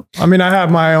 Yeah. I mean, I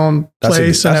have my own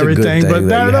place and everything, but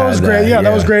that was great. Yeah,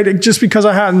 that was great. Just because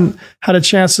I hadn't had a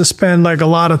chance to spend like a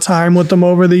lot of time with them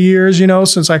over the years, you know,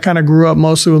 since I kind of grew up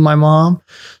mostly with my mom.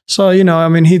 So, you know, I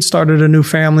mean, he'd started a new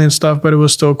family and stuff, but it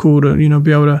was still cool to, you know,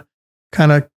 be able to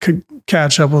kind of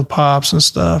catch up with Pops and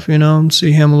stuff, you know, and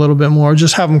see him a little bit more,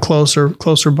 just have him closer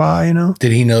by, you know.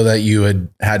 Did he know that you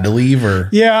had to leave or?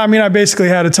 Yeah. I mean, I basically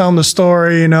had to tell him the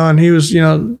story, you know, and he was, you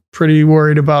know, pretty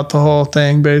worried about the whole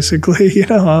thing basically, you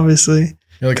know, obviously.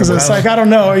 Because it's like, I don't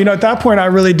know, you know, at that point, I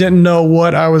really didn't know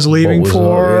what I was leaving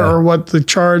for or what the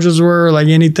charges were, like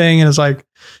anything. And it's like,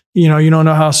 you know, you don't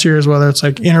know how serious, whether it's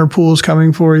like Interpol's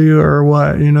coming for you or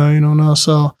what, you know, you don't know.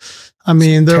 So, I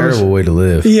mean, there was a terrible way to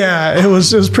live. Yeah, it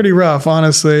was pretty rough,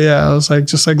 honestly. Yeah, it was like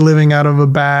just like living out of a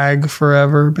bag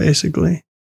forever, basically.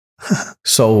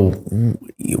 So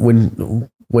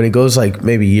when it goes like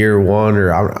maybe year one,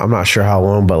 or I'm not sure how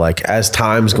long, but like as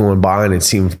time's going by and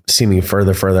it's seeming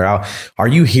further out, are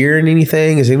you hearing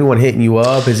anything? Is anyone hitting you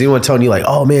up? Is anyone telling you like,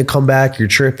 oh man, come back, you're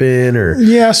tripping? Or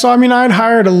yeah, so I mean, I'd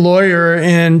hired a lawyer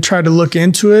and tried to look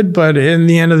into it, but in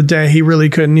the end of the day, he really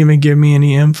couldn't even give me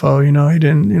any info. You know, he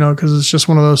didn't, you know, because it's just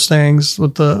one of those things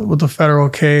with the federal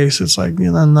case. It's like,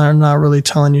 you know, they're not really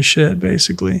telling you shit,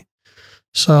 basically.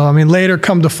 So, I mean, later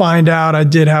come to find out, I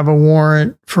did have a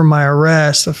warrant for my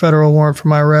arrest, a federal warrant for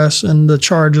my arrest, and the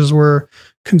charges were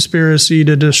conspiracy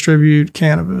to distribute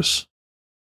cannabis.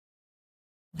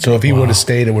 So if he would have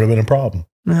stayed, it would have been a problem.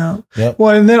 Yeah. Yep.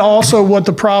 Well, and then also what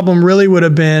the problem really would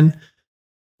have been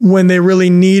when they really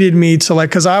needed me to,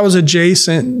 like, because I was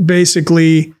adjacent,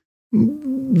 basically,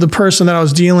 the person that I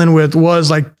was dealing with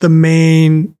was like the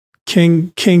main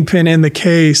kingpin in the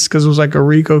case, because it was like a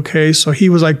RICO case. So he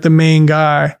was like the main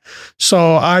guy.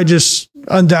 So I just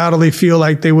undoubtedly feel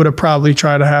like they would have probably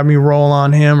tried to have me roll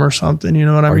on him or something. You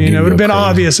know what I mean? It would have been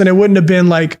obvious, and it wouldn't have been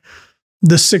like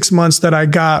the 6 months that I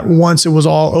got once it was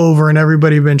all over and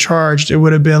everybody had been charged. It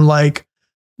would have been like,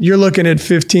 you're looking at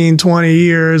 15, 20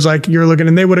 years, like you're looking,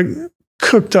 and they would have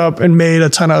cooked up and made a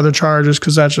ton of other charges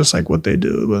because that's just like what they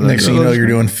do. Next thing you know, you're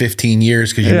doing 15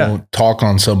 years because you won't talk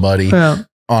on somebody. Yeah.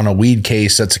 On a weed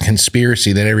case, that's a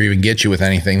conspiracy. They never even get you with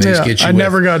anything. They just get you. I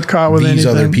never got caught with these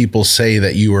anything. Other people say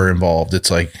that you were involved.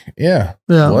 It's like,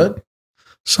 what?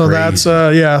 So Crazy.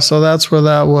 So that's where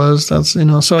that was. That's, you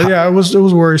know, so yeah, it was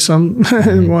worrisome,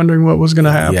 wondering what was going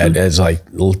to happen. Yeah, it's like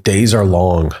days are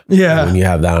long. Yeah, when you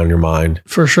have that on your mind,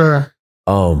 for sure.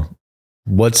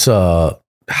 What's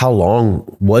how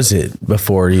long was it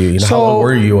before you? How long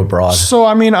were you abroad? So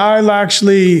I mean, I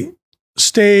actually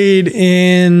stayed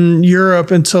in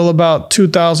Europe until about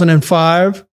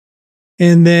 2005.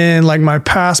 And then like my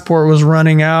passport was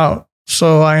running out.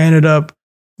 So I ended up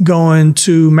going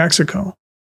to Mexico.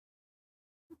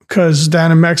 Because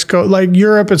down in Mexico, like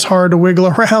Europe, it's hard to wiggle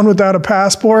around without a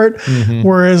passport. Mm-hmm.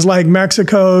 Whereas like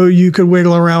Mexico, you could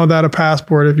wiggle around without a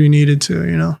passport if you needed to,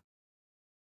 you know?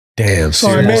 Damn. So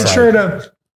I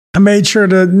made sure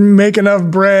to make enough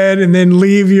bread and then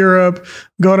leave Europe,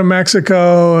 go to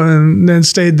Mexico, and then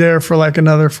stayed there for like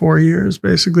another 4 years,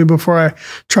 basically, before I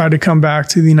tried to come back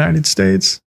to the United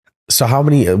States. So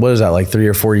what is that, like 3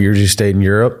 or 4 years you stayed in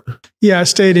Europe? Yeah, I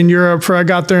stayed in Europe I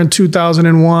got there in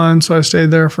 2001. So I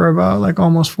stayed there for about like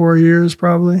almost 4 years,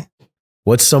 probably.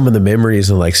 What's some of the memories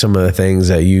and like some of the things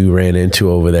that you ran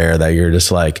into over there that you're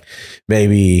just like,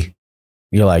 maybe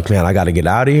you're like, man, I got to get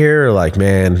out of here, or like,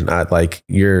 man,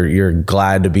 you're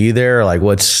glad to be there. Like,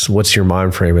 what's your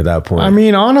mind frame at that point? I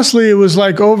mean, honestly, it was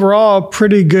like overall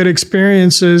pretty good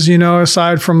experiences, you know,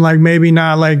 aside from like maybe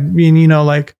not like being, you know,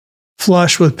 like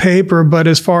flush with paper, but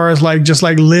as far as like just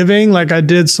like living, like I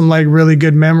did some like really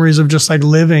good memories of just like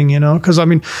living, you know, because I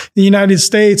mean, the United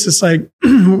States, it's like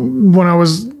when I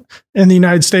was in the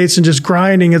United States and just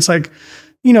grinding, it's like,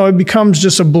 you know, it becomes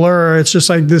just a blur. It's just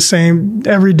like the same,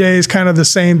 every day is kind of the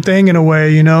same thing in a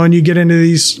way, you know, and we get into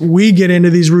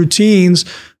these routines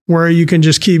where you can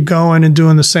just keep going and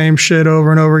doing the same shit over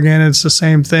and over again. It's the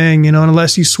same thing, you know, and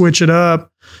unless you switch it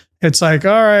up, it's like,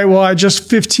 all right, well,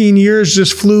 15 years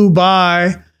just flew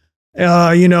by,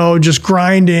 you know, just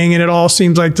grinding, and it all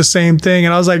seems like the same thing.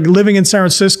 And I was like living in San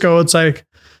Francisco. It's like,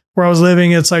 where I was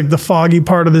living, it's like the foggy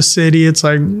part of the city. It's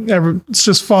like, it's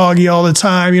just foggy all the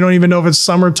time. You don't even know if it's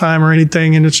summertime or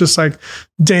anything. And it's just like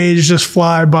days just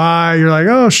fly by. You're like,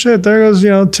 oh shit, there goes, you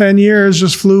know, 10 years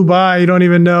just flew by. You don't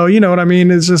even know, you know what I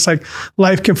mean? It's just like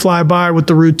life can fly by with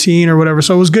the routine or whatever.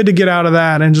 So it was good to get out of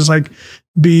that and just like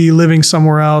be living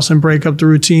somewhere else and break up the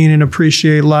routine and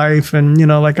appreciate life. And, you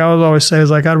know, like I would always say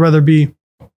is like, I'd rather be,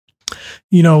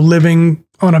 you know, living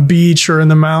on a beach or in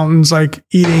the mountains, like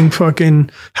eating fucking,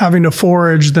 having to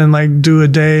forage than like do a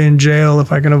day in jail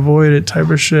if I can avoid it type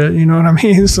of shit. You know what I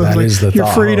mean? So That like is the your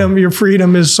thought.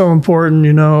 freedom is so important,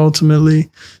 you know,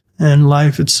 ultimately, and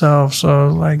life itself. So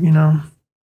like, you know,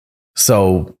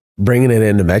 So bringing it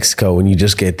into Mexico, when you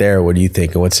just get there, what do you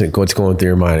think? And what's going through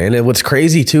your mind? And then what's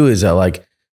crazy too is that like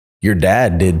your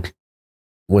dad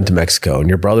went to Mexico and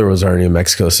your brother was already in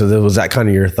Mexico. So there was that kind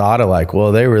of your thought of like,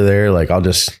 well, they were there. Like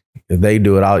if they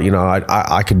do it,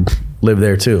 I could live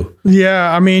there too.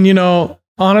 yeah, I mean, you know,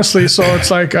 honestly, so it's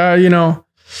like, you know,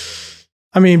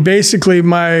 I mean, basically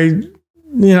I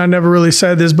never really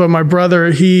said this, but my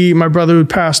brother who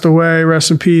passed away,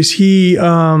 rest in peace, he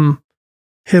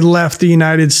had left the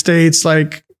United States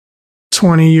like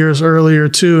 20 years earlier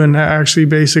too, and actually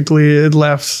basically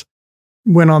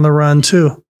went on the run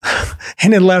too.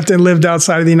 And it left and lived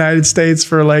outside of the United States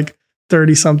for like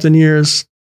 30 something years.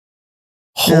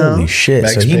 Holy shit.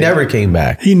 So he never came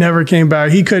back. He never came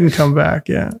back. He couldn't come back.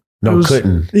 Yeah.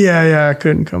 Couldn't. Yeah. I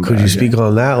couldn't come back. Could you speak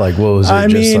on that? Like, what was it? I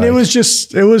mean, it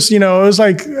was, you know, it was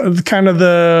like kind of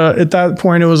at that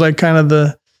point, it was like kind of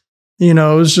the, you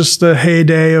know, it was just the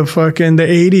heyday of fucking the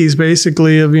 80s,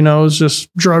 basically, of, you know, it was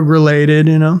just drug related,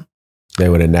 you know. They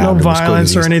would have no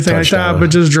violence or anything like that,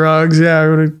 but just drugs. Yeah, it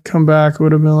would have come back. It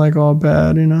would have been like all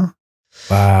bad, you know.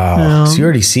 Wow. Yeah. So you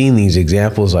already seen these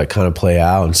examples like kind of play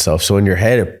out and stuff. So in your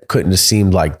head, it couldn't have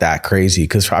seemed like that crazy.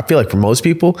 Because I feel like for most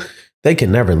people, they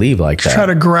can never leave like that. Try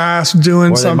to grasp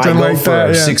doing Or they something might go like for that.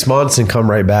 Yeah. 6 months and come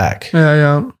right back.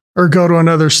 Yeah. Or go to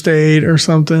another state or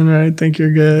something, right? Think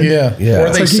you're good. Yeah. Yeah. Or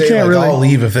It's they like you say, can't like, really- I'll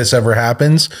leave if this ever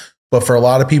happens. But for a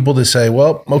lot of people to say,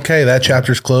 well, okay, that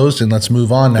chapter's closed and let's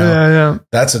move on now. Yeah.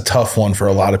 That's a tough one for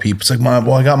a lot of people. It's like,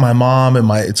 I got my mom and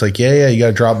it's like, yeah, you got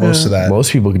to drop most of that.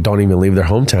 Most people don't even leave their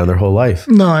hometown their whole life.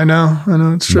 No, I know.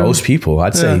 It's true. Most people,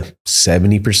 I'd say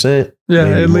 70%. Yeah,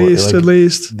 maybe at more.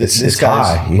 least. It's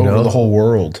guy's high, you over know, the whole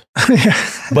world.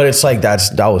 but it's like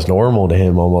that was normal to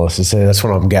him almost. To say that's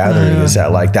what I'm gathering is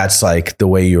that like that's like the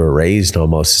way you were raised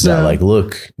almost. Is that like,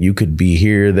 look, you could be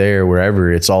here, there,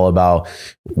 wherever. It's all about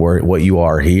what you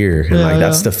are here, and like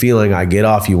that's the feeling I get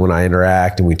off you when I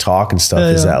interact and we talk and stuff.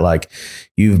 Is that like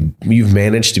you've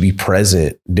managed to be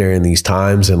present during these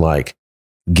times and like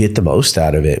get the most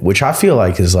out of it, which I feel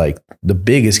like is like the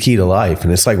biggest key to life,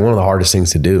 and it's like one of the hardest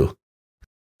things to do.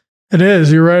 It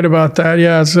is. You're right about that.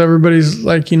 Yeah. It's everybody's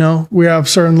like, you know, we have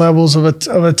certain levels of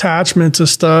attachment to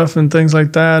stuff and things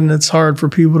like that. And it's hard for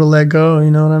people to let go,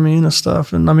 you know what I mean? Of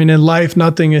stuff. And I mean, in life,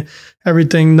 nothing's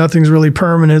really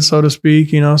permanent, so to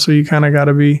speak, you know, so you kind of got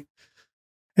to be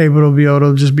able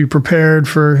to just be prepared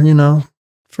for, you know,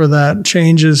 for that.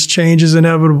 Change is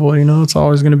inevitable. You know, it's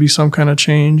always going to be some kind of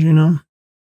change, you know?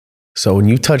 So when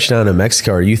you touch down in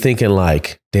Mexico, are you thinking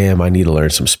like, damn, I need to learn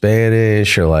some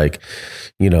Spanish, or like,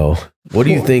 you know, what are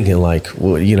you thinking? Like,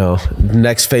 you know,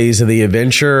 next phase of the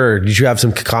adventure, or did you have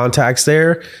some contacts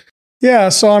there? Yeah.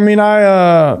 So, I mean,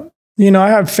 I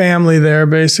had family there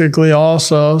basically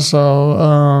also. So,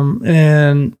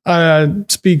 and I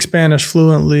speak Spanish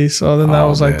fluently. So then that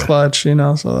was like clutch, you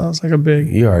know, so that was like a big.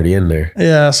 You're already in there.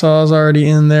 Yeah. So I was already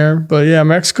in there, but yeah,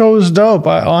 Mexico was dope.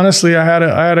 I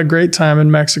had a great time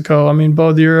in Mexico. I mean,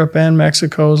 both Europe and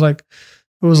Mexico was like,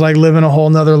 it was like living a whole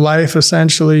nother life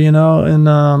essentially, you know,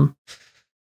 and,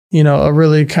 you know, a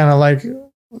really kind of like,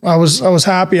 I was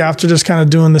happy after just kind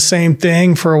of doing the same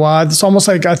thing for a while. It's almost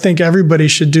like I think everybody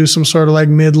should do some sort of like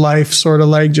midlife, sort of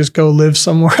like just go live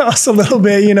somewhere else a little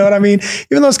bit. You know what I mean?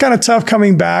 Even though it's kind of tough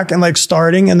coming back and like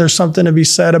starting, and there's something to be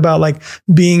said about like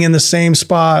being in the same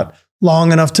spot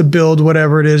long enough to build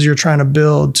whatever it is you're trying to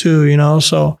build too, you know?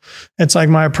 So it's like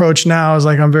my approach now is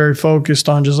like, I'm very focused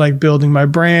on just like building my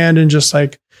brand and just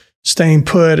like staying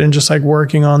put and just like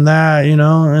working on that, you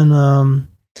know? And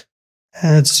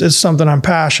it's something I'm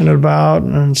passionate about.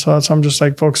 And so I'm just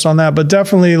like focused on that, but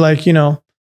definitely like, you know,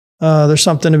 there's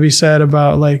something to be said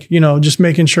about like, you know, just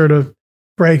making sure to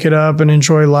break it up and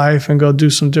enjoy life and go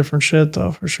do some different shit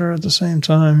though, for sure at the same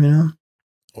time, you know?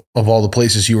 Of all the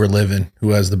places you were living,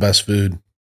 who has the best food?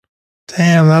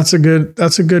 Damn, that's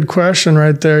a good question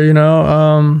right there, you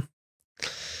know?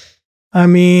 I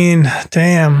mean,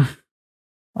 damn,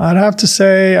 I'd have to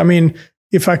say, I mean,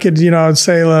 if I could, you know, I'd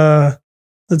say,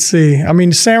 let's see. I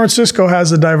mean, San Francisco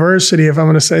has a diversity. If I'm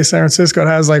going to say San Francisco, it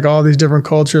has like all these different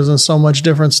cultures and so much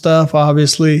different stuff,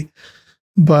 obviously.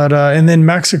 But, and then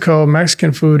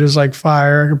Mexican food is like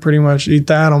fire. I can pretty much eat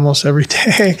that almost every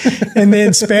day. And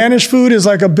then Spanish food is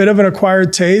like a bit of an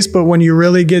acquired taste, but when you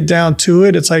really get down to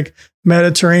it, it's like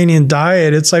Mediterranean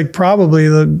diet. It's like probably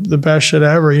the best shit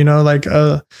ever, you know, like,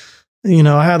 you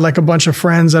know, I had like a bunch of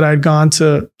friends that I'd gone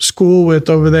to school with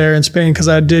over there in Spain, because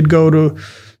I did go to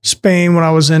Spain when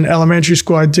I was in elementary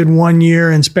school. I did 1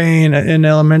 year in Spain in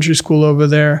elementary school over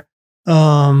there.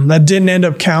 That didn't end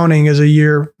up counting as a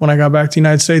year when I got back to the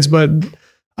United States, but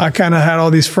I kind of had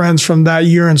all these friends from that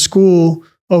year in school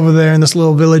over there in this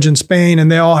little village in Spain,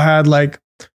 and they all had like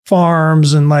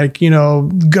farms and like, you know,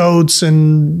 goats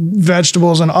and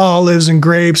vegetables and olives and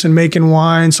grapes and making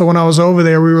wine. So when I was over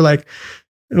there, we were like,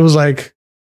 it was like,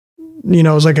 you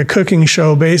know, it was like a cooking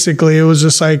show. Basically, it was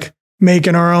just like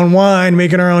making our own wine,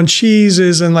 making our own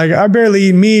cheeses. And like, I barely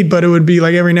eat meat, but it would be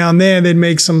like every now and then they'd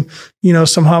make some, you know,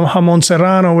 some jamon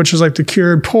serrano, which is like the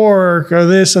cured pork or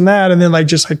this and that. And then like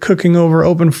just like cooking over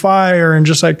open fire and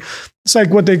just like, it's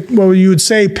like what you would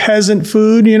say peasant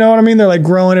food, you know what I mean? They're like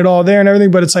growing it all there and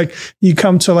everything, but it's like you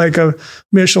come to like a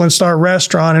Michelin star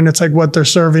restaurant and it's like what they're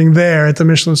serving there at the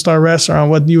Michelin star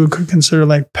restaurant, what you would consider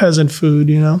like peasant food,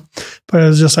 you know? But it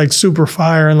was just like super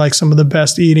fire and like some of the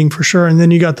best eating for sure. And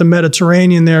then you got the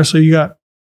Mediterranean there, so you got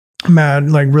mad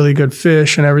like really good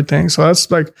fish and everything. So that's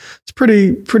like, it's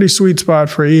pretty sweet spot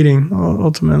for eating.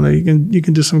 Ultimately, you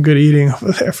can do some good eating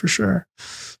over there for sure.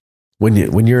 When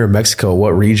you're in Mexico,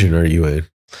 what region are you in?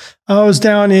 I was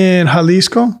down in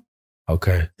Jalisco.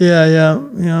 Okay. Yeah.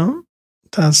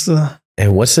 That's the.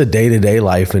 And what's the day-to-day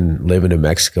life in living in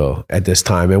Mexico at this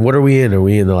time? And what are we in? Are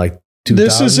we in the like 2000s?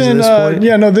 This is in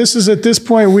this is at this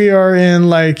point we are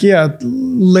in like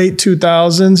late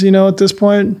 2000s, you know, at this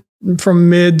point,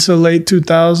 from mid to late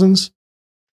 2000s.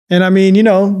 And I mean, you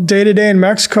know, day to day in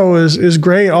Mexico is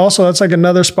great. Also, that's like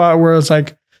another spot where it's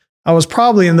like I was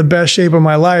probably in the best shape of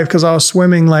my life, because I was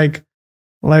swimming like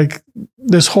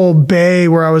this whole bay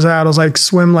where I was at. I was like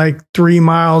swim like 3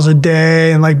 miles a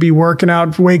day and like be working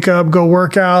out, wake up, go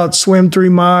work out, swim 3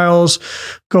 miles,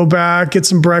 go back, get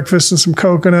some breakfast and some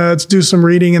coconuts, do some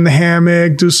reading in the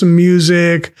hammock, do some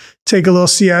music, take a little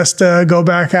siesta, go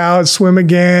back out, swim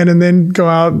again, and then go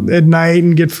out at night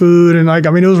and get food. And like,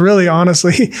 I mean, it was really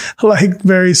honestly like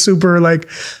very super, like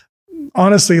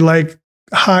honestly, like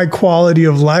high quality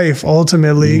of life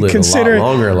ultimately.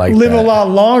 Live a lot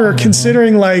longer,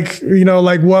 considering like, you know,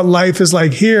 like what life is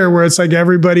like here, where it's like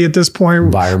everybody at this point,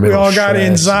 we all got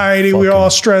anxiety, we all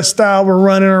stressed out, we're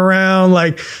running around,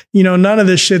 like, you know, none of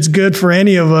this shit's good for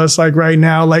any of us like right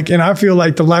now. Like, and I feel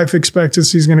like the life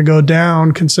expectancy is going to go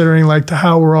down considering like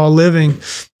how we're all living.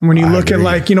 And when you look at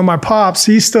like, you know, my pops,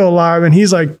 he's still alive and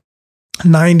he's like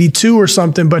 92 or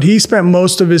something, but he spent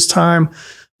most of his time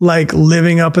like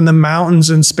living up in the mountains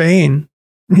in Spain.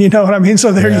 You know what I mean?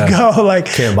 So there you go. Like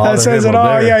that says it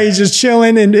all. Yeah. He's just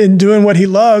chilling and doing what he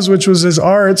loves, which was his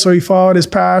art. So he followed his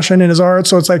passion in his art.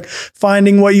 So it's like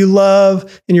finding what you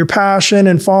love and your passion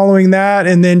and following that.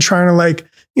 And then trying to like,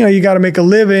 you know, you got to make a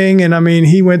living. And I mean,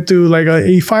 he went through like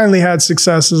he finally had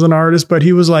success as an artist, but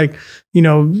he was like, you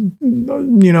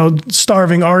know,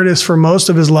 starving artist for most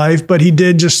of his life, but he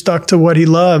did just stuck to what he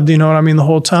loved, you know what I mean? The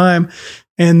whole time.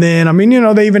 And then, I mean, you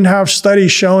know, they even have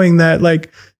studies showing that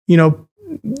like, you know,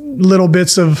 little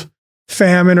bits of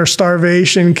famine or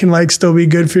starvation can like still be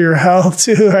good for your health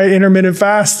too, right? Intermittent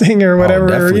fasting or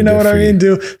whatever, you know what I mean?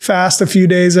 Do fast a few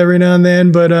days every now and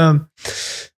then. But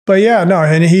yeah, no.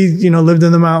 And he, you know, lived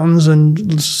in the mountains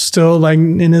and still like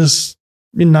in his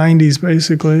 90s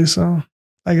basically. So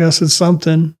I guess it's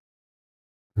something.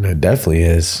 It definitely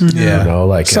is. Yeah. You know,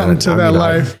 like something to that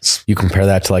life. You compare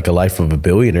that to like a life of a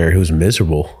billionaire who's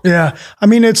miserable. Yeah. I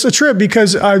mean, it's a trip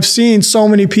because I've seen so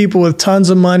many people with tons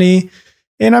of money.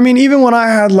 And I mean, even when I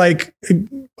had like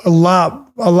a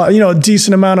lot, you know, a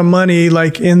decent amount of money,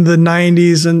 like in the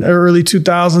 90s and early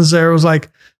 2000s, there was like,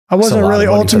 I wasn't really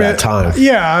ultimate time.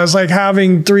 Yeah. I was like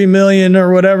having 3 million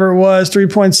or whatever it was, 3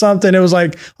 point something. It was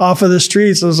like off of the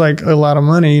streets. It was like a lot of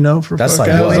money, you know, for that's like,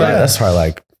 that's probably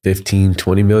like 15,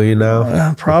 20 million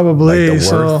now. Probably. Like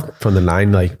the worth from the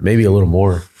 9, like maybe a little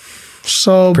more.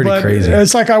 So pretty crazy.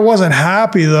 It's like I wasn't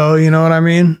happy though, you know what I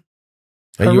mean?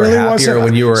 And you really were happier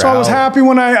when you were out. I was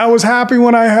happy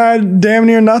when I had damn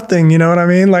near nothing, you know what I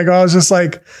mean? Like I was just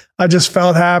like, I just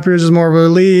felt happier, just more of a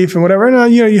relief and whatever.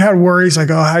 And you know, you had worries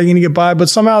like, oh, how are you going to get by? But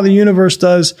somehow the universe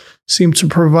does seem to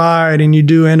provide, and you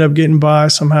do end up getting by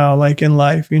somehow, like in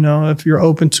life, you know, if you're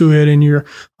open to it and you're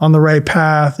on the right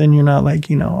path and you're not like,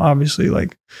 you know, obviously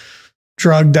like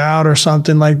drugged out or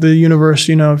something. Like the universe,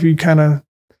 you know, if you kind of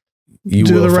do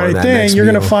the right thing, you're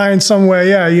going to find some way.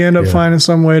 Yeah. You end up finding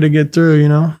some way to get through, you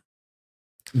know?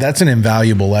 That's an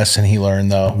invaluable lesson he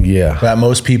learned though. Yeah. That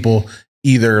most people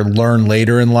either learn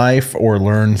later in life or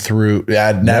learn through.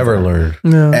 Never learned.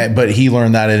 Yeah. But he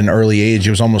learned that at an early age. It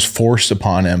was almost forced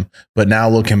upon him. But now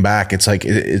looking back, it's like,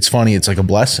 it's funny. It's like a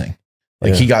blessing.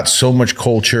 Like he got so much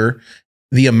culture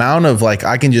the amount of like,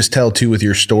 I can just tell too with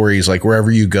your stories, like wherever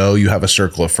you go, you have a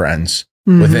circle of friends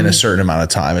within a certain amount of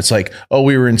time. It's like, oh,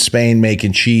 we were in Spain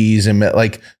making cheese, and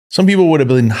like some people would have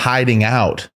been hiding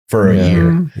out for a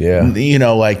year. Yeah. You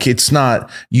know, like it's not,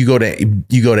 you go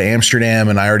to Amsterdam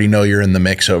and I already know you're in the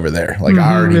mix over there. Like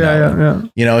I already know.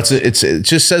 You know, it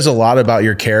just says a lot about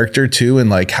your character too, and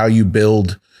like how you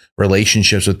build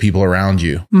relationships with people around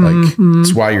you. Like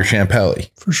it's why you're Champelli.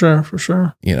 For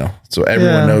sure. You know, so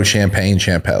everyone knows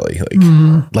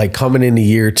Champelli. Like coming into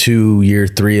year 2, year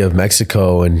 3 of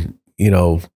Mexico, and you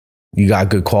know, you got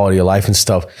good quality of life and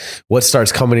stuff. What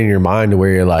starts coming in your mind to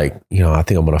where you're like, you know, I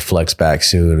think I'm going to flex back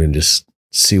soon and just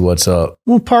see what's up?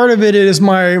 Well, part of it is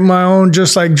my own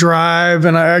just like drive.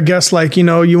 And I guess like, you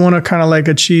know, you want to kind of like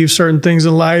achieve certain things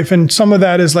in life. And some of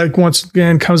that is like, once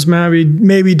again, comes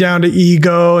maybe down to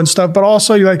ego and stuff, but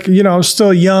also like, you know, I'm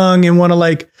still young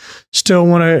and still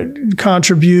want to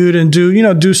contribute and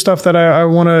do stuff that I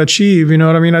want to achieve. You know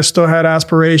what I mean? I still had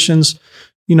aspirations,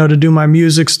 you know, to do my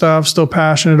music stuff, still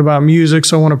passionate about music.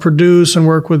 So I want to produce and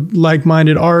work with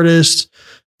like-minded artists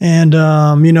and,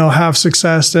 you know, have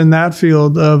success in that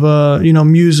field of, you know,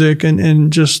 music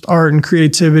and just art and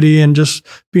creativity and just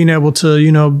being able to,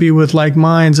 you know, be with like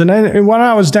minds. And when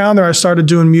I was down there, I started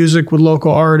doing music with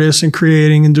local artists and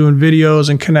creating and doing videos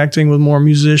and connecting with more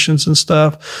musicians and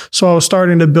stuff. So I was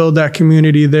starting to build that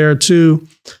community there too.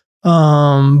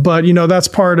 But, you know, that's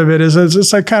part of it is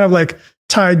it's like kind of like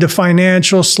tied to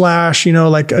financial / you know,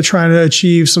 like trying to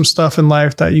achieve some stuff in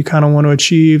life that you kind of want to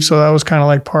achieve. So that was kind of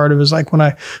like part of it. Is like when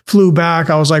I flew back,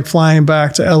 I was like flying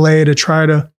back to LA to try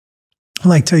to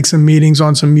like take some meetings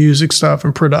on some music stuff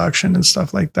and production and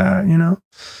stuff like that, you know?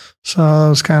 So it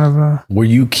was kind of Were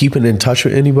you keeping in touch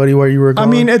with anybody while you were gone? I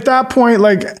mean, at that point,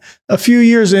 like a few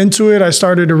years into it, I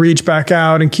started to reach back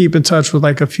out and keep in touch with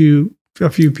like a few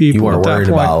people. You weren't worried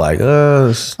about like,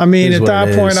 I mean, at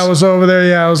that point I was over there.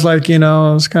 Yeah. I was like, you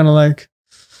know, I was kind of like,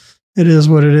 it is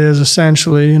what it is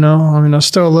essentially, you know, I mean, I was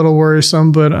still a little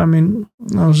worrisome, but I mean,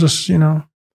 I was just, you know.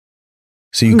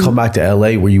 So you come back to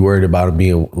LA, were you worried about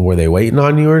it were they waiting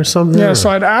on you or something? Yeah.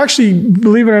 So I'd actually,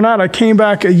 believe it or not, I came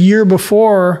back a year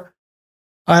before.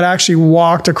 I'd actually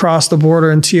walked across the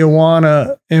border in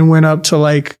Tijuana and went up to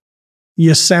like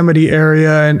Yosemite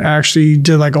area and actually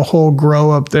did like a whole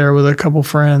grow up there with a couple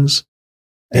friends.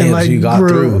 Damn, and like so you got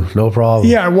through, no problem.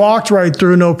 Yeah, I walked right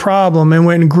through, no problem, and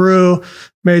went and grew,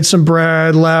 made some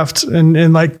bread, left,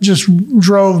 and like just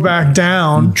drove back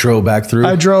down. You drove back through?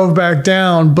 I drove back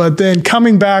down, but then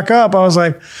coming back up, I was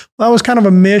like, well, that was kind of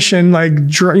a mission, like,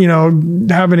 you know,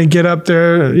 having to get up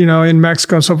there, you know, in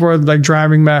Mexico and so forth, like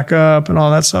driving back up and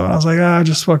all that stuff. And I was like,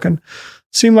 just fucking...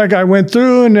 Seemed like I went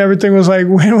through and everything was like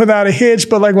went without a hitch,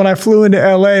 but like when I flew into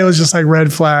LA, it was just like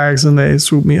red flags and they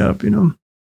swooped me up, you know.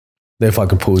 They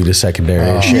fucking pull you to secondary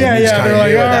and shit. Yeah, they're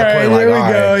like, all right, here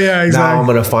we go. Yeah, exactly. Now I'm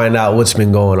gonna find out what's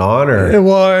been going on, or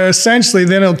well, essentially,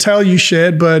 then it'll tell you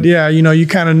shit. But yeah, you know, you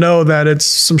kind of know that it's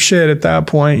some shit at that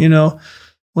point, you know,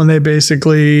 when they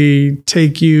basically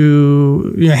take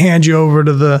you, hand you over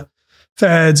to the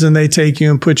feds and they take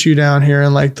you and put you down here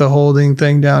in like the holding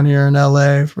thing down here in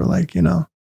LA for like, you know,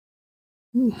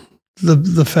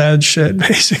 the Fed shit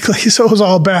basically. So it was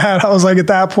all bad. I was like, at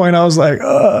that point, I was like,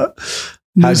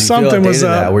 something was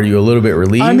up. Were you a little bit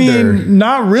relieved? I mean,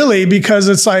 not really, because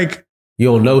it's like, you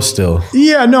don't know still.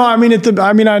 Yeah, no, I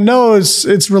mean, I know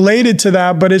it's related to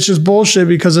that, but it's just bullshit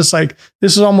because it's like,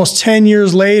 this is almost 10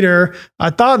 years later.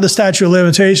 I thought the statute of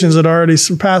limitations had already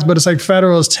surpassed, but it's like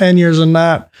federal is 10 years and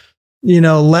not, you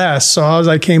know, less. So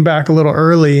I came back a little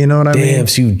early, you know what I mean? Damn,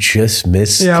 so you just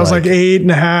missed. Yeah, I was like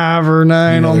 8.5 or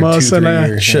 9 almost. 2, and I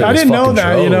didn't know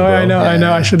that, drove, you know, I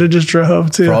know. I should have just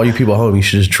drove too. For all you people at home, you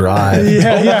should just drive.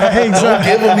 Yeah, exactly. Don't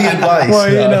give them the advice. Well,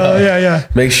 you know, yeah.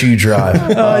 Make sure you drive.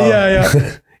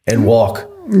 Yeah. And walk.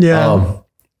 Yeah.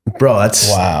 Bro,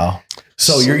 that's wow.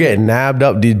 So you're getting nabbed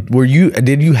up. Did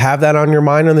you have that on your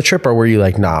mind on the trip, or were you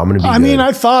like, nah, I'm gonna be good? Mean,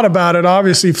 I thought about it.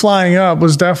 Obviously, flying up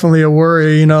was definitely a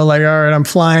worry, you know, like, all right, I'm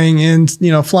flying in,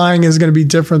 you know, flying is gonna be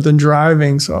different than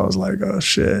driving. So I was like, oh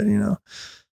shit, you know.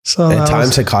 So and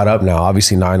times had caught up now.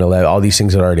 Obviously 9/11, all these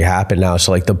things had already happened now.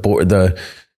 So like the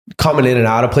coming in and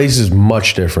out of places is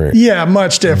much different. Yeah,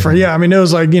 much different. Yeah. I mean, it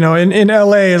was like, you know, in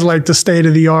LA is like the state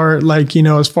of the art, like, you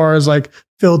know, as far as like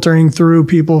filtering through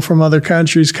people from other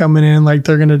countries coming in, like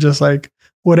they're going to just like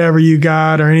whatever you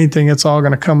got or anything, it's all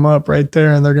going to come up right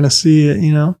there and they're going to see it,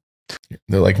 you know?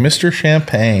 They're like, Mr.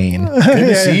 Champagne, good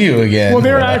to see you again. Well,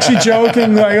 they were actually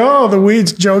joking, like, oh, the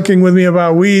weed's joking with me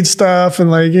about weed stuff. And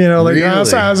like, you know, like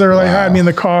as they were like had me in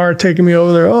the car, taking me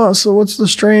over there. Oh, so what's the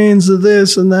strains of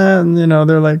this and that? And, you know,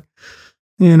 they're like,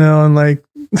 you know, and like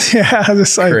Yeah,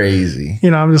 just like Crazy.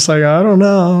 You know, I'm just like, I don't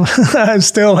know. I'm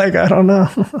still like, I don't know.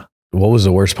 What was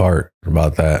the worst part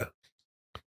about that?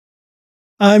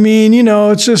 I mean, you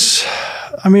know, it's just,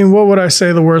 I mean, what would I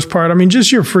say the worst part? I mean,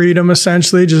 just your freedom,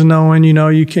 essentially, just knowing, you know,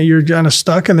 you're kind of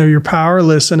stuck in there. You're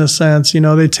powerless in a sense. You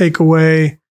know, they take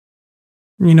away,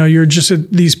 you know, you're just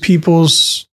at these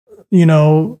people's, you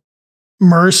know,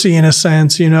 mercy in a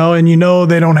sense, you know, and you know,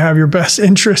 they don't have your best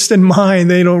interest in mind.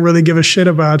 They don't really give a shit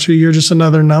about you. You're just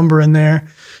another number in there.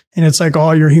 And it's like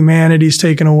all your humanity's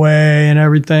taken away and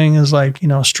everything is like, you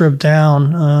know, stripped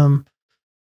down.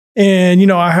 And, you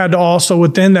know, I had to also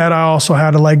within that, I also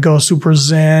had to like go super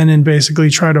Zen and basically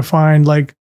try to find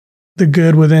like the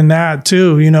good within that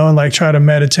too, you know, and like try to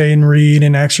meditate and read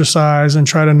and exercise and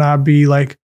try to not be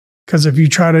like, because if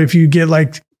you get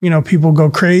like, you know, people go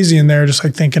crazy in there just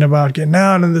like thinking about getting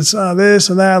out and this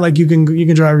and that, like you can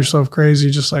drive yourself crazy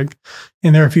just like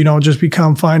in there if you don't just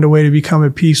find a way to become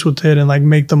at peace with it and like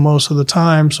make the most of the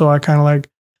time. So I kind of like,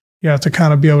 you have to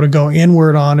kind of be able to go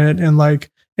inward on it. And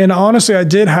like, and honestly, I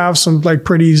did have some like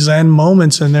pretty Zen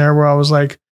moments in there where I was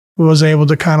able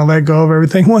to kind of let go of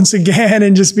everything once again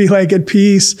and just be like at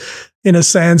peace in a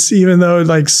sense, even though it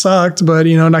like sucked, but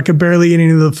you know, and I could barely eat any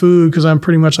of the food because I'm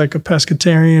pretty much like a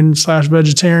pescatarian /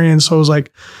 vegetarian. So it was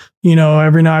like, you know,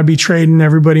 every night I'd be trading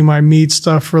everybody my meat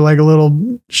stuff for like a little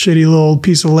shitty little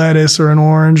piece of lettuce or an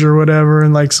orange or whatever,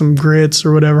 and like some grits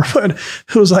or whatever. But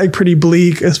it was like pretty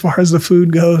bleak as far as the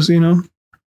food goes, you know?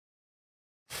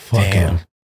 Damn.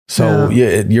 So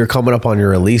you're coming up on your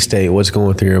release date. What's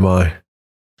going through your mind?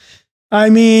 I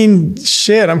mean,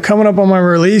 shit, I'm coming up on my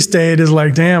release date is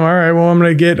like, damn, all right, well, I'm going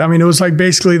to get, I mean, it was like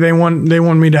basically they want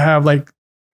me to have like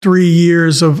 3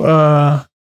 years of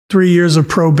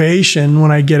probation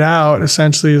when I get out,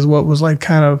 essentially is what was like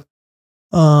kind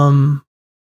of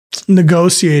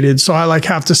negotiated. So I like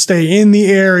have to stay in the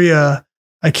area.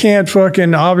 I can't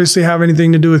fucking obviously have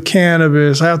anything to do with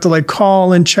cannabis. I have to like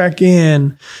call and check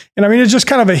in. And I mean, it's just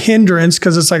kind of a hindrance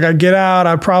because it's like I get out,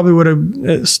 I probably would have,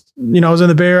 you know, I was in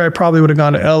the Bay Area, I probably would have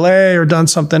gone to LA or done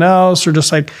something else or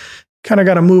just like kind of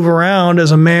got to move around as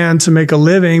a man to make a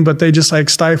living, but they just like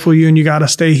stifle you and you got to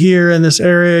stay here in this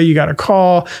area. You got to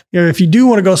call, you know, if you do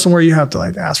want to go somewhere, you have to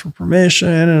like ask for permission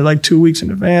and like 2 weeks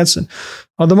in advance. And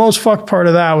the most fucked part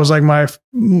of that was like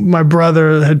my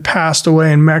brother had passed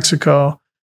away in Mexico.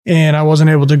 And I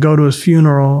wasn't able to go to his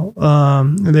funeral.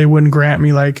 They wouldn't grant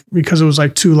me like, because it was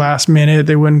like too last minute,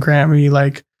 they wouldn't grant me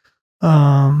like,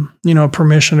 you know,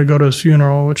 permission to go to his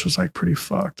funeral, which was like pretty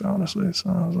fucked, honestly. So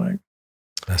I was like,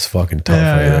 that's fucking tough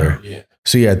there. Yeah.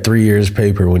 So you had 3 years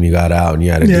paper when you got out and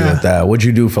you had to deal with that. What'd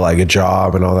you do for like a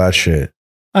job and all that shit?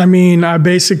 I mean, I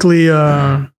basically,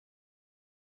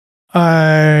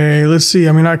 let's see.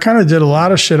 I mean, I kind of did a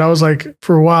lot of shit. I was like,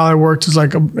 for a while, I worked as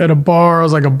like at a bar. I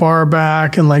was like a bar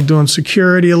back and like doing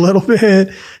security a little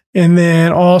bit. And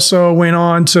then also went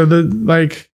on to the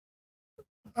like,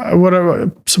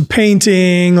 whatever, some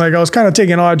painting. Like I was kind of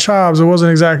taking odd jobs. It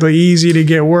wasn't exactly easy to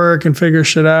get work and figure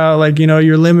shit out. Like, you know,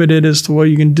 you're limited as to what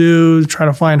you can do, try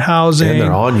to find housing. And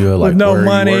they're on you like, with no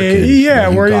money. Yeah.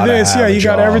 Like, where you this? Yeah. You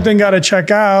got everything got to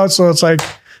check out. So it's like,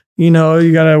 you know,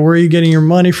 you got to, where are you getting your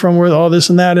money from, where all this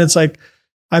and that. It's like,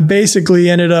 I basically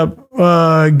ended up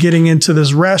getting into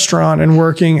this restaurant and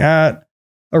working at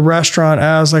a restaurant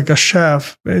as like a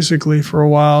chef basically for a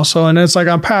while. So, and it's like,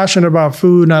 I'm passionate about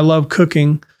food and I love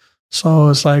cooking. So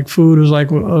it's like food was like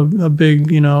a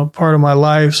big, you know, part of my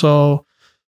life. So,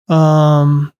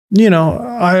 you know,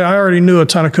 I already knew a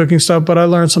ton of cooking stuff, but I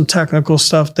learned some technical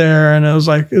stuff there and it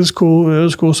was cool. It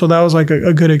was cool. So that was like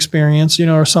a good experience, you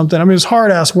know, or something. I mean, it's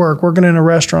hard ass work. Working in a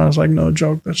restaurant is like no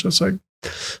joke. That's just like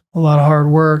a lot of hard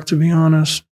work, to be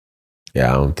honest.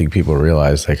 Yeah. I don't think people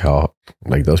realize like how,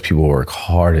 like those people work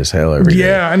hard as hell every day.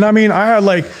 Yeah. And I mean, I had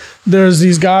like, there's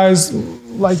these guys,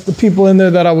 like the people in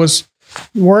there that I was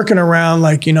working around,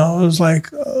 like, you know, it was like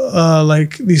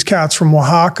these cats from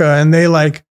Oaxaca and they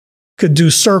like, could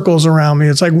do circles around me.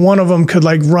 It's like one of them could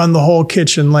like run the whole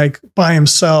kitchen like by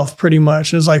himself pretty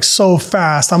much. It's like so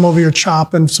fast. I'm over here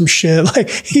chopping some shit. Like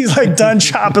he's like done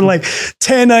chopping like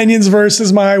 10 onions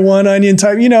versus my 1 onion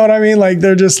type. You know what I mean? Like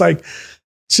they're just like,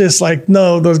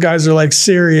 no, those guys are like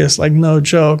serious, like no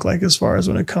joke. Like as far as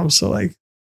when it comes to like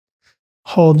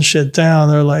holding shit down,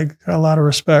 they're like got a lot of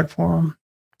respect for them.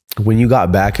 When you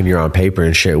got back and you're on paper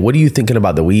and shit, what are you thinking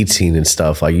about the weed scene and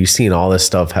stuff? Like you seen all this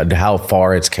stuff, how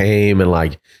far it's came and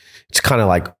like, it's kind of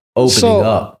like opening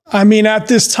up. I mean, at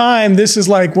this time, this is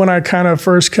like when I kind of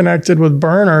first connected with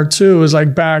Burner too, was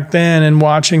like back then and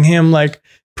watching him like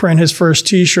print his first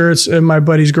t-shirts in my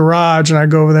buddy's garage. And I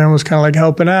go over there and was kind of like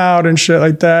helping out and shit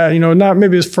like that. You know, not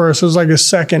maybe his first, it was like his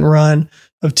second run.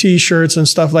 t-shirts and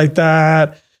stuff like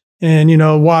that. And, you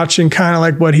know, watching kind of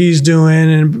like what he's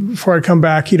doing. And before I come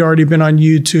back, he'd already been on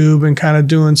YouTube and kind of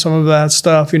doing some of that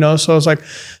stuff, you know? So it's like,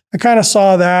 I kind of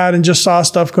saw that and just saw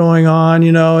stuff going on,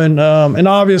 you know, and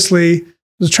obviously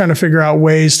was trying to figure out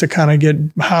ways to kind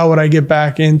of how would I get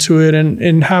back into it,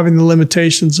 and having the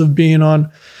limitations of being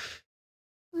on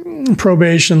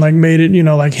probation, like made it, you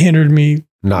know, like hindered me.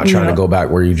 Not trying to go back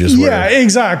where you just were. Yeah,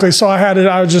 exactly. So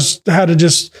I just had to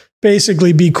just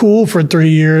basically be cool for 3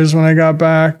 years when I got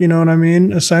back, you know what I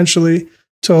mean? Essentially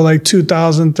till like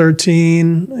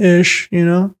 2013-ish, you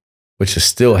know? Which is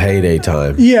still heyday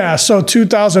time. Yeah. So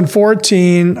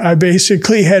 2014, I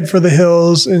basically head for the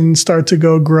hills and start to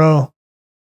go grow.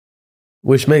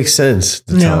 Which makes sense at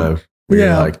the time.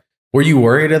 Yeah. Like, were you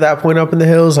worried at that point up in the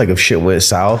hills? Like if shit went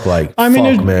south, like, I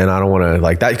mean, man, I don't want to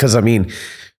like that. Cause I mean,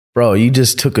 bro, you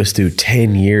just took us through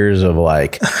 10 years of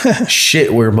like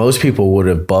shit where most people would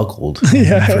have buckled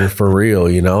for real,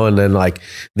 you know? And then like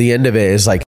the end of it is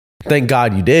like, thank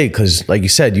God you did. Cause like you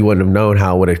said, you wouldn't have known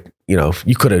how would have, you know,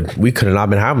 we could have not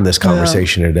been having this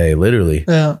conversation today, literally.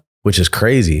 Yeah. Which is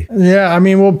crazy. Yeah. I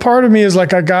mean, well, part of me is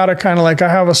like, I gotta kind of like, I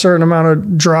have a certain amount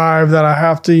of drive that I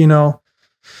have to, you know,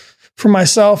 for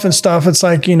myself and stuff. It's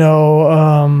like, I've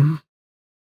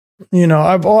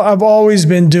always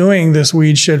been doing this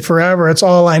weed shit forever. It's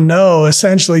all I know,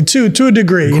 essentially, to a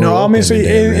degree. You know, obviously,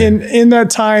 in that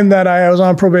time that I was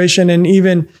on probation, and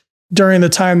even during the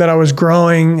time that I was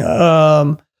growing,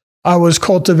 I was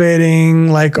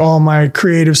cultivating like all my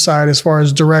creative side as far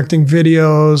as directing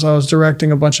videos. I was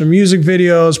directing a bunch of music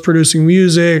videos, producing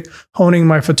music, honing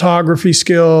my photography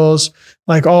skills,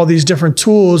 like all these different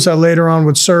tools that later on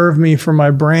would serve me for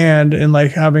my brand, and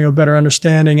like having a better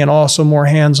understanding and also more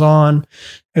hands-on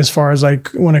as far as like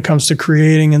when it comes to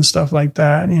creating and stuff like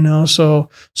that, you know? So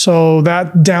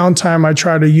that downtime, I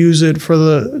try to use it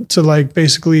to like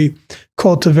basically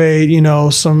cultivate, you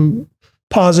know, some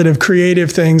positive creative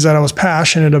things that I was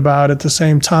passionate about at the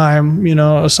same time, you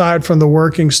know, aside from the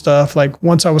working stuff. Like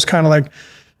once I was kind of like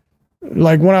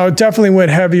when I definitely went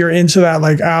heavier into that,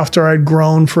 like after I'd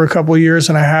grown for a couple of years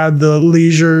and I had the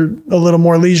leisure, a little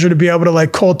more leisure to be able to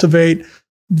like cultivate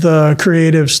the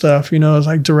creative stuff, you know, it's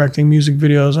like directing music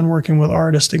videos and working with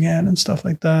artists again and stuff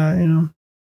like that, you know.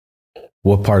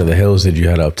 What part of the hills did you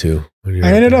head up to?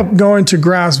 I ended up going to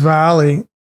Grass Valley.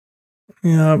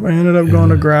 Yeah, I ended up going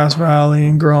to Grass Valley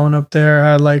and growing up there.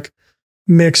 I had like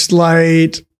mixed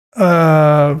light,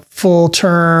 full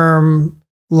term,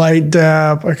 light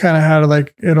dep. I kind of had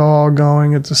like it all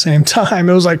going at the same time.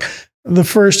 It was like the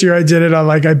first year I did it,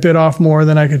 I bit off more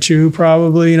than I could chew,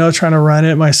 probably, you know, trying to run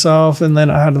it myself. And then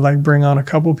I had to like bring on a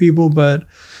couple people. But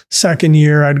second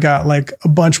year, I'd got like a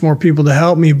bunch more people to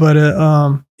help me. But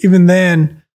even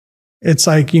then, it's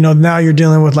like, you know, now you're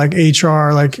dealing with like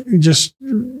HR, like just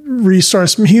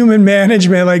resource human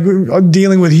management, like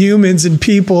dealing with humans and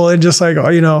people, and just like,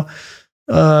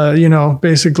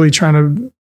 basically trying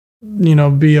to, you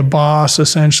know, be a boss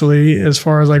essentially as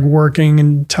far as like working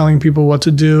and telling people what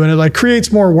to do. And it like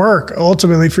creates more work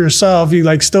ultimately for yourself. You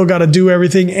like still got to do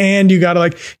everything, and you got to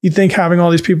like, you think having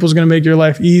all these people is going to make your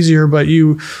life easier, but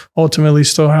you ultimately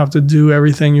still have to do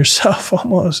everything yourself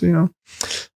almost, you know?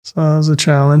 So that was a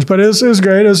challenge, but it was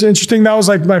great. It was interesting. That was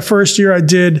like my first year I'd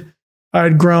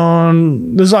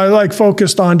grown. I like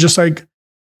focused on just like,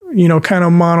 you know, kind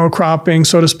of monocropping,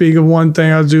 so to speak, of one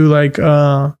thing. I'd do like,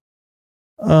 I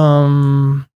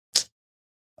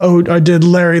did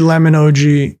Larry Lemon OG,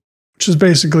 which is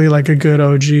basically like a good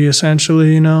OG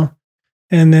essentially, you know?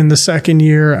 And then the second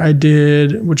year I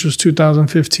did, which was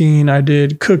 2015, I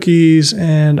did cookies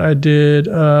and I did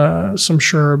some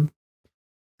sherb.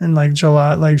 And like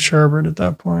July, like sherbet at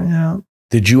that point, yeah.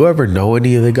 Did you ever know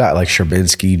any of the guys like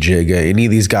Sherbinsky, Jigga, any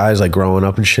of these guys like growing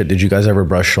up and shit? Did you guys ever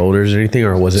brush shoulders or anything,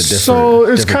 or was it different? So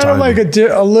it's kind of like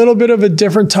a little bit of a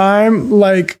different time.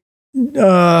 Like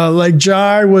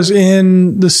Jai was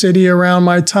in the city around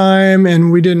my time,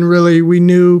 and we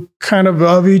knew kind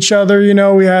of each other, you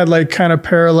know. We had like kind of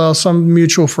parallel, some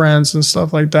mutual friends and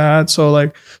stuff like that. So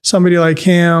like somebody like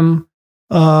him,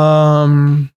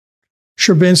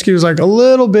 Sherbinsky was like a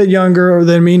little bit younger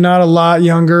than me, not a lot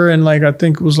younger. And like, I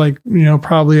think it was like, you know,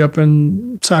 probably up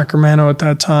in Sacramento at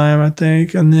that time, I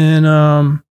think. And then,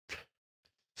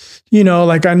 you know,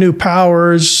 like I knew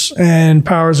Powers, and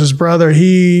Powers' brother,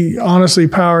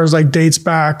 Powers like dates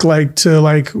back like to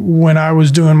like when I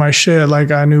was doing my shit.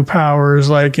 Like I knew Powers,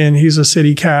 like, and he's a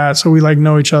city cat. So we like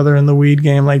know each other in the weed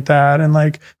game like that. And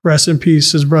like, rest in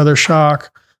peace, his brother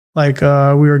Shock. Like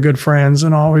we were good friends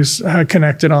and always had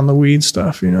connected on the weed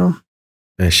stuff, you know.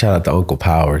 Man, shout out to Uncle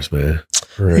Powers, man.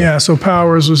 For real. Yeah. So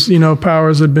Powers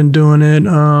had been doing it.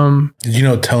 Did you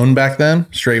know Tone back then?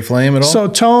 Straight Flame at all? So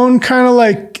Tone kind of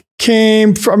like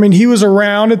came from, I mean, he was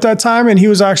around at that time, and he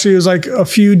was like a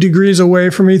few degrees away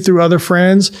from me through other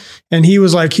friends. And he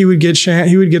was like, he would get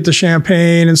the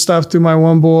champagne and stuff through my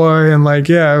one boy. And like,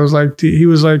 yeah, it was like, he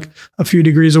was like a few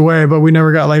degrees away, but we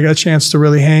never got like a chance to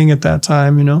really hang at that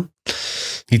time, you know?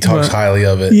 He talks highly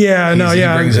of it. Yeah,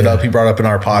 He brings it up. He brought it up in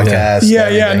our podcast.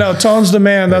 Yeah. No, Tone's the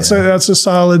man. That's a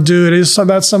solid dude.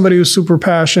 That's somebody who's super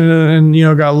passionate and, you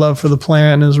know, got love for the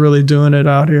plant and is really doing it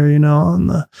out here, you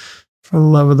know, for the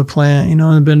love of the plant, you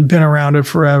know, and been around it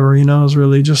forever, you know, is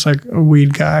really just like a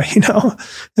weed guy, you know.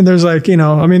 And there's like, you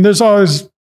know, I mean, there's,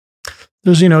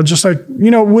 you know, just like,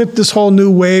 you know, with this whole new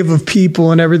wave of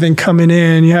people and everything coming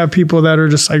in, you have people that are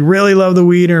just like really love the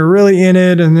weed and are really in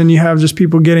it. And then you have just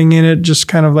people getting in it, just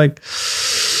kind of like,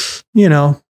 you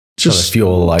know, just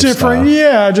fuel a lifestyle. Different.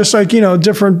 Yeah. Just like, you know,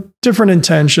 different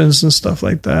intentions and stuff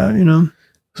like that, you know.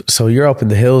 So you're up in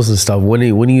the hills and stuff. When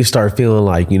do you start feeling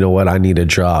like, you know what, I need a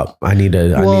drop?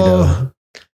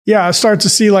 Yeah, I start to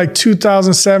see like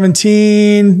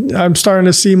 2017. I'm starting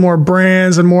to see more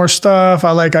brands and more stuff.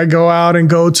 I go out and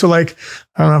go to like,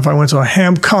 I don't know if I went to a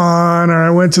hemp con or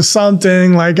I went to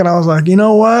something like, and I was like, you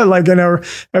know what? Like, you know,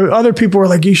 other people were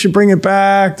like, you should bring it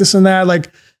back, this and that. Like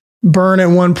Burn at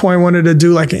one point wanted to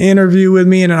do like an interview with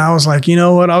me. And then I was like, you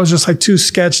know what? I was just like too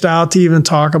sketched out to even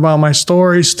talk about my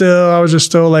story still. I was just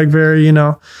still like very, you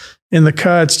know, in the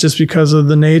cuts just because of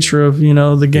the nature of, you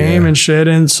know, the game and shit.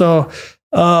 And so,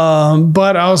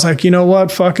 but I was like, you know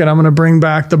what? Fuck it. I'm going to bring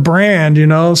back the brand, you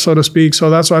know, so to speak. So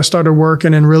that's why I started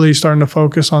working and really starting to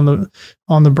focus on the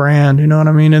brand, you know what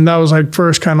I mean? And that was like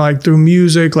first kind of like through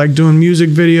music, like doing music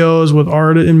videos with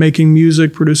artists and making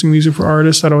music, producing music for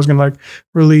artists that I was going to like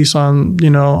release on, you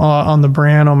know, on the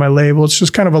brand, on my label. It's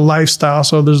just kind of a lifestyle.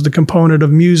 So there's the component of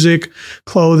music,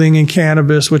 clothing, and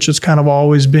cannabis, which it's kind of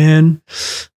always been.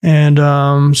 And,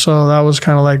 so that was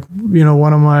kind of like, you know,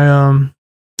 one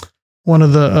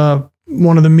of the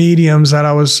mediums that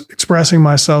I was expressing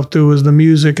myself through was the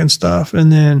music and stuff.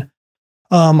 And then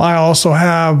I also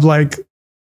have like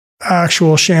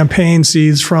actual champagne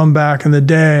seeds from back in the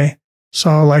day.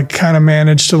 So like kind of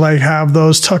managed to like have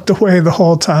those tucked away the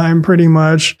whole time pretty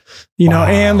much, you know,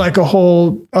 and like a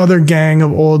whole other gang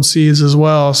of old seeds as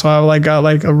well. So I like got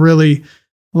like a really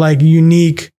like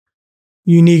unique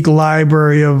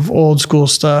library of old school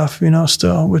stuff, you know,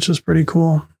 still, which is pretty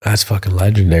cool. That's fucking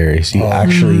legendary. So you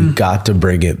actually got to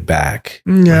bring it back.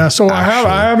 Yeah. So I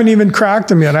haven't even cracked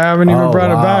them yet. I haven't even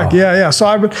brought it back. Yeah. So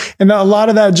and a lot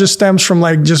of that just stems from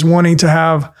like just wanting to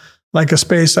have like a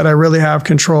space that I really have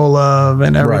control of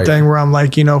and everything where I'm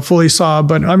like, you know, fully saw.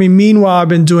 But I mean, meanwhile, I've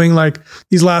been doing like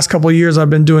these last couple of years, I've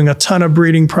been doing a ton of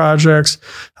breeding projects.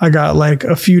 I got like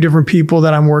a few different people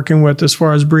that I'm working with as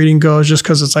far as breeding goes, just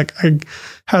because it's like, I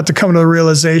had to come to the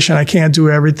realization I can't do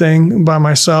everything by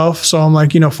myself. So I'm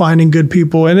like, you know, finding good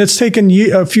people. And it's taken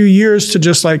a few years to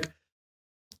just like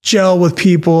gel with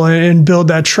people and build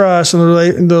that trust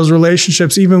and those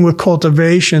relationships, even with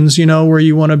cultivations, you know, where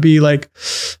you want to be like,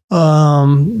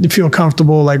 you feel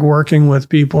comfortable like working with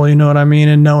people, you know what I mean?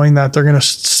 And knowing that they're going to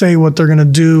say what they're going to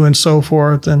do and so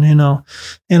forth. And, you know,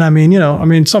 and I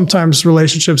mean, sometimes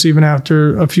relationships, even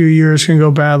after a few years, can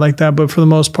go bad like that. But for the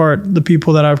most part, the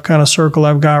people that I've kind of circle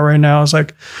I've got right now is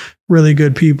like really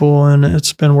good people. And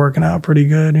it's been working out pretty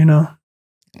good, you know?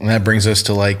 And that brings us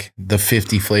to like the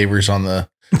 50 flavors on the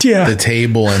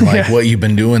table and like what you've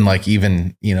been doing, like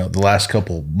even, you know, the last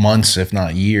couple months, if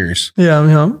not years,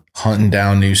 hunting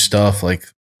down new stuff. Like,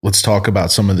 let's talk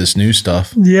about some of this new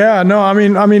stuff. Yeah, no, I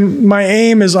mean, my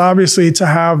aim is obviously to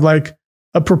have like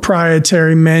a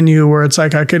proprietary menu where it's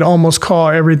like, I could almost call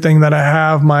everything that I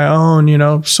have my own, you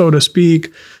know, so to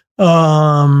speak.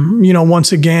 You know,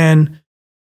 once again,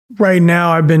 right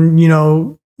now I've been, you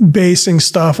know, basing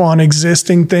stuff on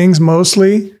existing things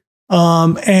mostly.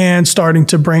 And starting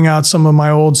to bring out some of my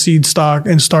old seed stock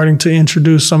and starting to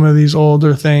introduce some of these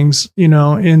older things, you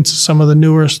know, into some of the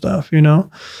newer stuff, you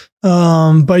know?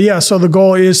 But yeah, so the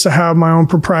goal is to have my own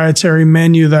proprietary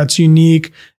menu that's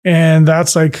unique, and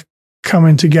that's like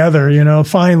coming together, you know,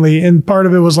 finally. And part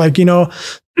of it was like, you know,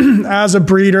 as a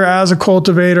breeder, as a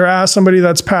cultivator, as somebody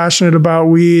that's passionate about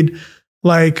weed,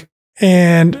 like,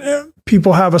 and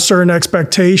people have a certain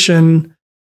expectation,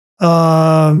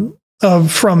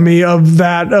 from me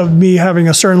of me having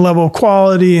a certain level of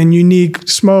quality and unique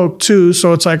smoke too.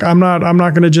 So it's like, I'm not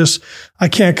going to I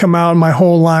can't come out and my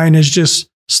whole line is just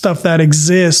stuff that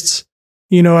exists.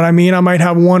 You know what I mean? I might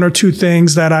have one or two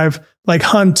things that I've like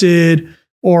hunted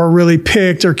or really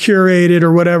picked or curated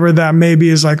or whatever that maybe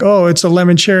is like, oh, it's a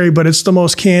lemon cherry, but it's the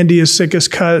most candiest,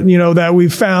 sickest cut, that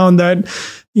we've found that,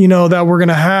 that we're going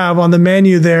to have on the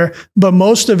menu there. But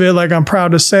most of it, like I'm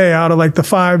proud to say, out of like the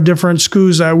 5 different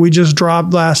SKUs that we just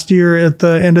dropped last year at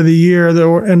the end of the year, the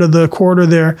end of the quarter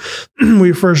there,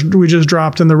 we just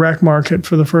dropped in the rec market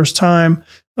for the first time.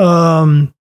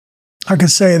 I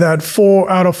could say that 4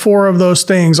 out of 4 of those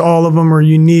things, all of them are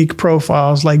unique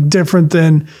profiles, like different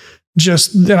than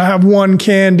just I have one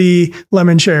candy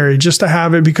lemon cherry just to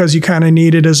have it because you kind of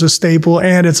need it as a staple,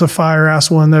 and it's a fire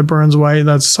ass one that burns white.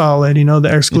 That's solid, the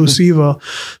Exclusivo.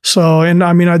 So, and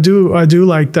I mean, I do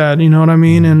like that, you know what I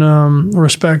mean? And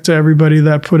respect to everybody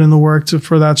that put in the work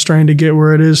for that strain to get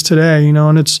where it is today,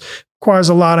 and it's requires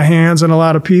a lot of hands and a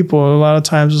lot of people. A lot of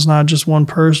times it's not just one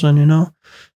person,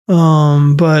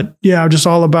 but yeah, just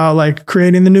all about like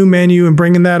creating the new menu and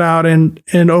bringing that out. And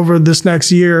over this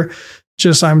next year,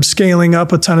 I'm scaling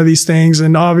up a ton of these things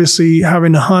and obviously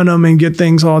having to hunt them and get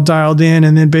things all dialed in.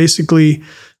 And then basically,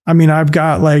 I mean, I've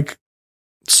got like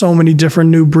so many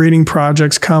different new breeding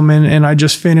projects coming, and I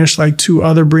just finished like 2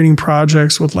 other breeding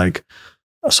projects with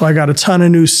so I got a ton of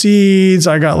new seeds.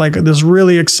 I got like this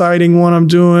really exciting one I'm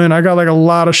doing. I got like a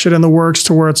lot of shit in the works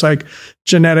to where it's like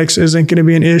genetics isn't going to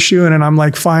be an issue. And then I'm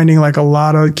like finding like a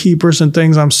lot of keepers and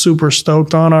things I'm super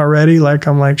stoked on already. Like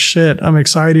I'm like, shit, I'm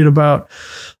excited about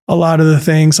a lot of the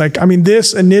things. Like, I mean,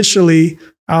 this initially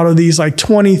out of these like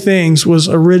 20 things was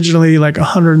originally like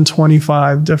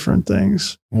 125 different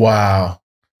things. Wow.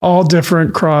 All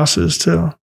different crosses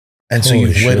too. And so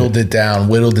you've whittled it down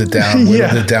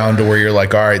it down to where you're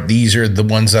like, all right, these are the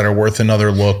ones that are worth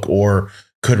another look or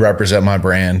could represent my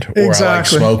brand. Or exactly. I like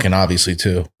smoking, obviously,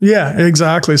 too. Yeah,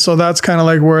 exactly. So that's kind of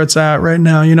like where it's at right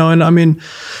now, and I mean,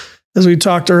 as we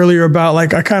talked earlier about,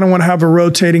 like, I kind of want to have a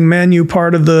rotating menu.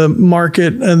 Part of the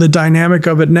market and the dynamic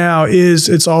of it now is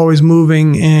it's always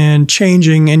moving and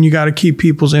changing, and you got to keep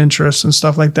people's interests and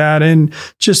stuff like that. And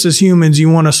just as humans,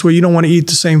 you don't want to eat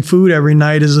the same food every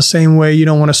night is the same way you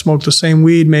don't want to smoke the same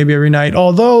weed maybe every night.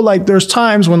 Although like there's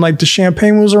times when like the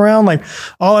champagne was around, like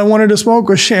all I wanted to smoke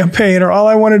was champagne, or all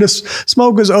I wanted to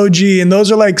smoke was OG. And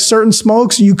those are like certain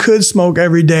smokes you could smoke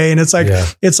every day. And it's like,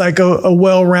 It's like a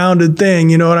well-rounded thing.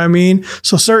 You know what I mean?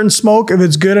 So certain smoke, if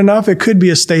it's good enough, it could be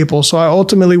a staple. So I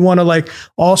ultimately want to like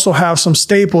also have some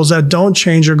staples that don't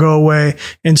change or go away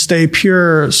and stay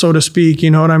pure, so to speak.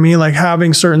 You know what I mean? Like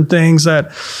having certain things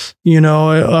that,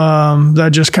 that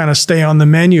just kind of stay on the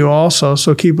menu also.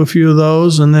 So keep a few of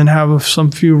those and then have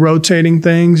some few rotating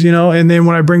things, and then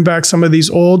when I bring back some of these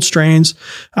old strains,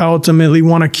 I ultimately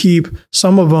want to keep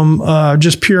some of them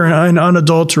just pure and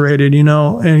unadulterated,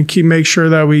 and make sure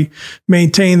that we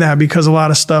maintain that, because a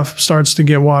lot of stuff starts to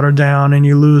get watered down and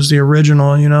you lose the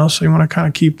original, so you want to kind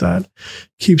of keep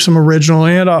some original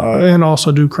and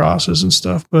also do crosses and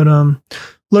stuff. But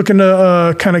looking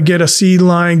to kind of get a seed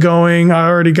line going. I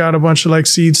already got a bunch of like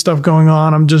seed stuff going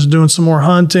on. I'm just doing some more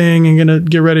hunting and gonna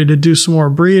get ready to do some more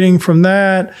breeding from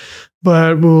that.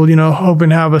 But we'll, hoping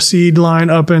to have a seed line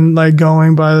up and like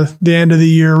going by the end of the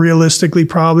year, realistically,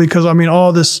 probably, because I mean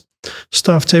all this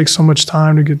stuff takes so much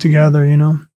time to get together,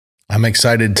 I'm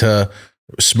excited to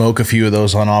smoke a few of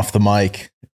those on Off the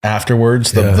Mic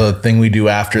afterwards, the thing we do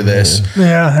after this.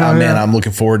 Man, I'm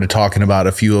looking forward to talking about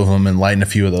a few of them and lighting a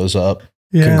few of those up.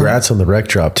 Congrats on the rec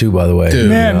drop too, by the way.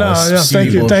 Dude,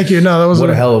 thank you. No, that was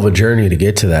a hell of a journey to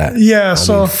get to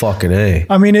that. Fucking A.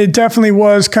 I mean, it definitely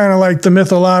was kind of like the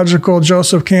mythological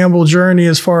Joseph Campbell journey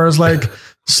as far as like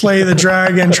slay the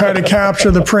dragon, try to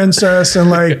capture the princess, and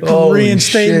like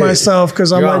reinstate myself,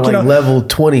 because I'm like level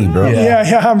 20, bro.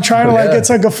 Yeah. I'm trying to it's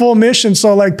like a full mission.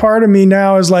 So like part of me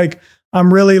now is like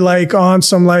I'm really like on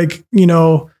some like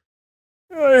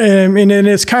and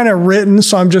it's kind of written,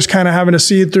 so I'm just kind of having to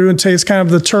see it through and taste kind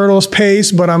of the turtle's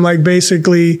pace, but I'm like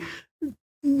basically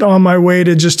on my way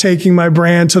to just taking my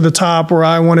brand to the top where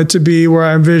I want it to be, where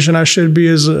I envision I should be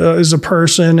as a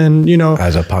person, and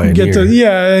as a pioneer,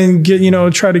 and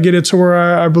get try to get it to where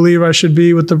I believe I should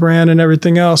be with the brand and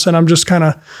everything else. And I'm just kind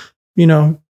of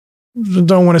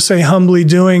don't want to say humbly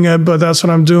doing it, but that's what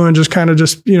I'm doing. Just kind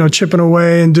of chipping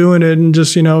away and doing it, and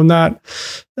just, not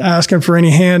asking for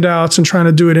any handouts and trying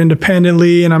to do it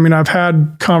independently. And I mean, I've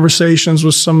had conversations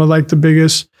with some of like the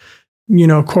biggest,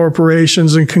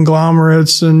 corporations and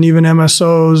conglomerates and even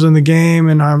MSOs in the game.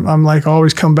 And I'm like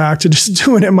always come back to just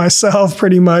doing it myself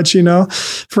pretty much,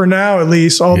 for now at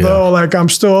least, although like I'm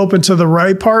still open to the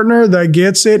right partner that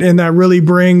gets it and that really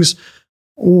brings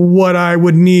what I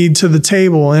would need to the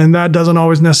table. And that doesn't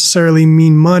always necessarily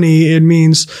mean money. It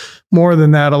means more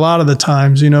than that a lot of the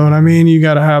times, you know what I mean? You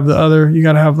got to have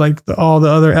like all the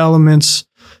other elements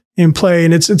in play.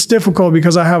 And it's difficult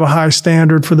because I have a high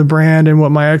standard for the brand and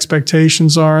what my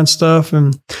expectations are and stuff.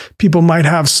 And people might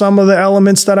have some of the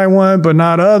elements that I want, but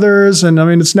not others. And I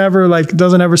mean, it's never like, it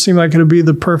doesn't ever seem like it'll be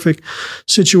the perfect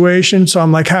situation. So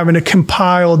I'm like having to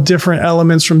compile different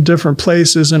elements from different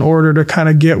places in order to kind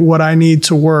of get what I need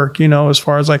to work, you know, as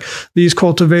far as like these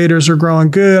cultivators are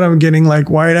growing good. I'm getting like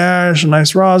white ash,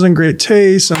 nice rosin, great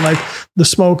taste, and like the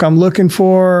smoke I'm looking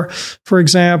for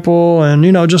example, and,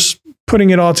 you know, just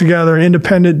putting it all together,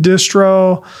 independent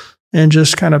distro, and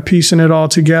just kind of piecing it all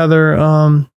together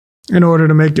in order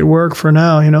to make it work for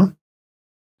now, you know.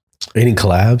 Any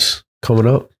collabs coming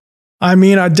up? I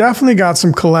mean, I definitely got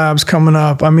some collabs coming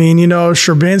up. I mean, you know,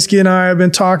 Sherbinsky and I have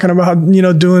been talking about, you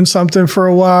know, doing something for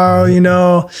a while, you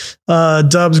know,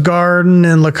 Dub's Garden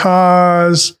and La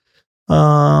Cause.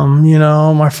 You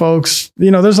know, my folks,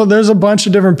 you know, there's a bunch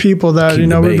of different people that, you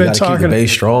know, we've been talking. Keep the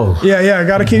base strong. Yeah. I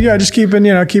got to keep, just keeping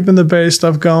the base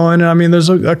stuff going. And I mean, there's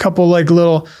a couple like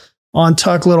little on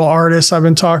tuck little artists I've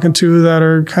been talking to that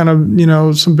are kind of, you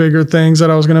know, some bigger things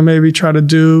that I was going to maybe try to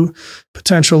do,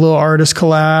 potential little artist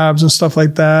collabs and stuff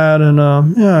like that. And,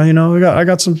 yeah, you know, I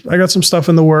got some stuff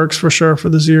in the works for sure for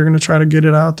this year. Going to try to get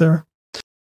it out there.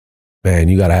 Man,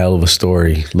 you got a hell of a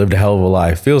story. Lived a hell of a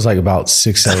life. Feels like about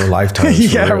 6-7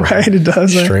 lifetimes. Yeah, right. It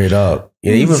does. Straight up.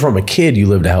 Yeah, even from a kid, you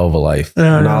lived a hell of a life.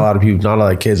 Yeah, not a lot of people, not a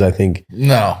lot of kids, I think,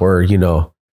 were, you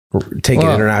know, taking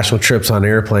international trips on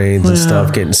airplanes and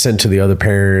stuff, getting sent to the other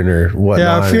parent or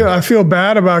whatnot. Yeah, I feel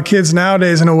bad about kids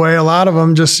nowadays in a way. A lot of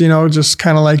them just, you know, just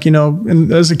kind of like, you know,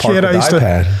 and as a kid, I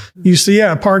used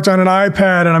to parked on an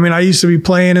iPad. And I mean, I used to be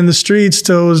playing in the streets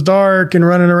till it was dark and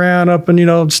running around up and, you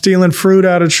know, stealing fruit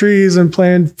out of trees and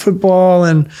playing football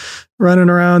and running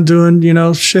around doing, you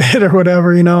know, shit or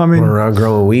whatever, you know, I mean. Running around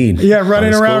growing weed. Yeah,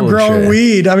 running around growing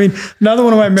weed. I mean, another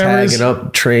one of my memories. Tagging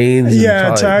up trains.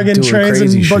 Yeah, tagging trains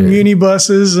and uni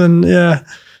buses. And yeah,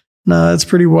 no, that's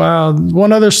pretty wild.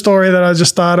 One other story that I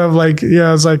just thought of, like, yeah,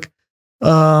 it was like,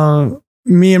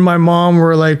 me and my mom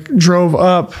were like, drove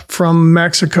up from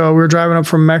Mexico. We were driving up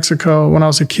from Mexico when I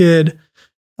was a kid,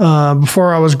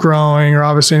 before I was growing, or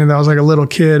obviously I was like a little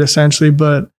kid essentially,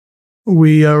 but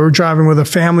we were driving with a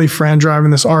family friend,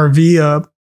 driving this RV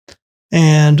up.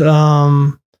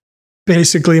 And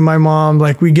basically my mom,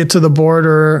 like, we get to the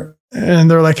border and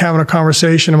they're like having a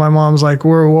conversation. And my mom's like,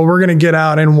 we're going to get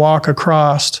out and walk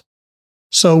across.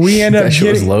 So we end up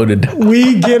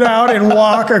we get out and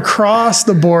walk across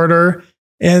the border.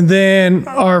 And then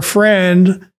our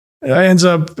friend ends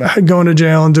up going to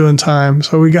jail and doing time.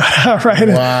 So we got out right.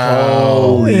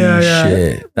 Holy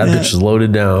shit. That bitch is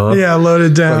loaded down, huh? Yeah,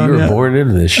 loaded down. Bro, you were born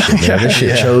into this shit, man. This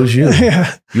shit chose you.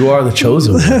 Yeah. You are the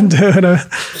chosen one. Dude,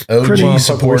 OG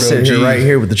support. We're sitting here right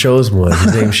here with the chosen one.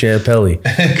 His name's Champelli.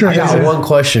 I got one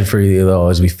question for you, though,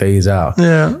 as we phase out.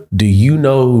 Yeah. Do you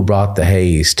know who brought the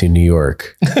haze to New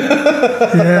York?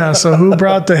 Yeah, so who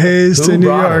brought the haze to New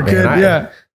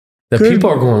York? People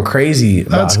are going crazy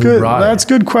about That's good. That's a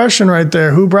good question right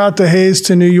there. Who brought the haze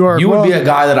to New York? You would be a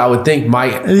guy that I would think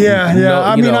might. Yeah.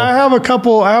 I mean, I have a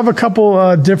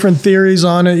couple different theories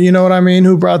on it. You know what I mean?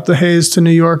 Who brought the haze to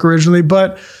New York originally?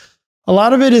 But a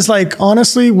lot of it is like,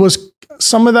 honestly, was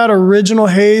some of that original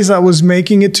haze that was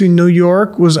making it to New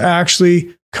York was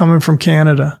actually coming from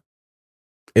Canada.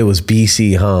 It was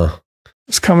BC, huh?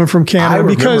 It's coming from Canada. I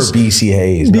remember BC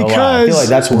haze. I feel like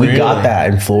that's when we got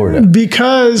that in Florida.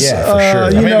 Because for sure. I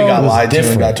maybe got lied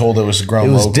to and got told it was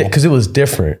grown local. Because it was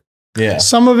different. Yeah.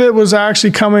 Some of it was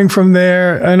actually coming from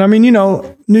there. And I mean, you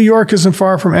know, New York isn't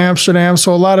far from Amsterdam.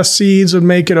 So a lot of seeds would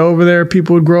make it over there.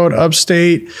 People would grow it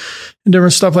upstate and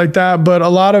different stuff like that. But a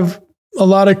lot of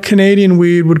Canadian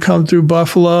weed would come through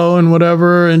Buffalo and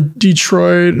whatever, and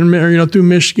Detroit, and, you know, through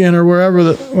Michigan or wherever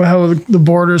the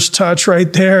borders touch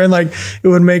right there, and like it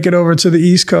would make it over to the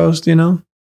East Coast, you know.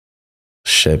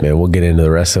 Shit, man, we'll get into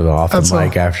the rest of it off the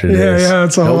mic after this. Yeah,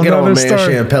 it's a whole other story.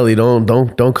 Don't get on man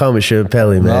Champelli. Don't come at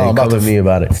Champelli, man. Come at me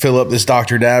about it. Fill up this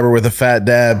Dr. Dabber with a fat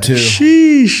dab too.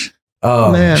 Sheesh.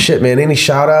 Oh, man. Shit, man. Any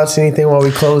shout outs, anything while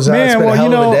we close out? It's been a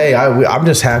hell of a day. I'm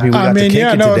just happy we got to kick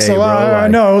it today, it's a lot. bro. I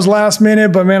know it was last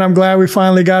minute, but man, I'm glad we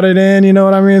finally got it in. You know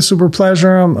what I mean? Super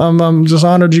pleasure. I'm just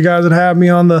honored you guys would have me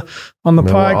on the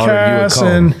podcast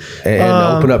and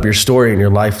open up your story and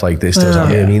your life like this.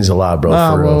 It means a lot, bro.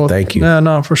 For real. Thank you. Yeah,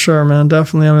 no, for sure, man.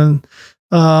 Definitely.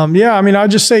 I mean, I'll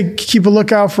just say keep a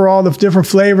lookout for all the different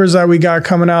flavors that we got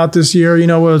coming out this year. You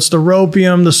know, whether it's the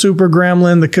Ropium, the Super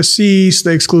Gremlin, the Cassis, the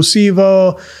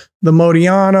Exclusivo, the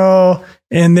Modiano,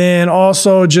 and then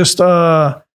also just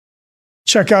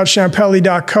check out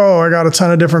Champelli.co. I got a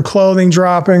ton of different clothing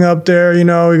dropping up there. We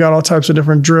got all types of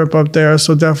different drip up there.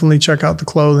 So definitely check out the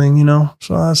clothing,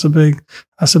 So that's a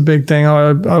big thing.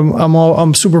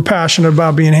 I'm super passionate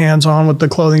about being hands-on with the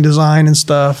clothing design and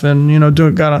stuff, and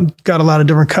got a lot of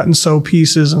different cut and sew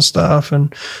pieces and stuff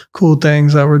and cool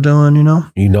things that we're doing.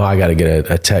 I got to get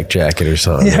a tech jacket or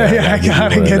something. I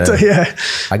gotta get to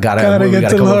we got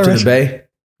to come up to the Bay.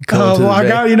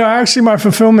 Actually my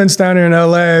fulfillment's down here in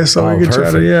LA, so we could try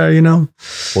to,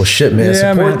 Well, shit, man.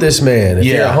 Support this man. If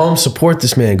you're at home, support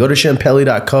this man. Go to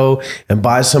Champelli.co and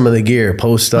buy some of the gear.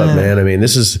 Post up, man. I mean,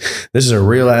 this is a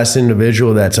real ass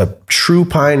individual that's a true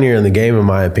pioneer in the game, in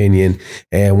my opinion,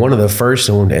 and one of the first,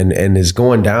 and is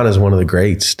going down as one of the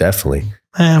greats, definitely.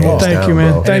 Man, well, thank you,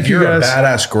 man. Bro. Thank you, guys. If you're a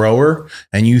badass grower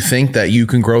and you think that you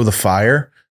can grow the fire,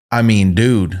 I mean,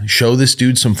 dude, show this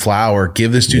dude some flour.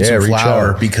 Give this dude some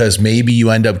flour, because maybe you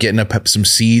end up getting some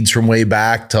seeds from way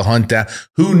back to hunt down.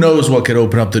 Who knows what could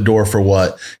open up the door for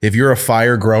what? If you're a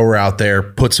fire grower out there,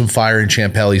 put some fire in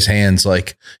Champelli's hands.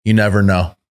 Like, you never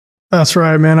know. That's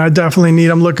right, man.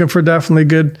 I'm looking for definitely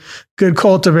good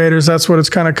cultivators. That's what it's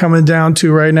kind of coming down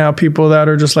to right now. People that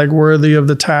are just like worthy of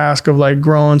the task of like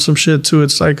growing some shit to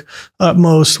its like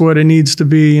utmost what it needs to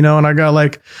be, and I got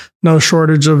like no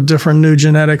shortage of different new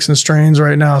genetics and strains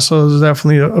right now. So it's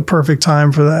definitely a perfect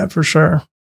time for that, for sure.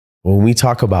 When we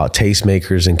talk about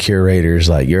tastemakers and curators,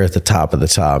 like, you're at the top of the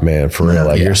top, man, for real.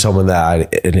 Like, you're someone that I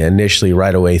initially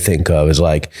right away think of as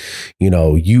like,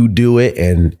 you do it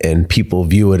and people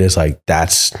view it as like,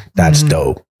 that's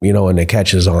dope. And it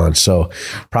catches on. So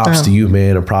props to you,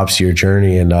 man, and props to your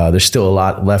journey. And there's still a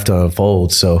lot left to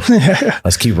unfold. So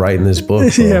let's keep writing this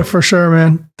book. Bro. Yeah, for sure,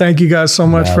 man. Thank you guys so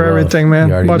much for everything,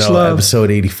 man. Much love. Episode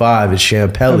 85 is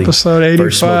Champelli. Episode 85.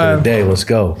 First smoke of the day. Let's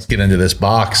go. Let's get into this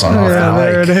box.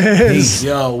 There it is.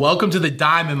 Yo, welcome to the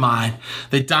Diamond Mine.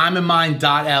 The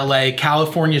DiamondMine.LA,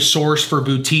 California source for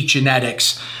boutique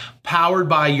genetics. Powered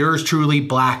by yours truly,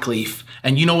 Blackleaf.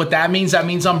 And you know what that means? That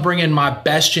means I'm bringing my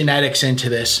best genetics into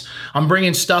this. I'm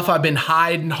bringing stuff I've been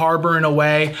hiding, harboring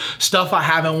away, stuff I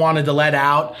haven't wanted to let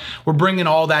out. We're bringing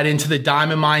all that into the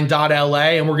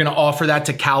DiamondMine.LA, and we're going to offer that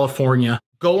to California.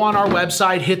 Go on our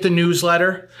website, hit the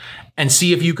newsletter, and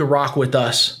see if you can rock with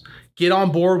us. Get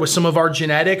on board with some of our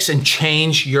genetics and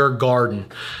change your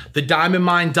garden. The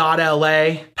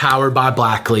DiamondMine.LA, powered by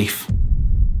Blackleaf.